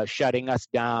shutting us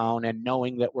down and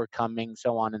knowing that we're coming,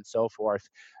 so on and so forth.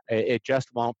 It just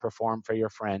won't perform for your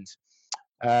friends.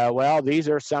 Well, these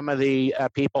are some of the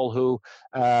people who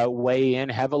weigh in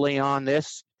heavily on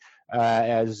this.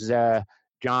 As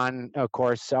John, of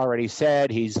course, already said,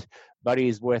 he's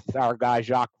buddies with our guy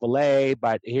Jacques Vallée,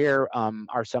 but here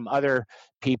are some other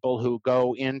people who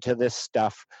go into this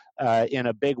stuff in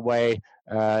a big way.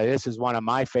 This is one of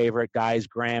my favorite guys,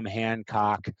 Graham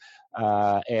Hancock,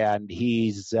 and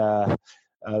he's a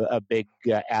big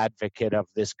advocate of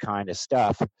this kind of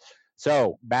stuff.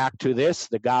 So back to this,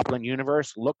 the Goblin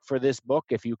Universe. Look for this book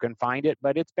if you can find it,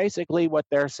 but it's basically what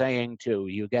they're saying too.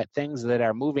 You get things that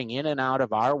are moving in and out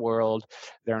of our world.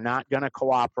 They're not going to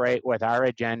cooperate with our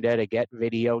agenda to get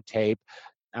videotape.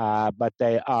 But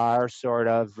they are sort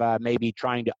of maybe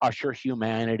trying to usher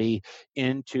humanity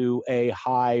into a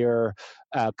higher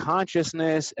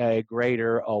consciousness, a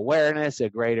greater awareness, a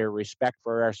greater respect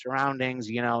for our surroundings.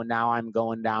 Now I'm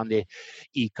going down the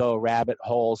eco rabbit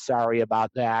hole. Sorry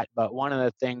about that. But one of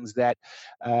the things that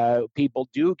people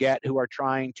do get who are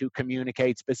trying to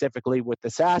communicate specifically with the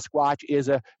Sasquatch is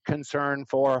a concern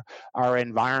for our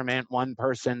environment. One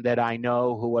person that I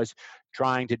know who was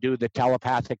trying to do the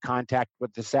telepathic contact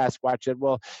with the Sasquatch said,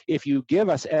 well, if you give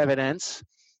us evidence,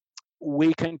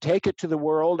 we can take it to the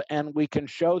world and we can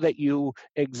show that you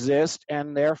exist,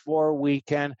 and therefore we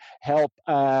can help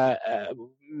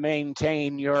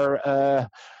maintain your,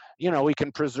 we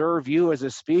can preserve you as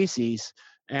a species.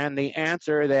 And the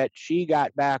answer that she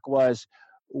got back was,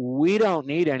 we don't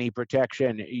need any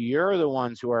protection. You're the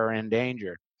ones who are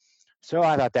endangered. So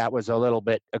I thought that was a little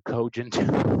bit cogent.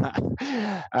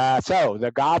 So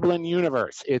the Goblin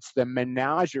Universe, it's the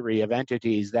menagerie of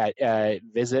entities that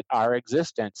visit our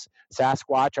existence.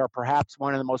 Sasquatch are perhaps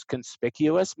one of the most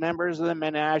conspicuous members of the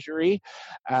menagerie.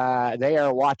 They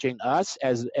are watching us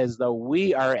as though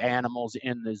we are animals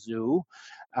in the zoo.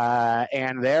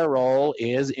 And their role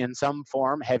is in some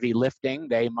form heavy lifting.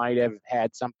 They might have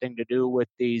had something to do with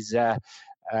these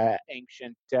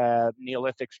ancient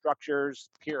Neolithic structures,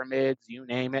 pyramids, you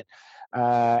name it.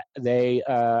 They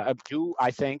do,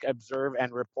 I think, observe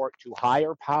and report to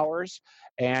higher powers,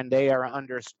 and they are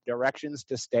under directions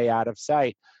to stay out of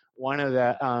sight. One of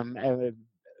the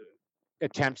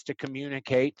attempts to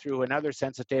communicate through another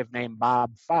sensitive named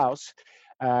Bob Faust,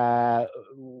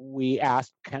 we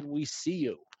asked, can we see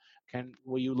you?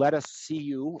 Will you let us see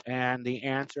you? And the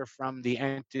answer from the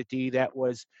entity that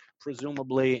was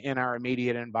presumably in our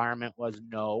immediate environment was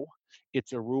no.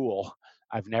 It's a rule.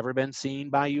 I've never been seen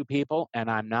by you people, and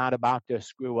I'm not about to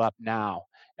screw up now.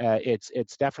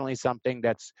 It's definitely something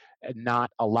that's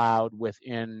not allowed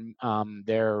within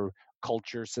their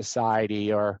culture,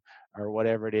 society, or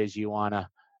whatever it is you want to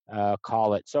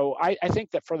call it. So I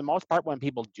think that for the most part, when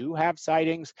people do have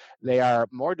sightings, they are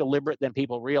more deliberate than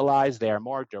people realize. They are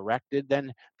more directed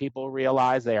than people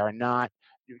realize. They are not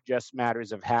just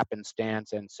matters of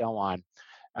happenstance and so on.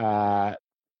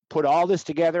 Put all this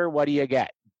together, what do you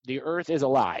get? The Earth is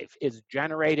alive. It's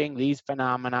generating these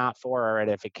phenomena for our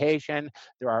edification.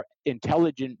 There are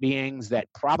intelligent beings that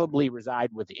probably reside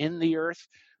within the Earth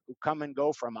who come and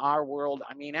go from our world.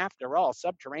 I mean, after all,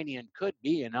 subterranean could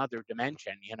be another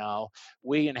dimension. You know,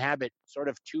 we inhabit sort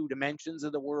of two dimensions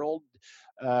of the world,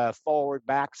 forward,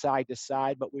 back, side to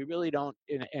side, but we really don't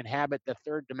inhabit the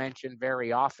third dimension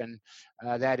very often.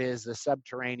 That is the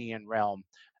subterranean realm.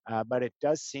 But it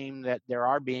does seem that there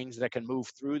are beings that can move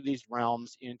through these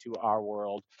realms into our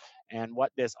world. And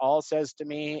what this all says to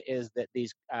me is that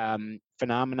these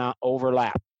phenomena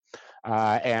overlap.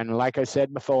 And like I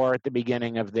said before at the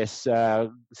beginning of this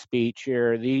speech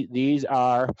here, these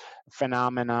are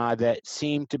phenomena that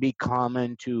seem to be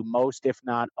common to most, if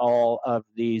not all, of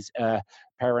these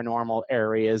paranormal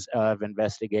areas of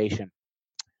investigation.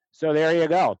 So there you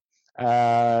go.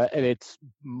 It's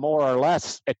more or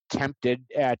less attempted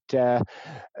at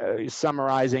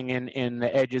summarizing in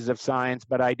the edges of science,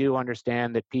 but I do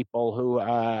understand that people who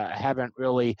haven't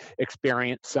really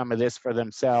experienced some of this for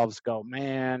themselves go,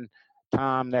 man,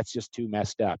 Tom, that's just too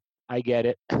messed up. I get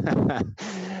it. The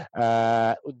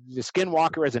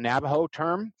skinwalker is a Navajo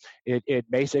term. It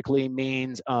basically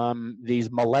means these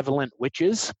malevolent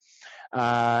witches.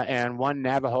 And one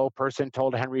Navajo person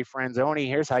told Henry Franzoni,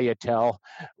 here's how you tell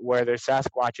where there's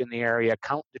Sasquatch in the area.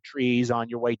 Count the trees on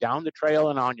your way down the trail,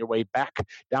 and on your way back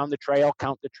down the trail,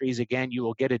 count the trees again. You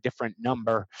will get a different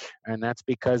number. And that's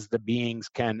because the beings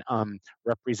can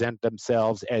represent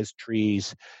themselves as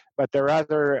trees. But there are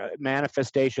other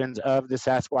manifestations of the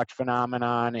Sasquatch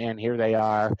phenomenon, and here they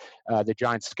are, the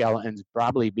giant skeletons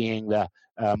probably being the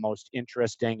most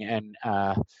interesting and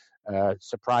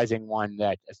surprising one,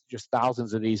 that just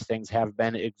thousands of these things have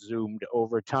been exhumed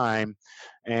over time.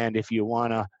 And if you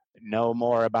want to know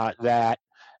more about that,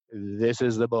 this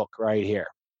is the book right here.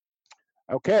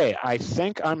 Okay, I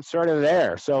think I'm sort of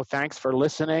there. So thanks for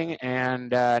listening.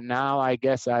 And now I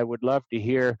guess I would love to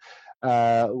hear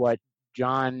what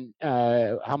John,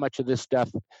 how much of this stuff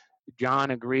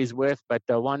John agrees with. But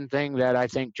the one thing that I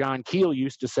think John Keel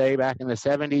used to say back in the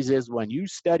 70s is, when you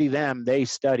study them, they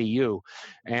study you.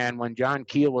 And when John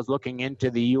Keel was looking into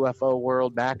the UFO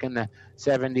world back in the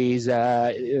 70s,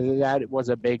 that was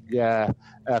a big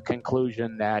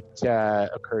conclusion that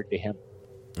occurred to him.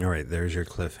 All right, there's your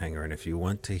cliffhanger. And if you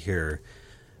want to hear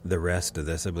the rest of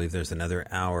this, I believe there's another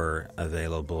hour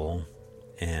available,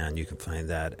 and you can find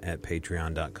that at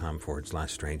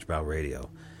patreon.com/StrangeBowRadio.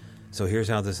 So here's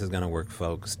how this is going to work,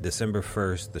 folks. December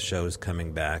 1st, the show is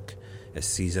coming back as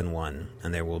Season 1,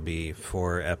 and there will be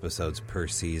 4 episodes per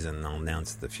season. I'll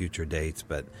announce the future dates,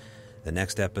 but the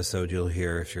next episode you'll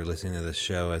hear, if you're listening to the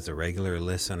show as a regular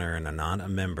listener and not a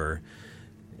member,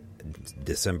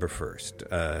 December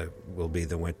 1st will be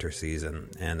the winter season,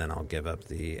 and then I'll give up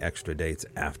the extra dates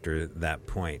after that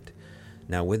point.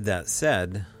 Now, with that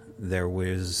said, there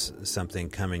was something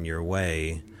coming your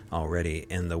way already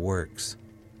in the works.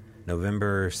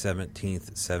 November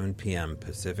 17th, 7 p.m.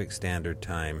 Pacific Standard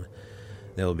Time,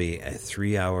 there will be a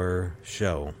 3-hour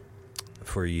show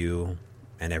for you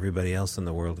and everybody else in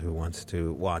the world who wants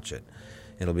to watch it.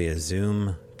 It'll be a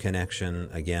Zoom connection,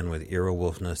 again, with Ira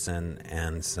Wolfnesen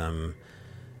and some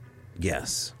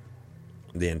guests.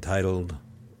 The entitled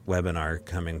webinar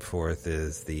coming forth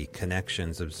is The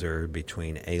Connections Observed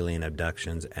Between Alien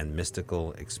Abductions and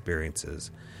Mystical Experiences.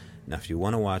 Now, if you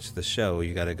want to watch the show,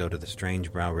 you got to go to the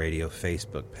Strange Brow Radio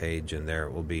Facebook page, and there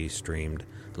it will be streamed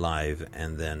live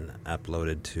and then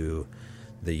uploaded to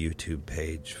the YouTube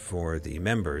page for the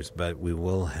members. But we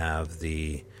will have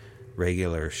the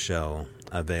regular show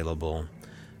available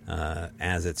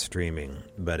as it's streaming,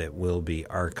 but it will be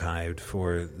archived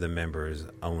for the members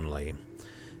only.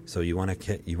 So you want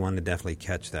to definitely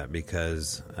catch that,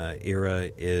 because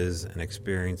Ira is an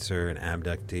experiencer, an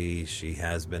abductee. She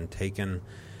has been taken,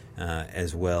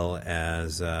 as well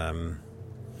as, well,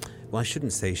 I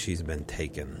shouldn't say she's been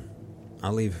taken.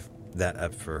 I'll leave that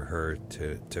up for her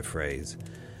to phrase.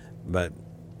 But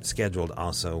scheduled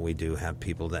also, we do have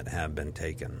people that have been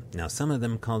taken. Now, some of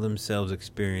them call themselves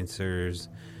experiencers,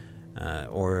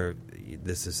 or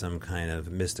this is some kind of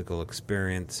mystical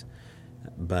experience,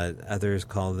 but others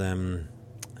call them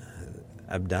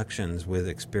abductions with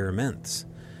experiments.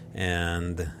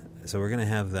 And so we're going to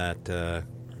have that,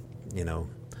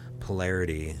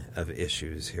 polarity of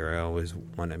issues here. I always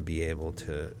want to be able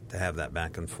to have that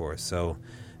back and forth. So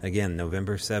again,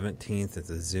 November 17th,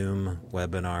 it's a Zoom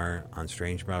webinar on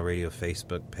Strange Brow Radio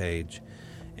Facebook page,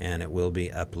 and it will be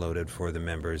uploaded for the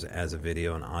members as a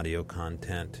video and audio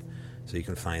content. So you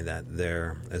can find that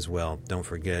there as well. Don't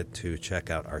forget to check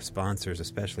out our sponsors,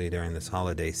 especially during this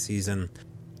holiday season.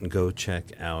 Go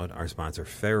check out our sponsor,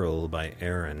 Feral by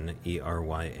Erin,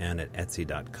 ERYN, at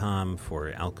Etsy.com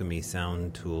for alchemy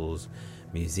sound tools,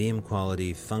 museum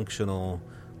quality, functional,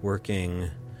 working.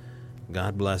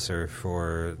 God bless her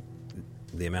for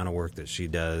the amount of work that she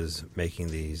does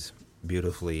making these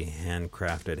beautifully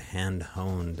handcrafted,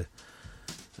 hand-honed,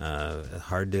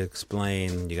 hard to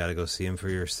explain. You got to go see them for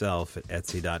yourself at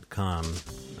Etsy.com.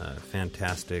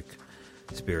 Fantastic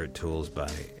spirit tools by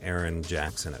Erin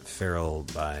Jackson at Feral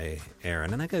by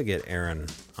Erin. And I got to get Erin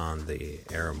on the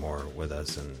air more with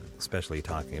us, and especially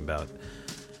talking about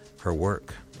her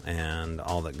work and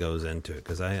all that goes into it,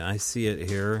 because I see it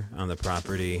here on the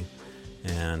property,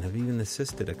 and have even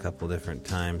assisted a couple different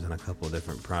times on a couple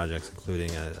different projects, including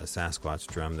a Sasquatch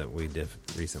drum that we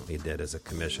recently did as a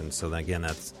commission. So again,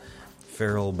 that's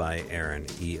Feral by Erin,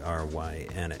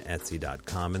 ERYN, at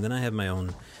Etsy.com. And then I have my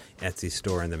own Etsy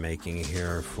store in the making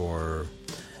here for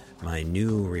my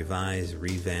new, revised,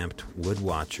 revamped Wood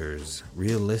Watchers,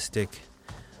 realistic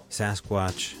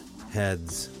Sasquatch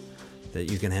heads that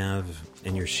you can have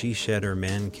in your she shed or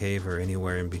man cave or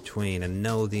anywhere in between. And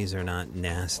no, these are not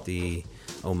nasty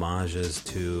homages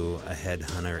to a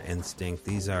headhunter instinct.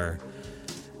 These are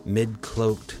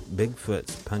mid-cloaked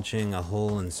Bigfoots punching a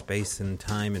hole in space and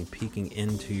time and peeking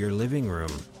into your living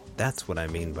room. That's what I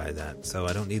mean by that. So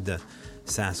I don't need the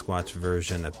Sasquatch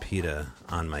version of PETA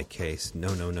on my case. No.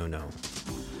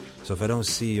 So if I don't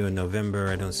see you in November,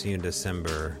 I don't see you in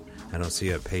December, I don't see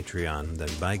you at Patreon, then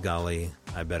by golly,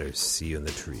 I better see you in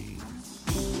the tree.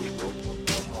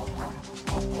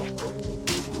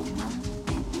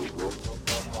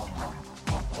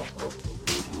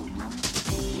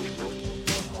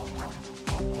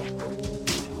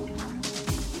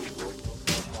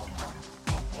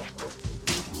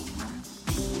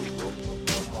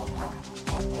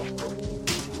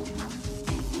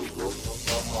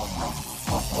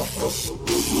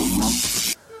 Thank you.